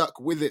you stuck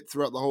with it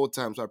throughout the whole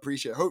time. So I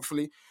appreciate it.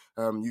 Hopefully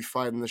you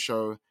find the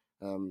show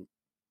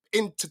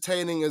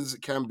entertaining as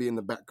it can be in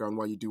the background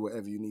while you do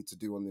whatever you need to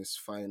do on this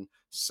fine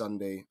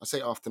Sunday. I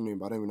say afternoon,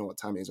 but I don't even know what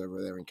time it is over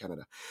there in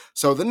Canada.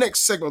 So the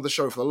next segment of the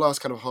show for the last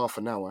kind of half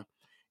an hour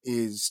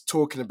is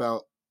talking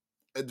about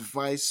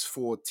advice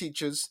for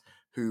teachers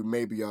who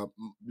maybe are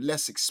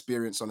less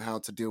experienced on how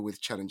to deal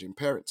with challenging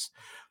parents.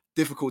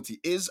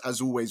 Difficulty is,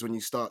 as always, when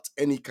you start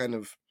any kind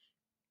of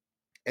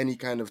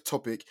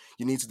topic,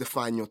 you need to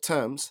define your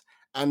terms.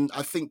 And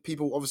I think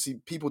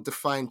people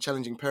define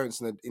challenging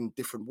parents in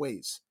different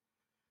ways.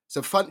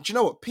 So fun. Do you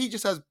know what?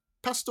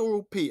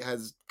 Pastoral Pete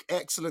has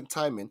excellent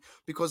timing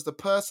because the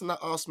person that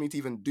asked me to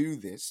even do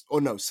this,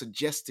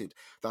 suggested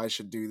that I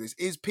should do this,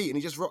 is Pete, and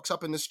he just rocks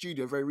up in the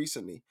studio very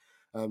recently,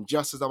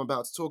 just as I'm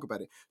about to talk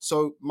about it.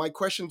 So my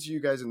question to you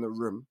guys in the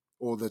room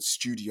or the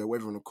studio,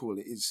 whatever you want to call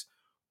it, is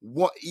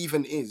what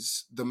even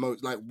is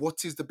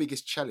what is the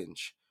biggest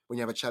challenge when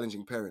you have a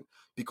challenging parent?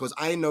 Because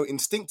I know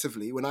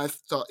instinctively when I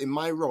start in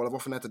my role, I've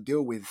often had to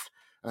deal with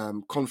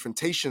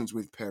confrontations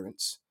with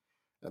parents.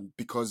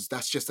 Because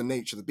that's just the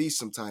nature of the beast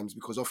sometimes,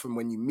 because often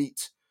when you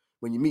meet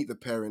the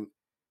parent,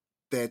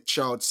 their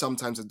child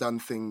sometimes has done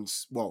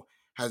things,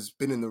 has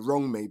been in the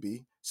wrong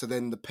maybe. So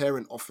then the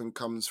parent often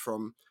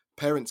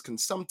parents can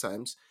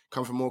sometimes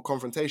come from more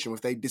confrontation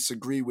if they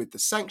disagree with the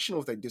sanction, or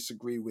if they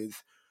disagree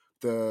with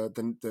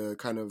the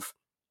kind of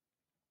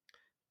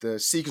the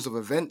sequence of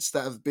events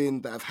that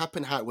have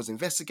happened, how it was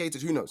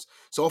investigated, who knows.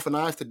 So often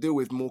I have to deal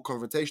with more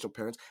confrontational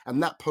parents,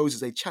 and that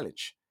poses a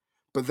challenge.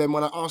 But then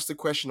when I asked the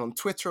question on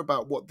Twitter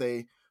about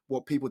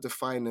what people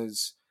define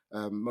as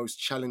most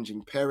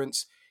challenging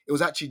parents, it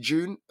was actually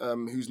June,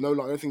 who's no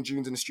longer, I don't think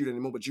June's in the studio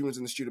anymore, but June was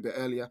in the studio a bit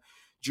earlier.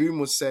 June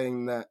was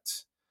saying that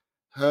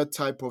her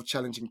type of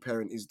challenging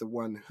parent is the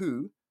one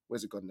who,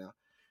 where's it gone now?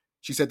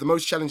 She said the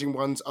most challenging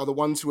ones are the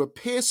ones who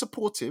appear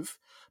supportive,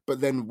 but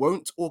then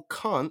won't or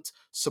can't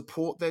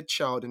support their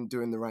child in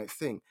doing the right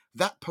thing.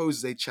 That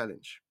poses a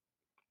challenge.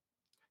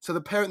 So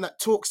the parent that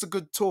talks a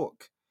good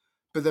talk,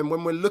 but then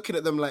when we're looking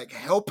at them like,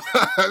 help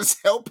us,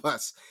 just help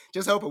us,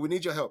 we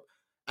need your help.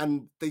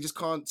 And they just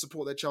can't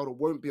support their child, or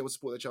won't be able to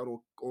support their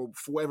child, or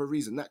for whatever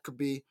reason. That could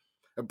be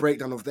a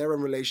breakdown of their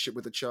own relationship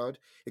with the child.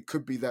 It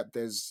could be that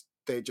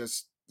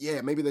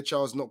maybe the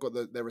child's not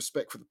got their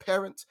respect for the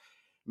parent.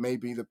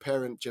 Maybe the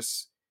parent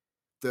just,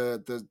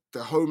 the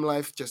home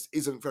life just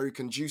isn't very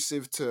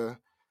conducive to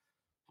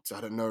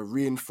I don't know,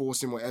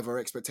 reinforcing whatever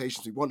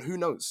expectations we want. Who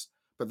knows?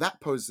 But that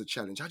poses a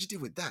challenge. How do you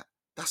deal with that?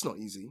 That's not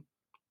easy.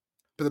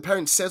 But the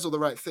parent says all the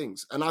right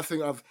things. And I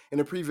think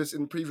in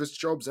previous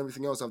jobs,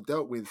 everything else, I've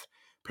dealt with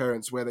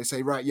parents where they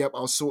say, right, yep,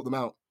 I'll sort them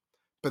out.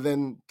 But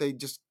then they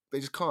just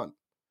can't.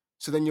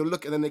 So then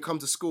and then they come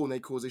to school and they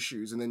cause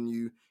issues, and then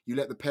you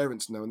let the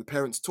parents know, and the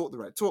parents talk the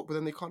right talk, but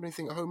then they can't do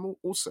anything at home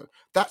also.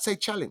 That's a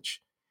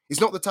challenge.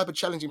 It's not the type of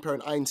challenging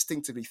parent I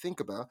instinctively think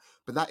about,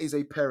 but that is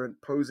a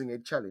parent posing a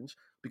challenge,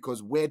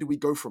 because where do we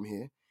go from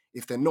here?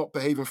 If they're not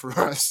behaving for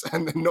us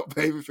and they're not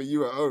behaving for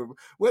you at home,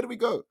 where do we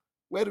go?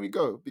 Where do we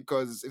go?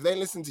 Because if they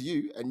listen to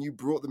you and you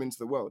brought them into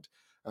the world,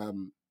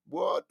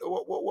 what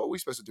are we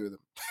supposed to do with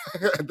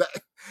them?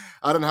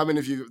 I don't know how many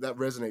of you that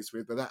resonates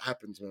with, but that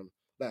happens, man.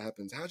 That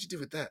happens. How do you deal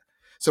with that?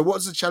 So what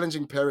does a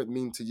challenging parent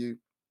mean to you?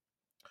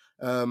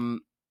 The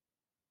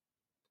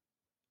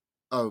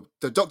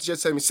Dr. Jed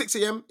said me 6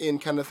 a.m. in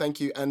Canada, thank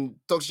you. And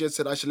Dr. Jed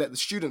said I should let the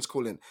students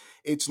call in.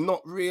 It's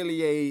not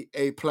really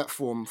a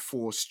platform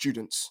for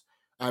students.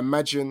 I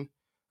imagine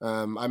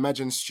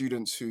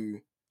students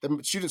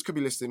could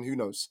be listening, who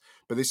knows?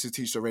 But this is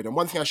Teach Talk Radio. And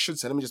one thing I should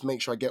say, let me just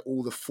make sure I get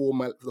all the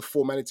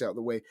formality out of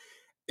the way.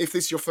 If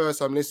this is your first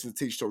time listening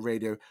to Teach Talk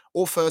Radio,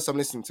 or first time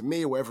listening to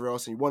me or whatever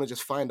else, and you want to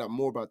just find out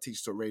more about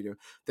Teach Talk Radio,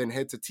 then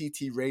head to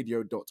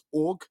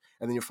ttradio.org,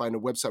 and then you'll find a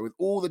website with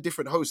all the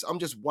different hosts. I'm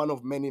just one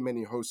of many,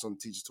 many hosts on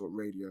Teach Talk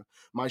Radio.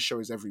 My show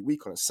is every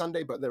week on a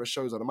Sunday, but there are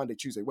shows on a Monday,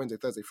 Tuesday, Wednesday,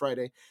 Thursday,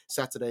 Friday,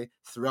 Saturday,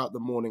 throughout the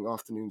morning,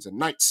 afternoons, and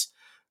nights.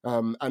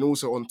 And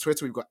also on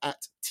Twitter, we've got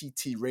at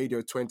TT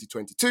Radio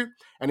 2022.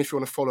 And if you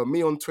want to follow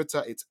me on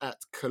Twitter, it's at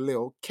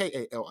Khalil,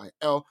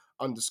 KALIL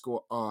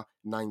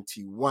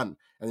 _R91.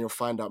 And you'll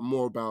find out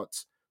more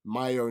about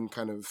my own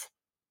kind of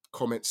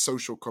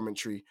social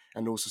commentary,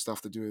 and also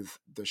stuff to do with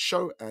the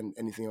show and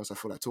anything else I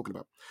feel like talking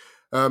about.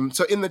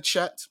 So in the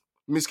chat,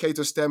 Miss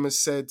Cato Stem has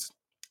said,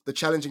 the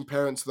challenging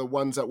parents are the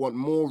ones that want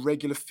more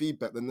regular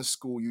feedback than the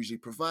school usually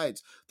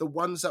provides. The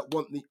ones that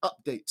want the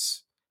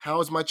updates. How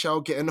is my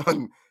child getting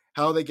on?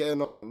 How are they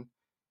getting on?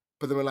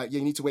 But then we're like, yeah,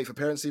 you need to wait for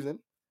parents' evening.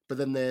 But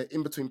then they're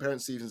in between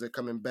parents' evenings, they're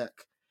coming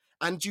back.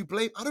 And do you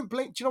know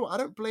what? I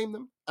don't blame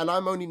them. And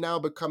I'm only now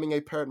becoming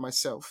a parent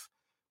myself.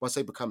 Well, I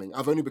say becoming.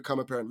 I've only become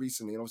a parent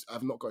recently, and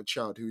I've not got a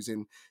child who's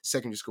in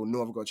secondary school,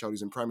 nor have I got a child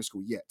who's in primary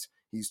school yet.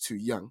 He's too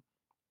young.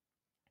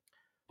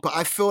 But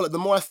I feel like the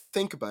more I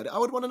think about it, I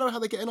would want to know how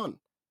they're getting on.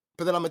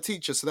 But then I'm a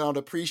teacher, so then I'd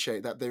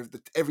appreciate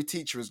that every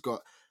teacher has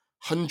got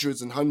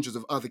hundreds and hundreds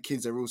of other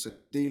kids they're also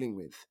dealing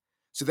with.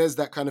 So there's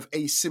that kind of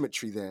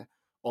asymmetry there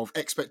of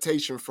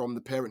expectation from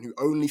the parent who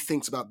only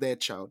thinks about their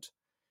child,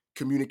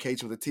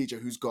 communicating with a teacher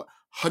who's got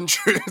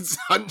hundreds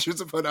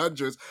upon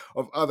hundreds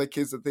of other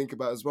kids to think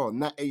about as well. And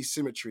that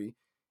asymmetry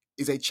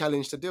is a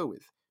challenge to deal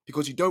with,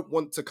 because you don't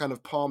want to kind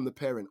of palm the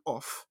parent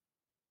off,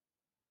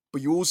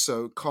 but you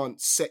also can't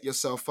set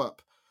yourself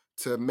up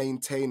to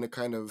maintain a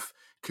kind of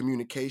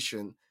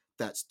communication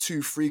that's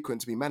too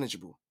frequent to be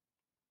manageable.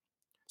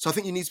 So I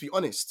think you need to be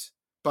honest,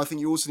 but I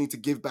think you also need to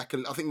give back.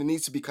 I think there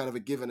needs to be kind of a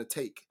give and a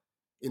take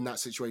in that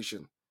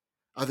situation.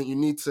 I think you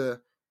need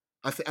to,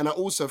 and I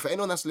also, for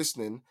anyone that's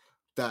listening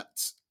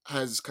that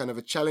has kind of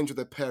a challenge with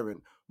a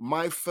parent,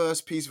 my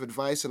first piece of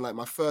advice, and like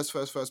my first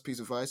piece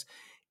of advice,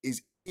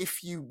 is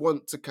if you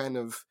want to kind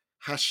of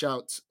hash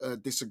out a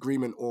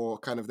disagreement, or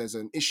kind of there's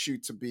an issue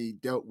to be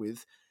dealt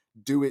with,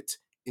 do it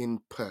in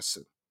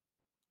person.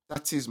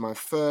 That is my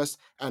first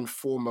and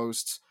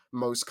foremost,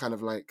 most kind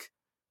of like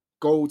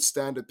gold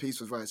standard piece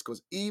of advice,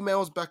 because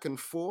emails back and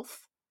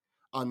forth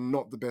are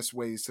not the best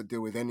ways to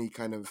deal with any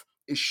kind of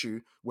issue,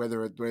 where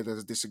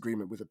there's a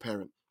disagreement with a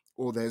parent,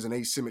 or there's an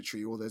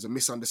asymmetry, or there's a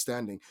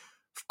misunderstanding.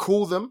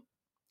 Call them.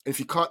 If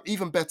you can't,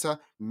 even better,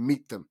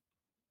 meet them.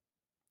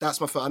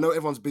 That's my first. I know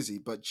everyone's busy,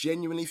 but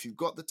genuinely, if you've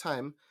got the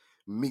time,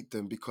 meet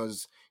them,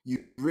 because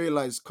you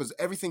realize, because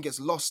everything gets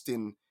lost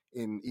in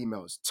in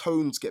emails.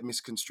 Tones get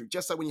misconstrued.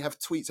 Just like when you have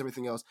tweets,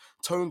 everything else,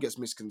 tone gets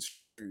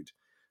misconstrued.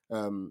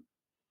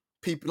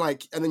 People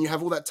and then you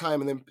have all that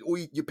time, and then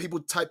people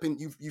type in.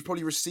 You've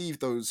probably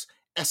received those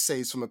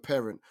essays from a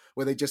parent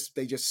where they just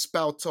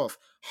spout off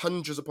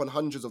hundreds upon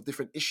hundreds of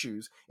different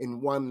issues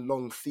in one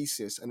long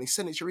thesis, and they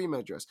send it to your email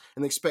address,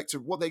 and they expect a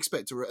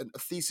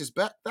thesis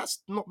back. That's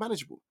not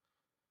manageable.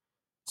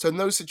 So in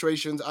those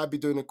situations, I'd be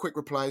doing a quick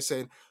reply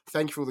saying,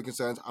 thank you for all the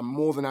concerns. I'm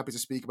more than happy to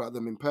speak about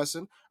them in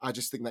person. I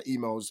just think that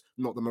email's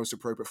not the most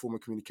appropriate form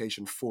of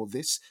communication for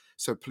this.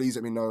 So please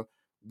let me know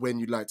when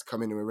you'd like to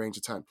come in and arrange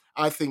a time.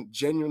 I think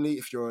genuinely,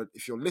 if you're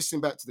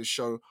listening back to the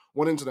show,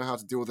 wanting to know how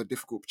to deal with a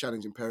difficult,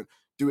 challenging parent,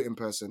 do it in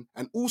person.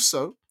 And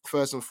also,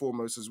 first and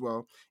foremost as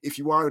well, if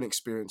you are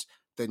inexperienced,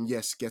 then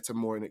yes, get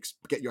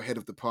your head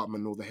of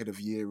department or the head of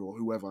year or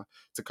whoever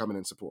to come in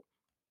and support.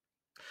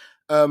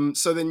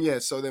 So then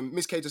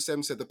Miss Kate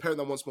Sem said the parent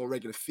that wants more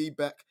regular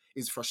feedback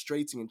is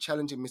frustrating and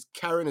challenging. Miss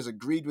Karen has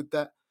agreed with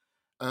that.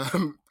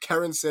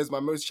 Karen says my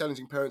most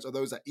challenging parents are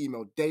those that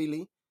email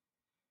daily.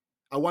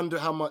 I wonder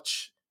how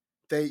much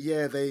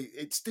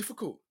it's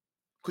difficult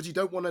because you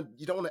don't want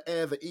to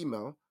air the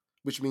email,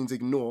 which means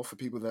ignore for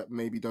people that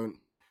maybe don't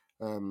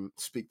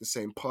speak the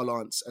same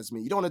parlance as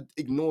me. You don't want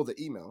to ignore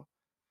the email.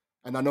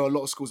 And I know a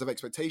lot of schools have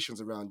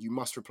expectations around you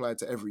must reply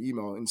to every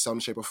email in some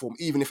shape or form,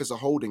 even if it's a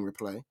holding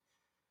reply.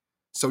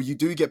 So you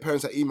do get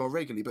parents that email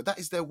regularly, but that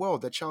is their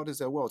world. Their child is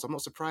their world. So I'm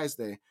not surprised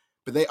there.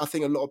 But I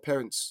think a lot of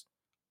parents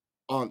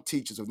aren't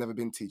teachers, have never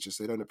been teachers.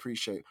 So they don't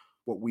appreciate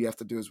what we have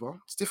to do as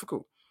well. It's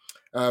difficult.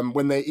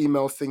 When they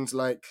email things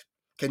like,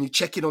 can you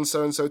check in on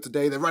so-and-so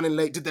today? They're running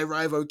late. Did they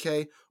arrive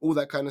okay? All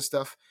that kind of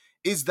stuff.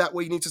 Is that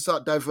where you need to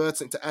start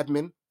diverting to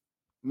admin?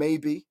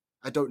 Maybe.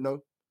 I don't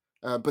know.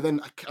 But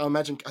then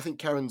I think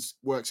Karen's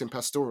works in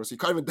pastoral, so you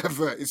can't even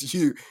divert. It's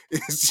you.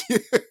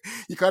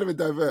 You can't even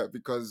divert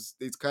because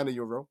it's kind of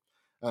your role.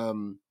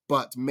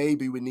 But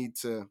maybe we need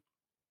to.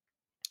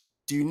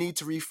 Do you need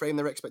to reframe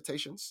their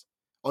expectations,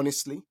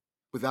 honestly,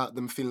 without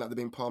them feeling like they're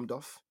being palmed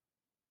off?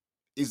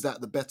 Is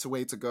that the better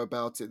way to go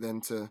about it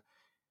than to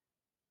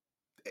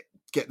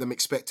get them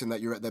expecting that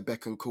you're at their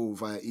beck and call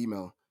via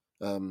email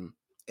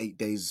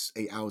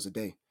 8 hours a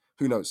day?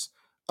 Who knows?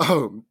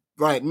 Oh,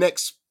 right.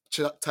 Next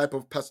type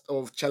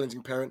of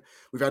challenging parent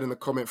we've had in a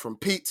comment from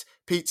Pete.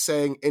 Pete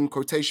saying, in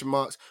quotation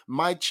marks,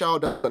 my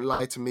child would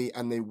lie to me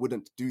and they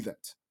wouldn't do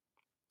that.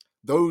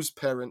 Those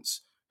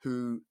parents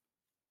who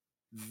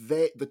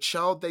the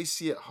child they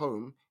see at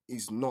home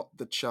is not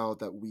the child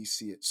that we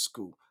see at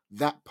school.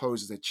 That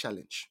poses a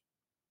challenge.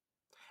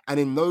 And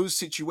in those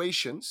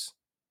situations,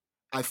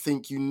 I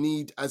think you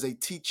need, as a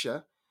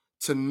teacher,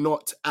 to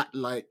not act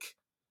like,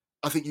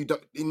 I think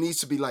it needs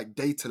to be like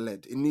data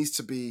led. You needs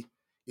to be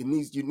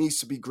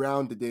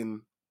grounded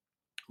in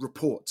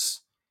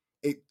reports.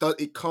 You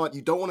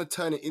don't want to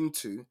turn it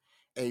into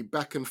a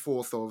back and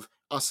forth of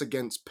us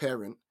against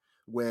parent,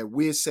 where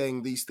we're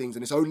saying these things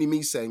and it's only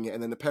me saying it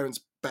and then the parent's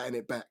batting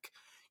it back.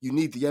 You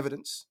need the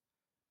evidence.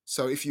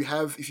 So if you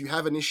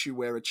have an issue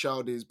where a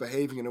child is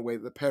behaving in a way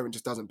that the parent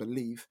just doesn't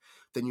believe,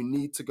 then you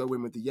need to go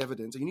in with the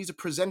evidence and you need to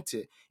present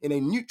it in a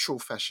neutral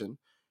fashion,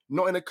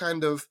 not in a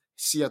kind of,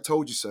 see, I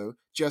told you so,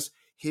 just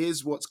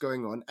here's what's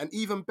going on. And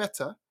even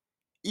better,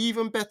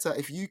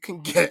 if you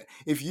can get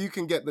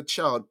the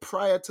child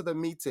prior to the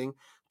meeting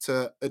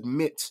to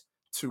admit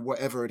to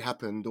whatever had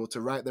happened or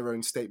to write their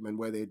own statement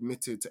where they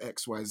admitted to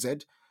X, Y,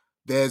 Z,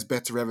 there's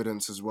better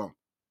evidence as well.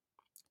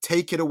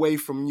 Take it away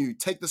from you.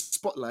 Take the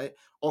spotlight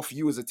off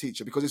you as a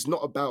teacher, because it's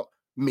not about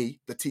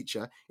me, the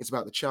teacher. It's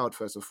about the child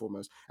first and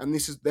foremost. And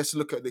let's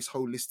look at this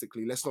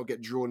holistically. Let's not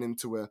get drawn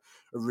into a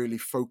really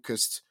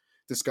focused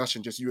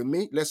discussion, just you and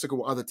me. Let's look at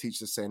what other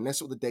teachers are saying.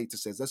 Let's look at what the data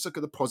says. Let's look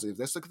at the positives.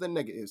 Let's look at the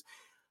negatives.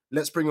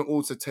 Let's bring it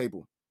all to the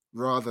table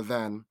rather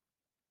than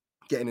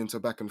getting into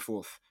a back and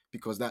forth,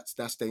 because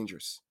that's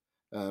dangerous.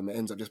 It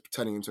ends up just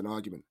turning into an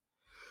argument.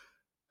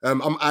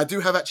 I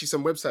do have actually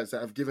some websites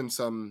that have given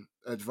some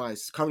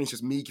advice. Currently, it's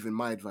just me giving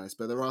my advice,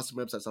 but there are some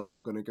websites I'm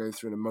going to go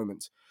through in a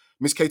moment.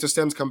 Miss Cato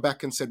Stem's come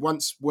back and said,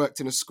 once worked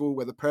in a school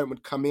where the parent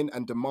would come in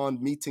and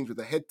demand meetings with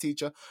the head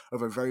teacher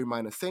over very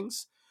minor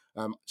things.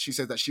 She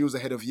said that she was the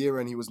head of year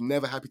and he was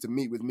never happy to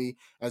meet with me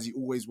as he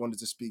always wanted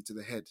to speak to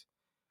the head.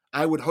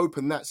 I would hope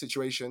in that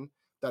situation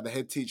that the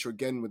head teacher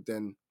again would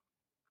then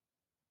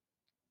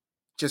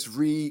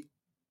I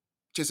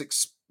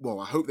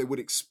hope they would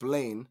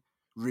explain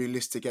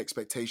realistic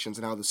expectations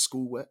and how the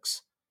school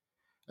works.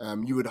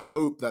 You would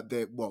hope that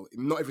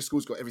not every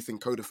school's got everything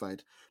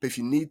codified, but if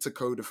you need to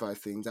codify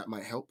things, that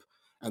might help.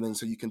 And then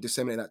so you can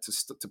disseminate that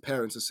to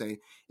parents to say,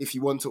 if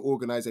you want to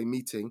organize a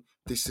meeting,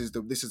 this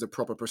is a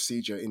proper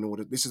procedure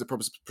this is a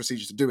proper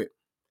procedure to do it.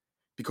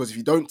 Because if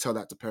you don't tell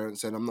that to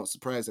parents, then I'm not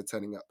surprised they're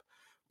turning up.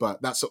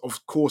 But that's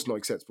of course not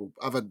acceptable.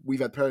 We've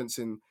had parents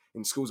in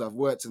schools I've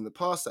worked in the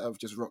past that have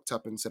just rocked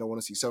up and said, I want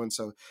to see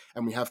so-and-so.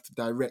 And we have to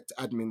direct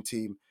admin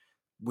team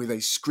with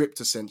a script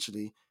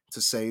essentially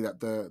to say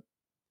that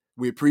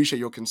we appreciate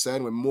your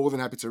concern. We're more than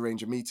happy to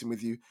arrange a meeting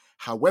with you.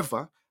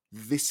 However,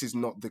 this is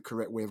not the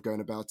correct way of going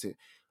about it.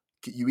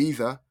 You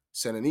either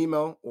send an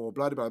email or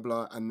blah, blah,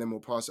 blah, and then we'll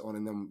pass it on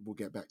and then we'll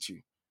get back to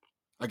you.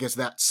 I guess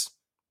that's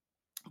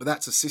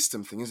a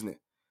system thing, isn't it?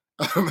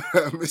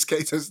 Miss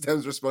Cato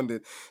Stems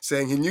responded,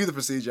 saying he knew the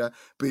procedure,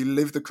 but he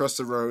lived across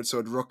the road, so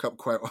I'd rock up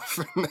quite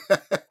often.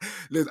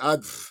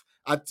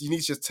 You need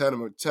to just turn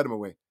them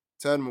away.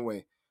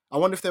 I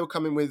wonder if they were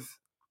coming with,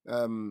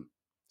 sounds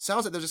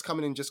like they're just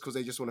coming in just because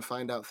they just want to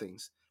find out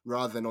things,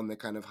 rather than on their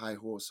kind of high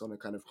horse, on a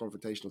kind of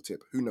confrontational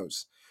tip. Who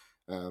knows?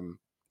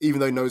 Even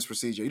though he knows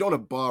procedure, you don't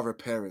want to bar a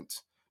parent,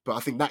 but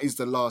I think that is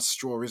the last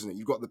straw, isn't it?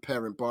 You've got the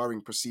parent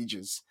barring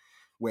procedures,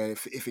 where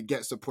if it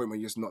gets to the point where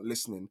you're just not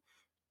listening,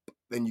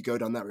 then you go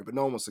down that route. But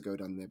no one wants to go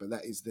down there. But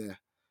that is there.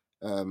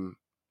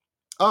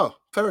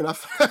 Fair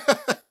enough.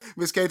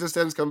 Miss Cato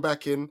Stems come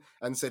back in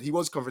and said he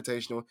was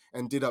confrontational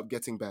and did up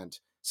getting banned.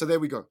 So there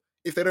we go.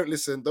 If they don't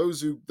listen,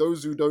 those who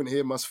don't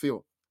hear must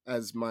feel,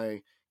 as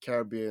my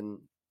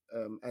Caribbean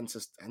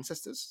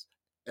ancestors,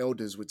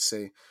 elders would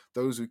say.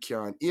 Those who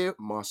can't hear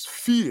must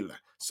feel.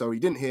 So he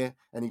didn't hear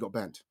and he got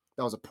banned.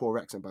 That was a poor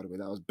accent, by the way.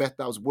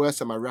 That was worse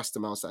than my Rasta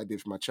Mouse that I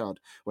did for my child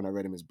when I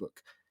read him his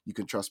book. You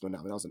can trust me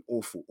now. That was an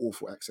awful,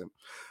 awful accent.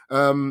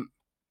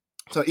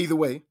 So either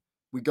way,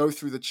 we go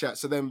through the chat.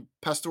 So then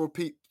Pastoral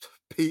Pete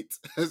Pete's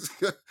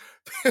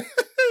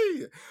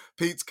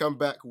come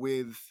back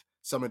with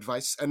some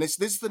advice. And this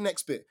is the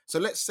next bit. So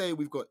let's say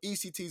we've got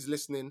ECTs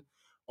listening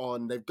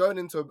on, they've gone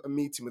into a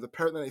meeting with a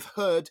parent that they've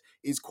heard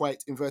is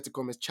quite, inverted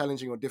commas,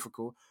 challenging or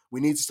difficult.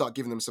 We need to start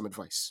giving them some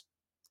advice.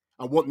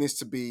 I want this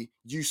to be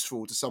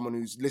useful to someone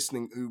who's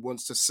listening, who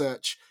wants to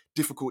search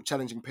difficult,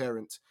 challenging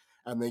parent,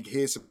 and they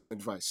hear some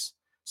advice.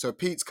 So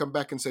Pete's come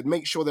back and said,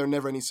 make sure there are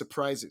never any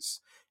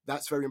surprises.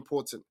 That's very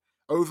important.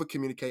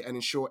 Over-communicate and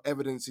ensure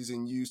evidence is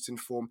in use to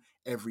inform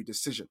every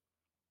decision.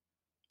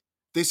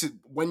 This is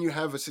when you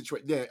have a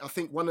situation. Yeah, I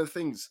think one of the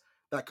things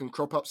that can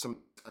crop up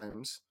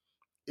sometimes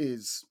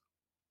is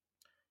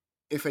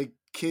if a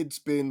kid's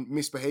been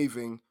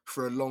misbehaving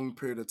for a long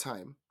period of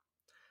time,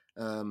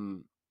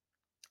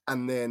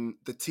 and then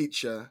the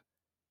teacher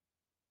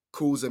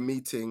calls a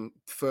meeting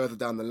further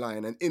down the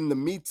line, and in the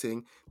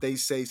meeting they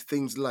say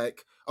things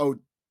like, "Oh,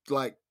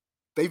 like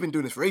they've been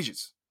doing this for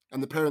ages,"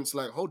 and the parents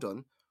like, "Hold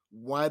on,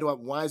 why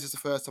is this the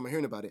first time I'm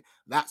hearing about it?"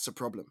 That's a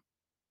problem.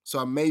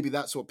 So maybe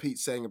that's what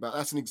Pete's saying about.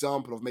 That's an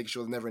example of making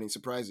sure there's never any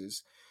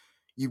surprises.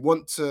 You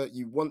want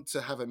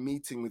to have a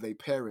meeting with a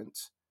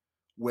parent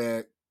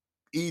where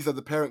either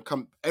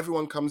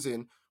everyone comes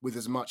in with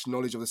as much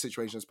knowledge of the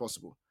situation as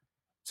possible.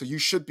 So you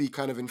should be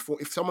kind of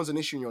informed. If someone's an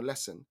issue in your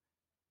lesson,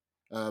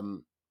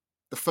 the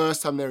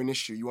first time they're an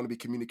issue, you want to be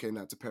communicating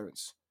that to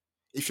parents.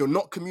 If you're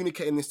not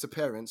communicating this to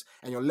parents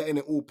and you're letting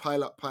it all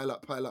pile up,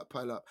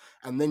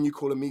 and then you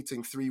call a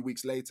meeting 3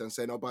 weeks later and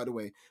saying, "Oh, by the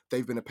way,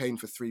 they've been a pain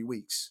for 3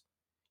 weeks,"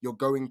 you're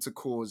going to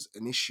cause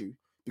an issue,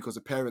 because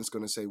the parent's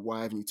going to say,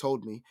 "Why haven't you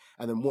told me?"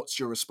 And then what's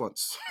your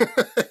response?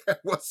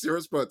 What's your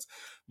response?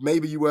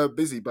 Maybe you were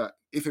busy, but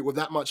if it were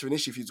that much of an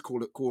issue for you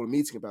to call a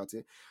meeting about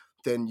it,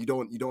 then you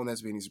don't want there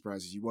to be any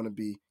surprises. You want to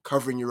be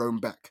covering your own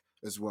back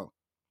as well.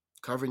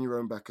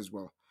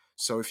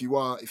 So if you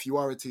are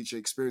a teacher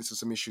experiencing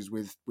some issues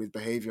with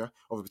behavior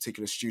of a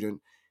particular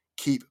student,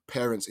 keep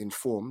parents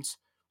informed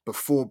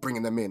before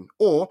bringing them in,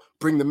 or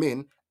bring them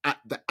in at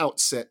the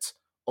outset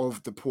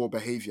of the poor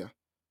behavior.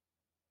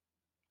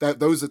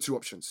 Those are two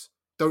options.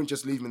 Don't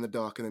just leave them in the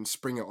dark and then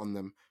spring it on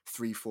them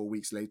 3-4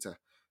 weeks later.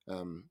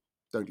 Don't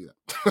do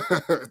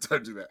that.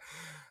 Don't do that.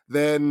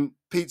 Then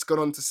Pete's gone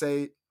on to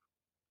say,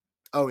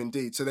 oh,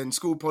 indeed. So then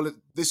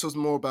this was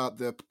more about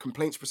the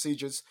complaints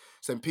procedures.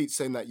 So then Pete's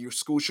saying that your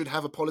school should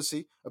have a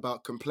policy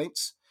about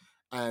complaints,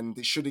 and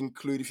it should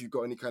include if you've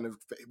got any kind of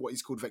what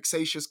is called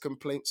vexatious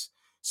complaints.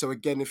 So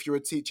again, if you're a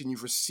teacher and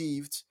you've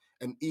received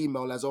an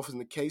email, as often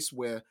the case,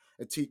 where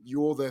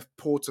you're the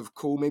port of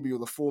call, maybe you're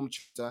the form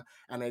tutor,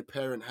 and a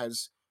parent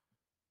has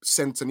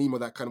sent an email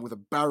that kind of with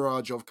a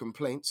barrage of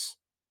complaints,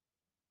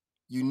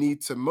 you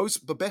need to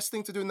the best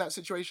thing to do in that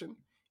situation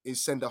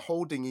is send a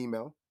holding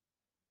email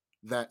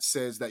that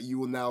says that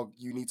you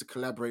need to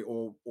collaborate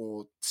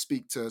or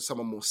speak to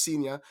someone more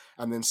senior,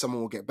 and then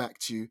someone will get back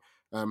to you.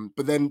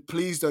 But then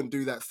please don't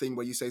do that thing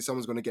where you say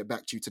someone's going to get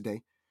back to you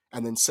today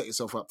and then set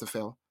yourself up to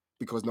fail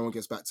because no one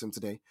gets back to them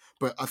today.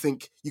 But I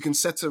think you can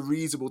set a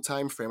reasonable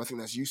time frame. I think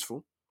that's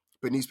useful,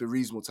 but it needs to be a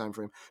reasonable time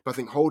frame. But I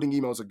think holding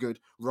emails are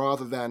good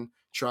rather than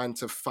trying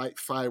to fight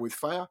fire with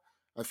fire.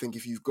 I think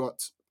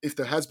if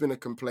there has been a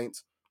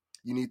complaint,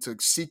 you need to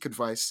seek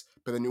advice,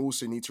 but then you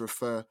also need to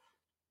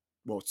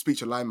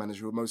speech or line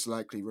manager will most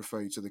likely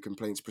refer you to the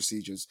complaints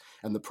procedures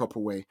and the proper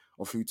way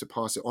of who to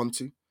pass it on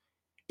to.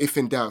 If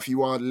in doubt, if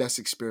you are less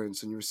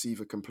experienced and you receive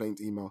a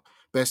complaint email,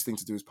 best thing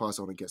to do is pass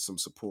on and get some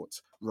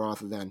support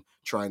rather than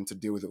trying to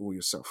deal with it all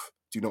yourself.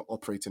 Do not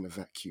operate in a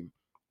vacuum.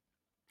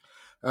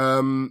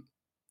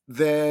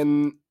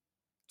 Then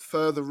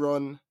further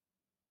on,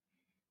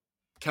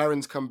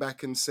 Karen's come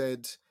back and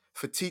said,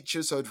 for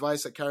teachers, so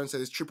advice that Karen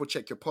said is triple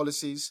check your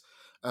policies.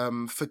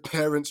 For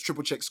parents,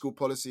 triple check school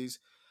policies.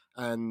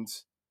 And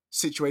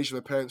situation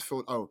where parents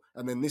feel,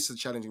 and then this is a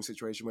challenging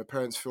situation where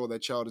parents feel their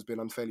child has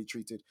been unfairly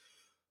treated.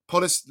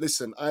 Policy.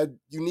 Listen,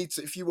 you need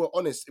to. If you were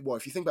honest, well,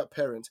 if you think about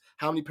parents,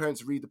 how many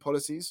parents read the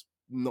policies?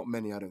 Not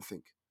many, I don't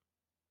think.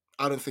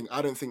 I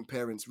don't think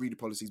parents read the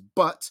policies.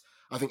 But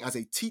I think as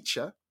a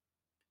teacher,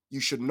 you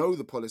should know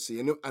the policy.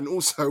 And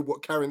also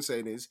what Karen's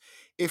saying is,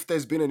 if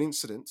there's been an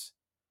incident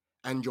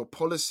and your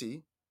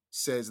policy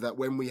says that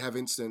when we have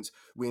incidents,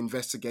 we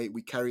investigate,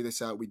 we carry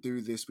this out, we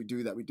do this, we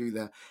do that, we do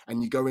that,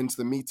 and you go into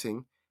the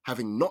meeting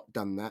having not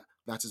done that,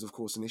 that is of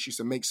course an issue.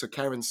 So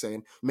Karen's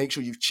saying, make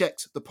sure you've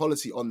checked the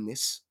policy on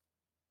this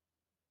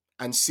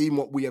and seen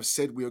what we have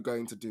said we are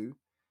going to do.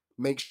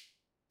 Make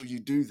sure you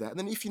do that. And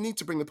then if you need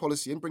to bring the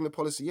policy in, bring the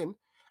policy in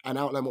and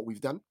outline what we've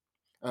done,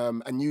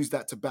 and use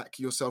that to back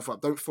yourself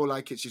up. Don't feel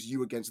like it's just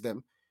you against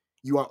them.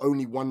 You are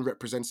only one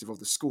representative of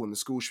the school, and the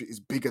school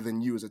is bigger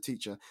than you as a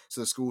teacher.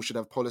 So the school should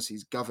have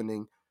policies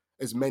governing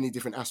as many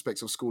different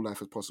aspects of school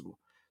life as possible.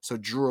 So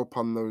draw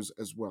upon those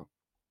as well.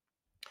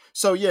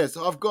 So yes,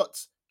 I've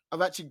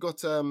actually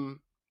got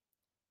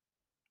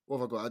what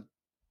have I got?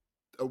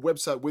 A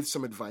website with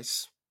some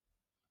advice,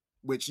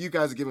 which you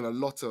guys are giving a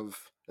lot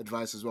of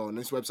advice as well. And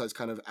this website's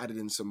kind of added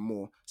in some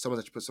more.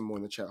 Someone's actually put some more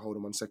in the chat. Hold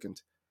on one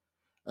second.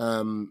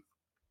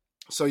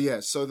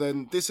 So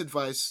then this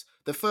advice,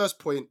 the first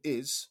point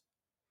is,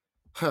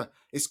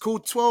 it's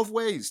called 12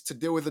 Ways to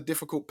Deal with the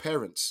Difficult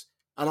Parents.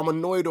 And I'm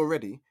annoyed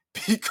already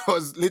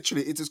because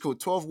literally it is called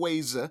 12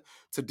 Ways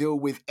to Deal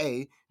with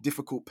a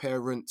Difficult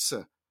Parents.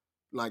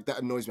 Like,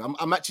 that annoys me.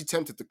 I'm actually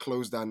tempted to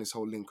close down this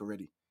whole link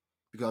already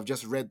because I've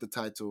just read the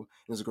title and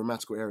there's a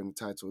grammatical error in the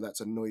title. That's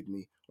annoyed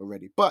me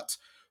already. But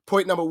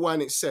point number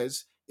 1, it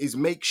says, is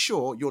make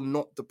sure you're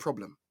not the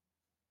problem.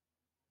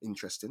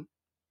 Interesting.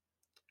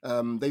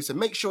 They said,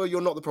 make sure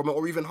you're not the problem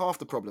or even half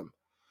the problem.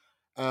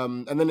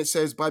 And then it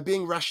says, by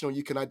being rational,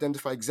 you can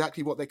identify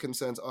exactly what their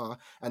concerns are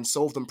and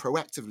solve them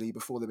proactively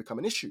before they become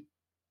an issue.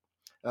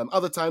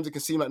 Other times, it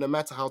can seem like no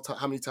matter how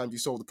many times you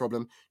solve the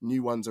problem,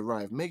 new ones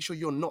arrive. Make sure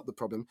you're not the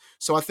problem.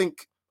 So I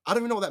think, I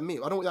don't even know what that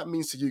means. I don't know what that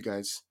means to you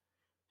guys,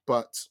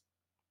 but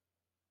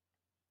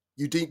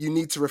you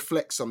need to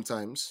reflect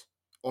sometimes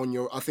on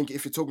your, I think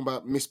if you're talking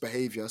about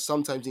misbehavior,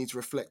 sometimes you need to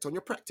reflect on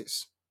your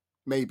practice.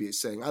 Maybe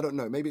it's saying, I don't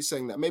know, maybe it's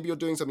saying that maybe you're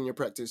doing something in your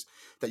practice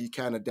that you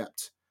can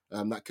adapt,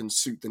 that can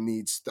suit the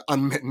needs, the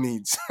unmet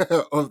needs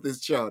of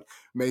this child,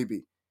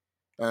 maybe.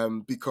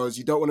 Because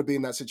you don't want to be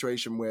in that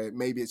situation where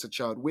maybe it's a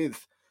child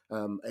with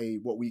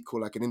what we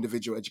call like an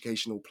individual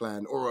educational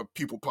plan or a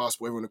pupil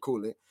passport, whatever you want to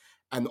call it.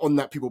 And on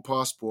that pupil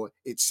passport,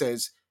 it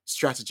says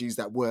strategies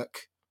that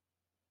work.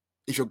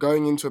 If you're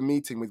going into a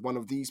meeting with one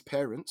of these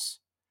parents,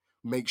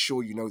 make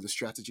sure you know the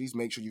strategies,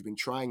 make sure you've been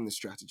trying the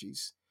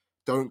strategies.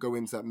 Don't go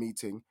into that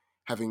meeting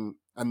and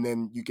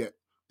then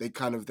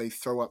they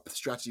throw up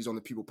strategies on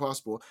the pupil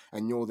passport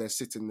and you're there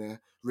sitting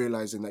there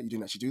realizing that you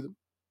didn't actually do them.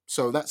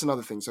 So that's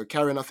another thing. So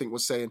Karen, I think,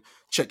 was saying,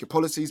 check your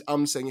policies.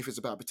 I'm saying if it's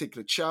about a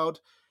particular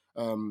child,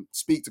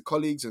 speak to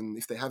colleagues, and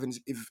if they have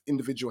if they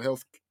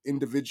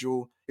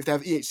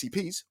have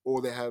EHCPs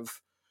or they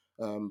have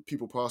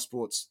pupil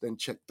passports, then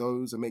check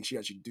those and make sure you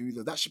actually do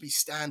that. That should be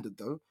standard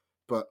though,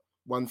 but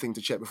one thing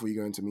to check before you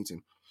go into a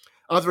meeting.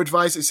 Other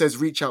advice, it says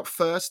reach out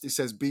first. It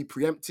says be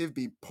preemptive,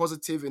 be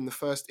positive in the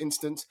first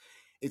instance.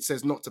 It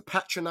says not to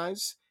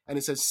patronize, and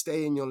it says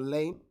stay in your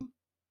lane.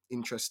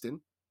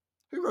 Interesting.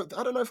 Who wrote that?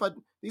 I don't know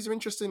these are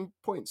interesting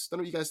points. Don't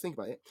know what you guys think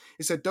about it.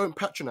 It said don't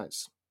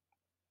patronize.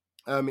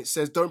 It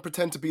says don't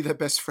pretend to be their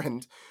best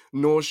friend,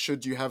 nor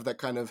should you have that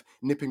kind of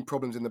nipping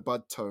problems in the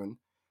bud tone.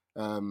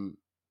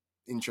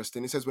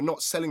 Interesting. It says we're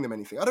not selling them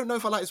anything. I don't know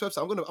if I like this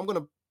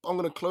website. I'm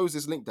gonna close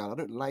this link down. I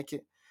don't like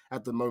it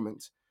at the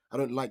moment. I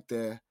don't like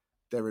their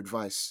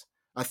advice.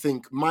 I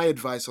think my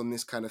advice on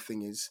this kind of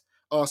thing is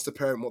ask the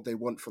parent what they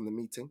want from the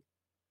meeting.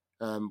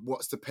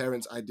 What's the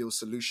parent's ideal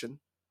solution?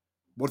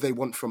 What do they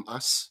want from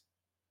us?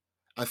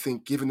 I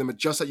think giving them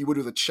just like you would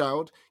with a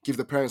child, give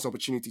the parents an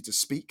opportunity to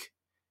speak.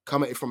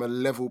 Come at it from a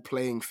level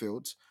playing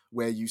field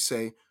where you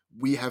say,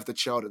 we have the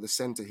child at the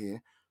center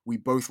here. We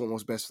both want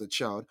what's best for the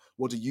child.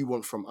 What do you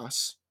want from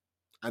us?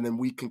 And then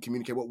we can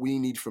communicate what we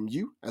need from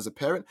you as a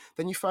parent.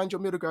 Then you find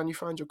your middle ground, you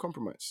find your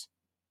compromise.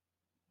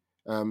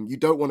 You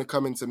don't want to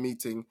come into a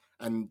meeting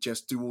and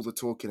just do all the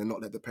talking and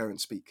not let the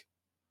parent speak.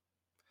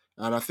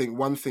 And I think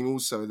one thing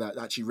also that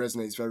actually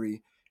resonates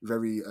very,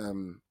 very,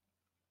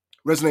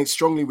 resonates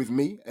strongly with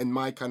me and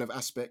my kind of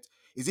aspect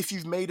is if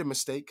you've made a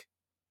mistake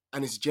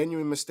and it's a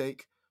genuine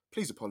mistake,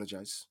 please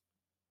apologize.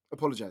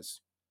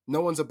 Apologize. No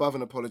one's above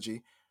an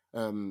apology.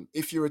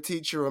 If you're a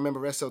teacher or a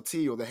member of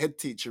SLT or the head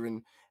teacher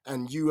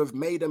and you have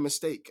made a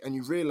mistake and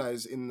you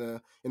realize in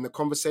the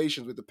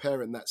conversations with the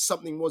parent that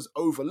something was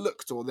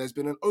overlooked or there's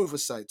been an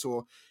oversight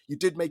or you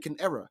did make an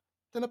error,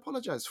 then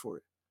apologize for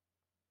it.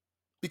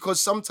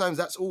 Because sometimes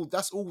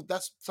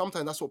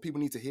sometimes that's what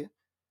people need to hear.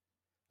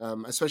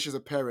 Especially as a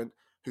parent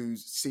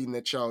who's seen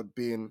their child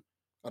being,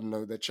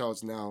 their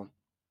child's now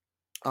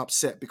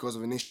upset because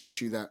of an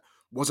issue that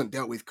wasn't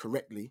dealt with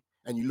correctly,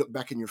 and you look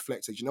back and you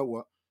reflect, say, you know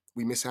what,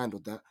 we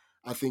mishandled that.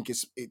 I think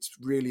it's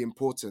really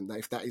important that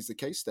if that is the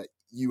case, that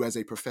you as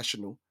a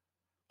professional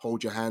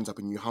hold your hands up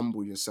and you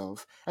humble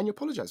yourself and you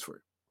apologize for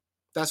it.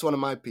 That's one of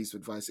my pieces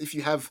of advice. If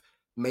you have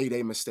made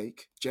a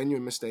mistake,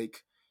 genuine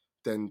mistake,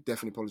 then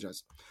definitely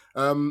apologize.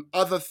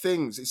 Other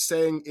things, it's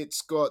saying,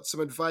 it's got some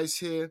advice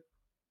here.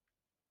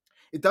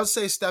 It does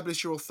say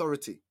establish your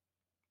authority.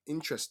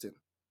 Interesting.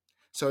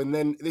 So, and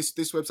then this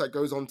website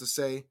goes on to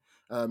say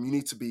you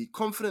need to be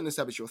confident and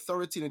establish your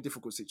authority in a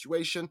difficult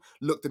situation.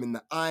 Look them in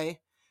the eye.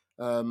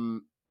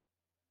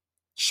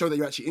 Show that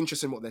you're actually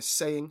interested in what they're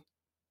saying.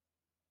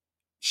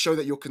 Show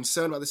that you're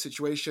concerned about the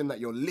situation, that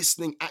you're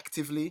listening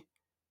actively.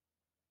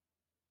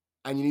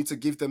 And you need to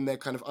give them their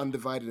kind of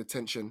undivided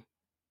attention.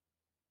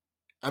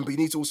 But you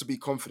need to also be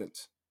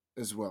confident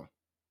as well.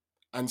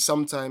 And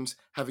sometimes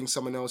having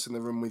someone else in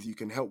the room with you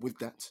can help with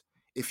that.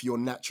 If you're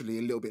naturally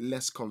a little bit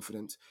less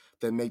confident,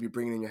 then maybe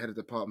bringing in your head of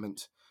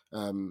department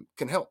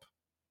can help.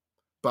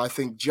 But I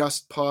think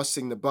just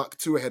passing the buck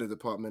to a head of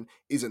department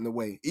isn't the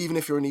way, even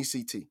if you're an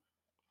ECT.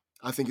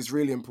 I think it's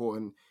really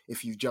important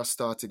if you've just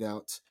started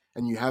out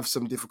and you have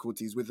some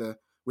difficulties with a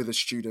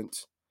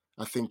student.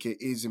 I think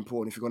it is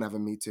important, if you're going to have a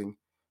meeting,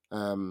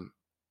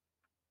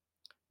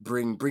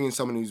 bring in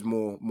someone who's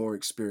more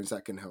experienced.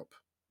 That can help.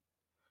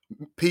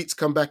 Pete's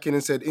come back in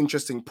and said,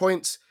 interesting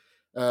points.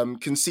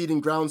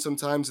 Conceding ground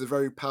sometimes is a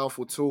very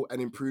powerful tool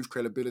and improve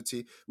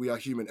credibility. We are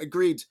human.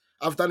 Agreed.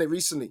 I've done it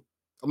recently.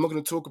 I'm not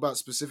going to talk about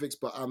specifics,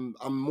 but I'm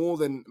more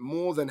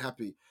than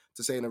happy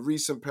to say in a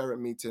recent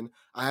parent meeting,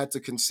 I had to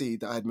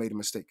concede that I had made a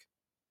mistake.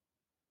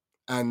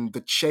 And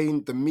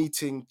the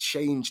meeting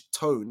changed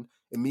tone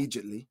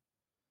immediately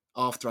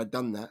after I'd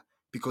done that,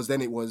 because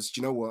then it was,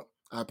 do you know what?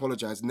 I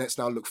apologize. Let's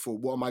now look for,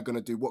 what am I going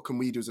to do? What can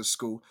we do as a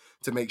school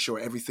to make sure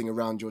everything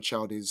around your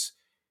child is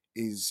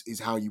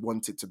how you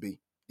want it to be,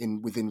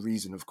 within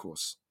reason, of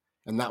course.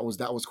 And that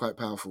was quite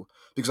powerful,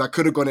 because I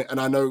could have gone it, and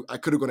I know I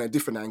could have gone at a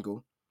different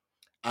angle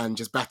and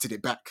just batted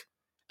it back,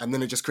 and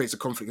then it just creates a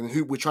conflict.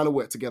 And we're trying to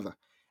work together,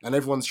 and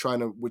we're trying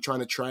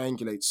to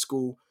triangulate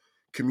school,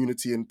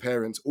 community, and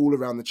parents all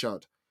around the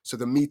child. So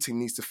the meeting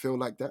needs to feel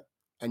like that,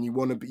 and you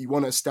want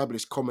to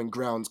establish common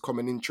grounds,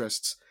 common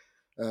interests,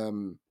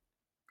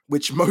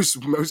 which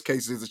most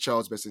cases is the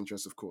child's best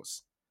interest, of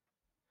course.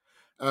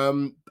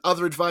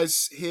 Other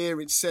advice here,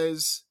 it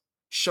says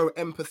show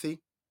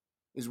empathy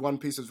is one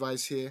piece of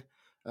advice here,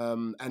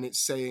 and it's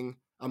saying,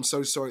 I'm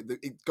so sorry.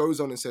 It goes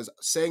on and says,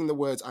 saying the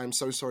words, I'm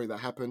so sorry that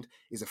happened,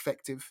 is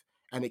effective,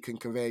 and it can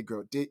convey a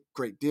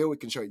great deal. It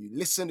can show you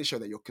listen, it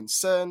shows that you're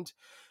concerned,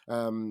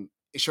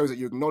 it shows that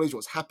you acknowledge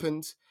what's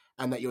happened,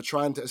 and that you're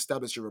trying to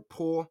establish a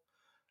rapport,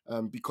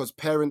 because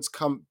parents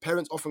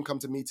often come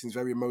to meetings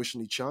very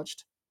emotionally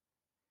charged,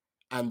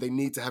 and they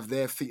need to have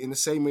their feet, in the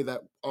same way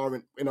that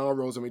in our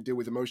roles when we deal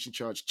with emotionally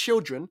charged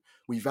children,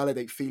 we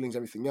validate feelings,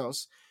 everything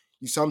else.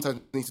 You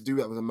sometimes need to do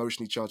that with an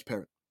emotionally charged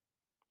parent.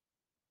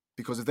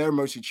 Because if they're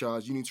emotionally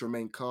charged, you need to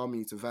remain calm, you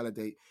need to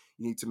validate,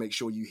 you need to make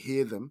sure you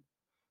hear them,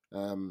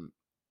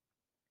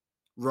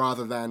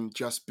 rather than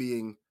just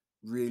being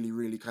really,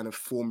 really kind of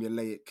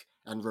formulaic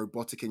and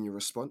robotic in your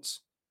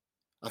response.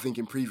 I think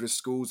in previous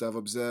schools, I've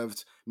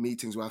observed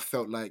meetings where I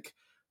felt like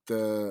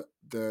the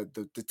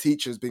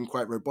teacher's been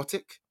quite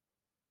robotic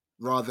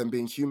rather than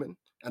being human.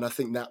 And I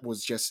think that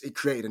was it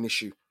created an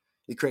issue.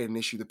 It created an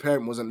issue. The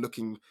parent wasn't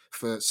looking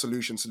for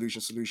solution.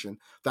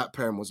 That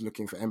parent was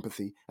looking for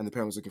empathy, and the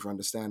parent was looking for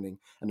understanding,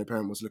 and the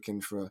parent was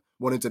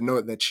wanting to know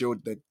that their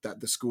children, that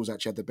the schools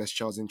actually had the best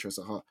child's interests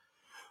at heart.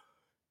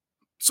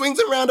 Swings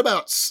and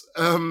roundabouts.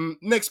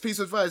 Next piece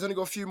of advice, only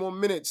got a few more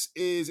minutes,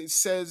 is it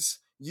says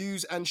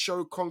use and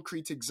show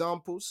concrete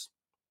examples.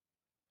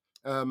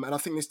 And I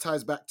think this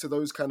ties back to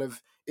those kind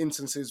of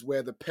instances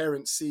where the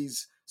parent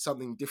sees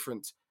something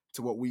different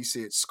to what we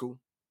see at school.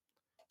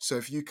 So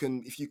if you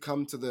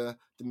come to the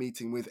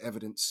meeting with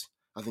evidence,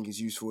 I think is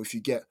useful. If you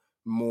get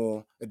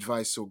more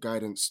advice or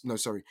guidance,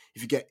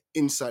 if you get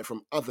insight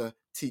from other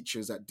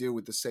teachers that deal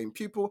with the same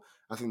pupil,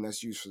 I think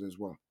that's useful as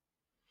well.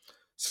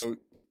 So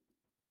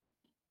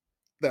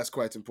that's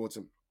quite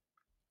important.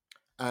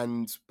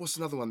 And what's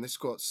another one? This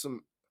got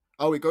some,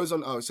 it goes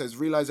on. It says,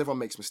 realize everyone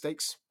makes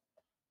mistakes.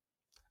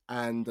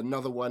 And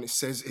another one, it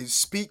says, is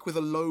speak with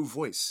a low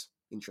voice.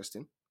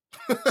 Interesting.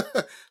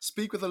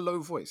 Speak with a low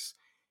voice.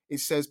 It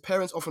says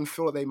parents often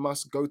feel that they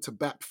must go to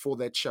bat for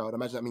their child. I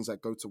imagine that means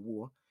like go to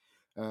war.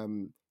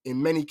 In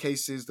many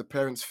cases, the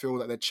parents feel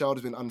that their child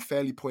has been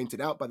unfairly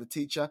pointed out by the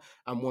teacher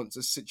and wants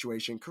the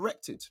situation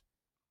corrected.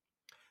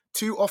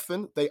 Too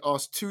often, they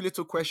ask too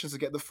little questions to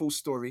get the full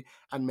story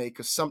and make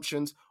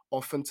assumptions,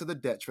 often to the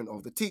detriment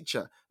of the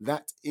teacher.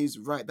 That is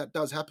right. That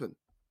does happen.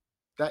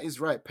 That is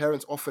right.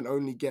 Parents often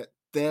only get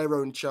their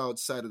own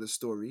child's side of the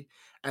story,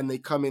 and they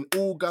come in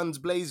all guns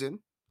blazing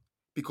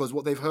because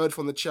what they've heard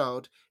from the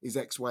child is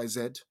X, Y,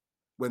 Z,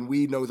 when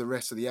we know the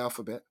rest of the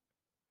alphabet.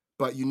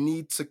 But you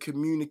need to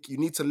communicate, you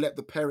need to let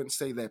the parents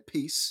say their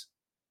piece.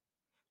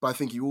 But I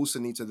think you also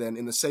need to then,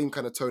 in the same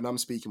kind of tone I'm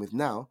speaking with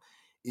now,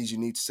 is you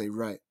need to say,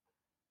 right,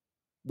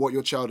 what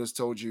your child has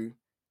told you,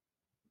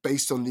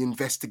 based on the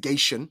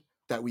investigation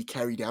that we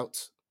carried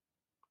out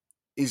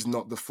is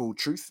not the full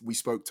truth. We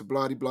spoke to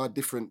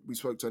we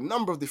spoke to a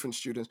number of different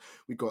students.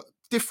 We got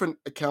different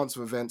accounts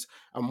of events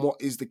and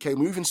what is the case.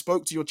 We even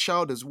spoke to your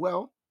child as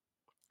well.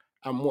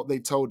 And what they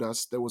told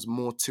us, there was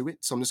more to it.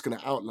 So I'm just going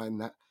to outline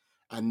that.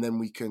 And then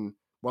we can,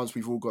 once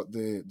we've all got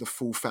the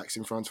full facts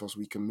in front of us,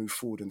 we can move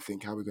forward and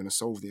think how we're going to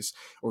solve this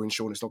or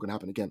ensure it's not going to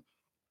happen again.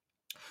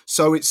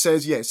 So it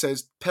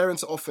says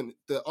parents are often,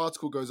 the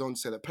article goes on to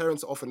say that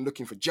parents are often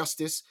looking for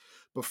justice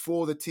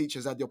before the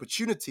teachers had the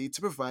opportunity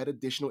to provide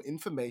additional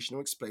information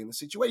or explain the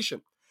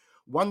situation.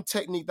 One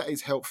technique that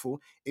is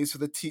helpful is for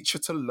the teacher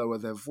to lower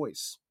their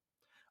voice.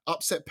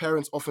 Upset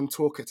parents often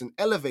talk at an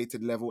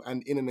elevated level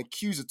and in an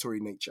accusatory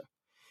nature.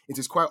 It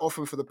is quite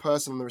often for the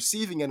person on the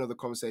receiving end of the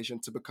conversation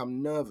to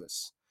become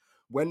nervous.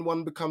 When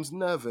one becomes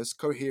nervous,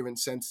 coherent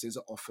sentences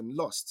are often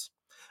lost.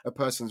 A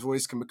person's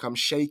voice can become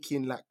shaky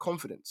and lack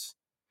confidence.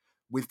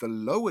 With the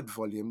lowered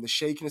volume, the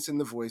shakiness in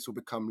the voice will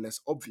become less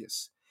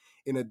obvious.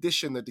 In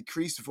addition, the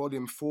decreased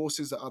volume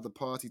forces the other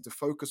party to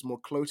focus more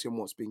closely on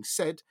what's being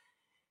said.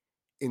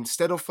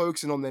 Instead of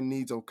focusing on their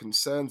needs or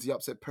concerns, the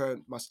upset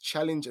parent must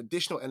challenge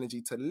additional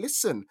energy to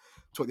listen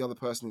to what the other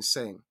person is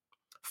saying.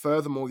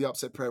 Furthermore, the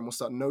upset parent will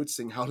start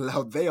noticing how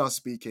loud they are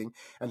speaking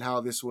and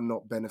how this will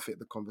not benefit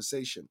the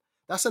conversation.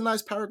 That's a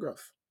nice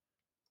paragraph.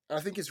 I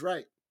think it's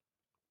right.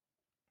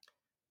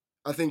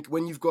 I think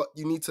when you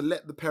need to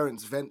let the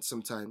parents vent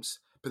sometimes,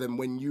 but then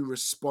when you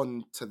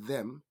respond to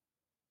them,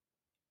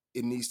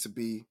 it needs to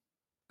be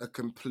a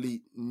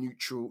complete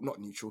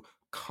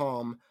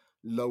calm,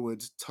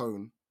 lowered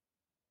tone.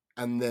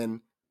 And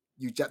then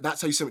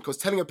that's how you say it. Because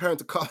telling a parent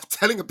to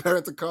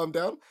calm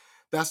down,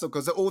 that's not,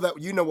 because all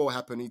that, you know what will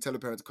happen. You tell a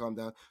parent to calm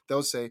down,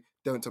 they'll say,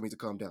 "Don't tell me to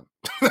calm down."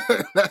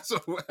 That's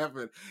what will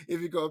happen.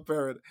 If you've got a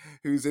parent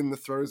who's in the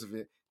throes of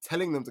it,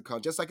 telling them to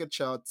calm, just like a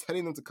child,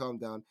 telling them to calm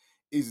down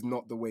is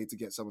not the way to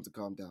get someone to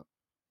calm down.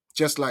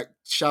 Just like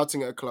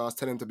shouting at a class,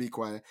 telling them to be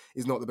quiet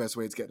is not the best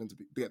way to get them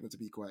to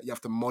be quiet. You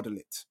have to model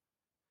it.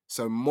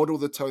 So model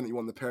the tone that you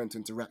want the parent to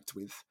interact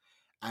with,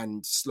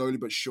 and slowly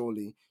but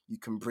surely you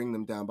can bring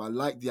them down. But I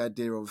like the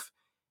idea of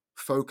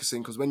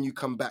focusing, because when you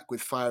come back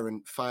with fire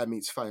and fire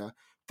meets fire,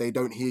 they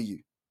don't hear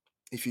you.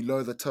 If you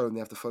lower the tone, they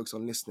have to focus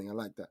on listening. I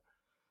like that.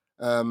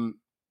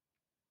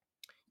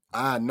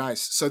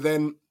 Nice. So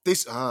then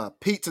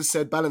Peter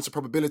said balance of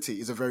probability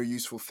is a very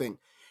useful thing.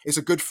 It's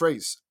a good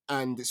phrase.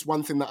 And it's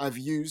one thing that I've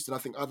used, and I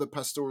think other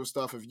pastoral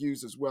staff have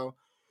used as well,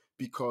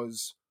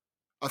 because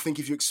I think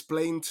if you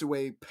explain to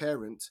a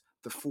parent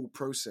the full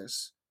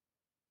process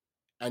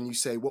and you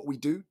say, what we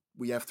do,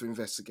 we have to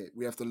investigate.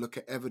 We have to look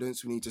at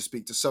evidence. We need to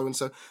speak to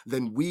so-and-so.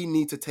 Then we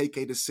need to take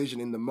a decision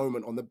in the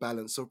moment on the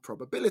balance of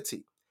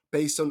probability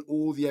based on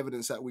all the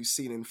evidence that we've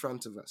seen in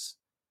front of us.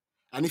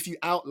 And if you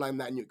outline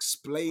that and you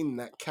explain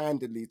that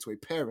candidly to a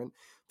parent,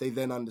 they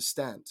then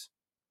understand,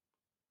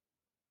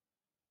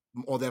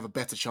 or they have a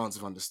better chance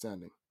of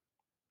understanding.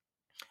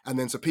 And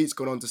then so Pete's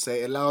gone on to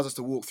say, it allows us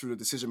to walk through the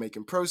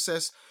decision-making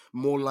process,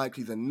 more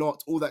likely than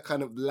not. All that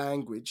kind of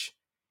language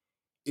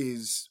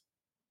is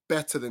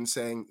better than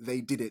saying they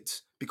did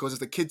it. Because if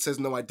the kid says,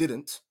 no, I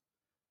didn't,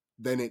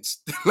 then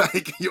it's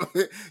like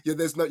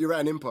you're at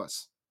an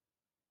impasse.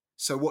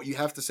 So what you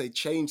have to say,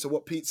 change. So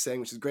what Pete's saying,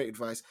 which is great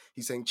advice,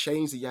 he's saying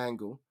change the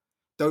angle.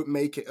 Don't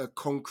make it a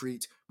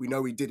concrete, we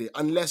know we did it,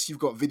 unless you've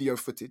got video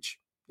footage.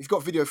 If you've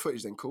got video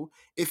footage, then cool.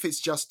 If it's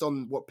just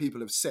on what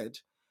people have said,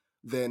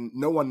 then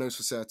no one knows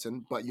for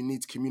certain, but you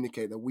need to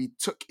communicate that we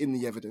took in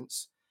the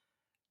evidence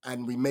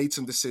and we made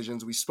some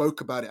decisions. We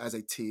spoke about it as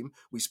a team.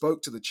 We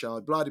spoke to the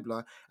child, blah, blah,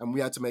 blah, and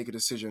we had to make a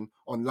decision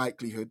on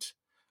likelihood.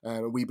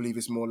 We believe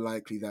it's more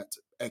likely that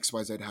X,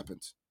 Y, Z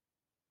happened.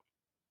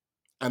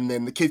 And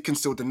then the kid can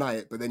still deny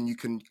it, but then you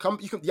have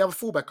a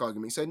fallback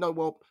argument. You say, no,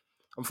 well,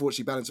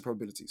 unfortunately, balance of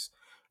probabilities.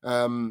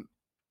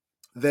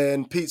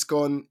 Then Pete's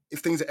gone, if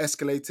things are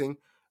escalating,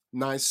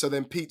 nice. So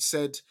then Pete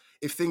said,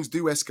 if things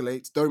do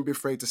escalate, don't be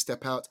afraid to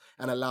step out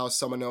and allow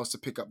someone else to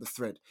pick up the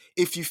thread.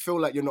 If you feel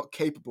like you're not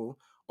capable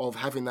of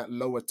having that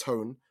lower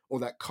tone or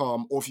that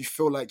calm, or if you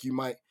feel like you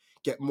might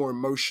get more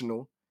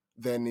emotional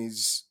than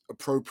is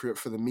appropriate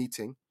for the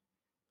meeting,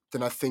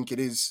 then I think it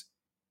is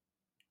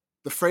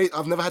the phrase.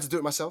 I've never had to do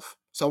it myself,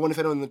 so I wonder if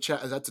anyone in the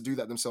chat has had to do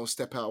that themselves,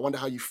 step out. I wonder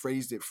how you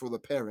phrased it for the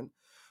parent.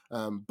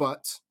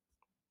 But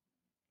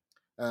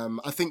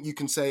I think you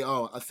can say,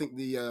 I feel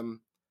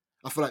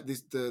like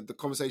the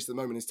conversation at the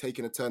moment is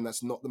taking a turn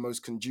that's not the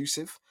most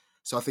conducive.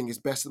 So I think it's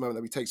best at the moment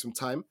that we take some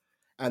time,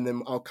 and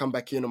then I'll come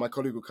back in, or my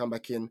colleague will come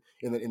back in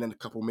a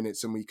couple of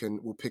minutes, and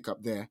we'll pick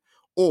up there.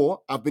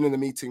 Or I've been in a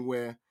meeting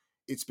where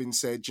it's been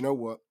said, you know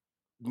what,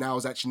 now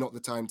is actually not the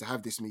time to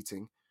have this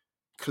meeting.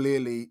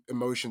 Clearly,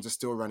 emotions are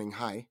still running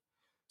high.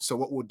 So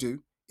what we'll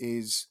do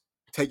is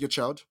take your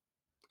child,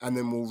 and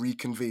then we'll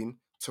reconvene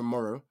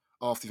tomorrow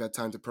after you've had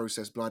time to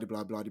process, blah,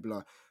 blah, blah, blah,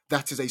 blah.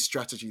 That is a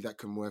strategy that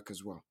can work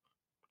as well.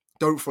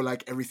 Don't feel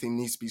like everything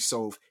needs to be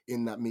solved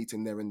in that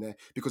meeting there and there.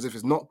 Because if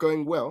it's not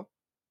going well,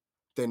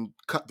 then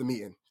cut the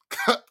meeting.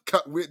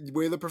 Cut.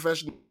 We're the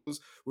professionals.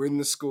 We're in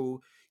the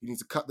school. You need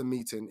to cut the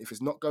meeting if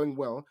it's not going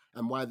well.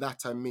 And by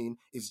that I mean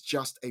it's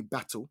just a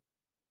battle.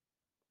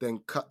 then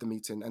cut the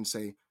meeting and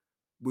say,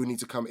 we need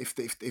to come. If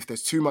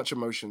there's too much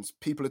emotions,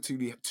 people are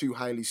too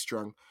highly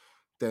strung,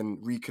 then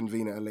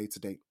reconvene at a later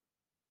date.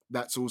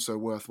 That's also a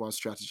worthwhile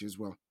strategy as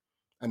well.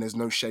 And there's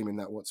no shame in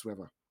that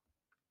whatsoever.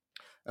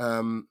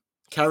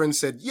 Karen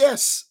said,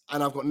 yes.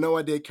 And I've got no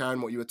idea,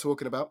 Karen, what you were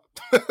talking about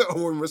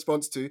or in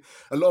response to.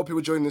 A lot of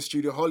people joining the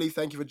studio. Holly,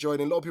 thank you for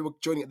joining. A lot of people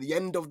joining at the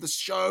end of the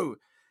show.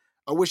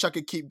 I wish I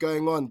could keep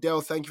going on.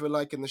 Dale, thank you for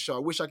liking the show. I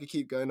wish I could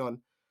keep going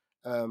on.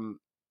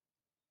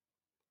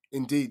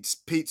 Indeed,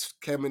 Pete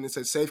came in and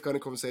said,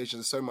 safeguarding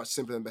conversations are so much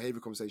simpler than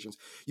behavior conversations.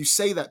 You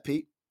say that,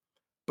 Pete,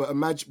 but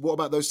imagine, what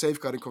about those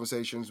safeguarding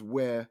conversations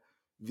where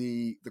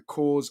the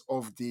cause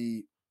of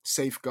the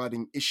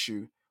safeguarding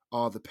issue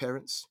are the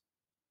parents?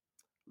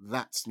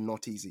 That's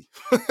not easy.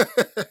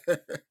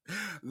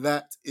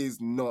 That is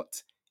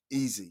not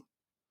easy.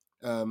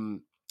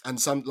 And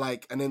those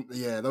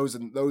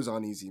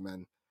aren't easy,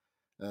 man.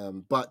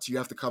 But you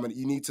have to come and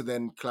you need to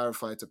then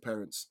clarify to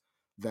parents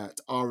that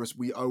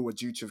we owe a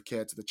duty of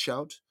care to the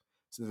child,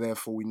 so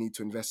therefore we need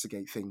to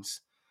investigate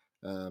things,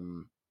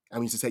 and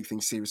we need to take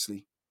things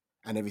seriously,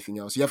 and everything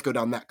else. You have to go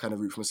down that kind of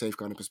route from a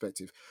safeguarding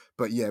perspective.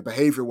 But yeah,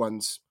 behavioural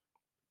ones,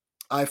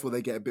 I feel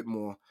they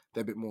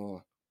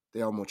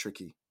are more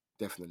tricky,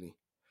 definitely.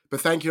 But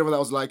thank you everyone that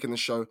was liking the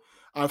show.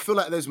 I feel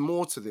like there's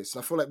more to this.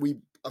 I feel like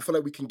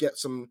we can get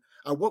some.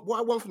 What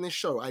I want from this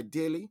show,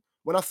 ideally,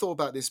 when I thought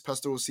about this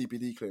pastoral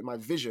CPD clinic, my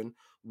vision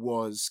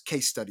was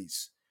case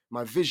studies.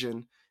 My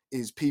vision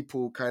is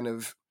people kind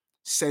of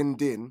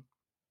send in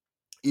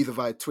either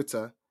via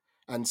Twitter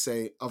and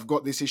say, I've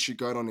got this issue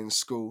going on in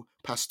school,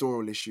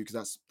 pastoral issue,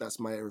 because that's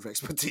my area of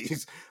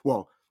expertise.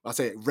 Well, I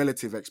say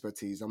relative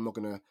expertise. I'm not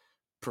going to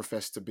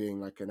profess to being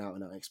like an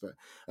out-and-out expert.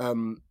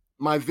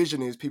 My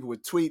vision is people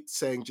would tweet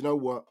saying, do you know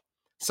what?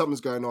 Something's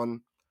going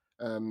on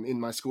in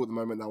my school at the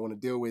moment that I want to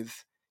deal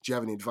with. Do you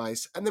have any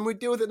advice? And then we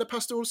deal with it in a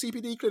pastoral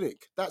CPD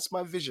clinic. That's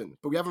my vision.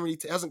 But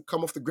it hasn't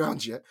come off the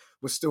ground yet.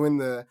 We're still in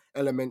the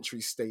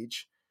elementary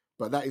stage.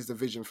 But that is the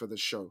vision for the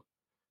show.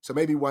 So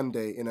maybe one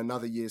day in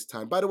another year's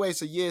time. By the way,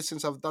 it's a year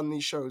since I've done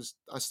these shows.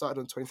 I started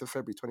on 20th of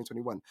February,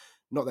 2021.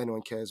 Not that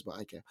anyone cares, but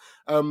I care.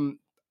 What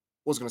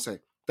was I going to say?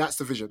 That's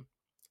the vision.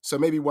 So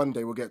maybe one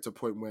day we'll get to a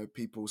point where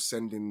people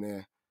send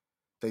in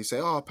they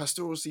say,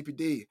 pastoral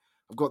CPD,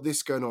 I've got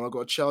this going on. I've got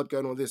a child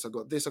going on this. I've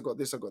got this, I've got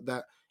this, I've got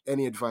that.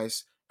 Any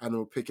advice? And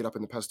we'll pick it up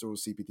in the pastoral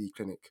CPD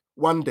clinic.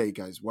 One day,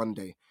 guys, one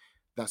day.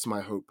 That's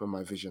my hope and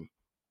my vision.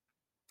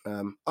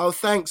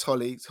 Thanks,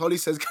 Holly. Holly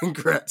says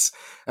congrats.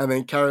 And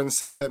then Karen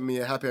sent me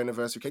a happy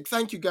anniversary cake.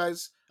 Thank you,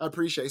 guys. I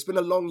appreciate it. It's been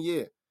a long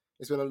year.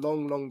 It's been a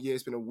long, long year.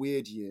 It's been a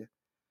weird year.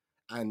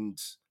 And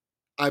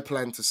I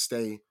plan to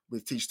stay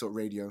with Teach Talk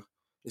Radio.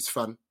 It's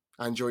fun.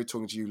 I enjoy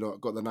talking to you lot.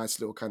 Got the nice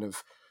little kind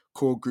of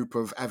core group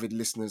of avid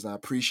listeners. And I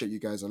appreciate you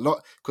guys a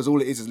lot because all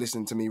it is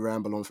listening to me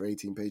ramble on for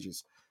 18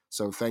 pages.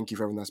 So thank you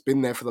for everyone that's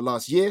been there for the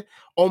last year.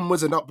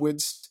 Onwards and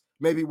upwards.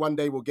 Maybe one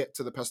day we'll get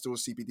to the pastoral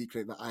CPD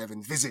clinic that I have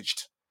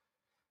envisaged.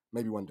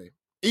 Maybe one day.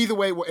 Either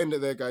way, we'll end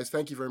it there, guys.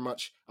 Thank you very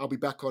much. I'll be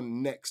back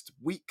on next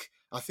week.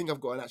 I think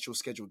I've got an actual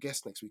scheduled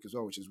guest next week as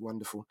well, which is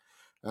wonderful.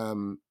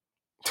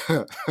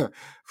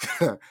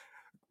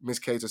 Miss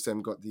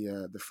Caterson got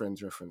the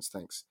Friends reference.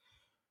 Thanks.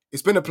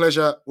 It's been a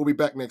pleasure. We'll be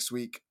back next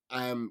week.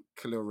 I am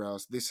Khalil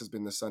Rouse. This has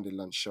been the Sunday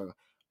Lunch Show.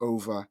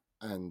 Over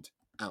and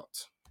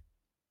out.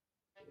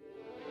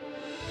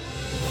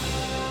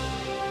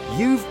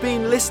 You've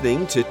been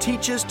listening to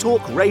Teachers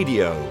Talk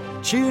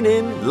Radio. Tune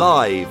in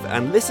live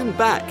and listen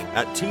back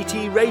at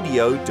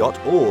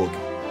ttradio.org.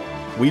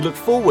 We look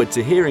forward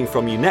to hearing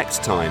from you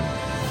next time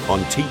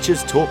on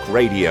Teachers Talk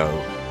Radio.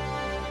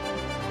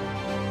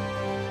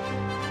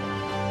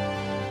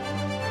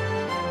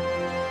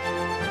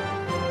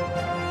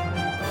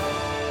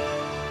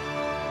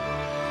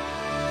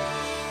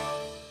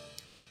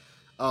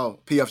 Oh,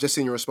 P, I've just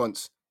seen your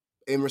response.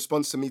 In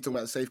response to me talking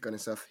about the safeguarding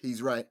stuff,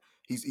 he's right.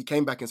 He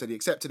came back and said he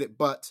accepted it,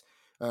 but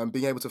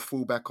being able to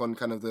fall back on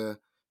kind of the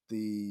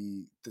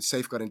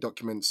safeguarding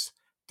documents.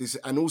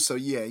 And also,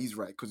 yeah, he's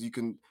right, because you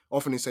can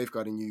often in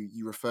safeguarding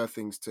you refer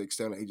things to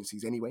external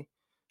agencies anyway,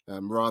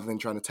 rather than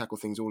trying to tackle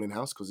things all in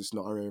house because it's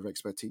not our area of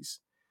expertise.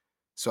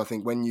 So I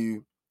think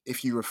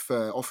if you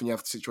refer, often you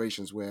have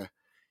situations where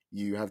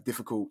you have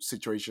difficult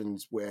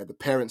situations where the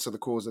parents are the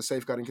cause of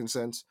safeguarding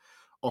concerns.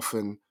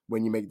 Often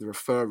when you make the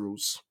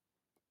referrals,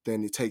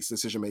 then it takes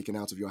decision-making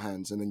out of your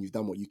hands, and then you've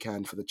done what you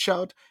can for the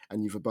child,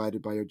 and you've abided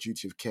by your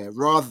duty of care,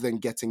 rather than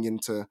getting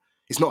into,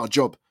 it's not a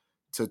job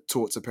to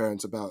talk to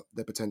parents about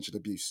their potential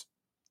abuse.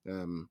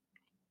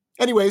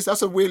 Anyways,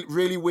 that's a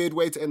really weird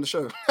way to end the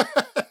show.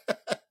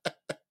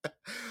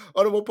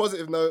 On a more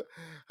positive note,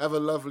 have a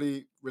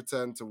lovely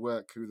return to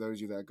work, those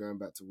of you that are going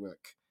back to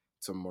work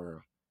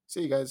tomorrow.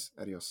 See you guys.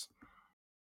 Adios.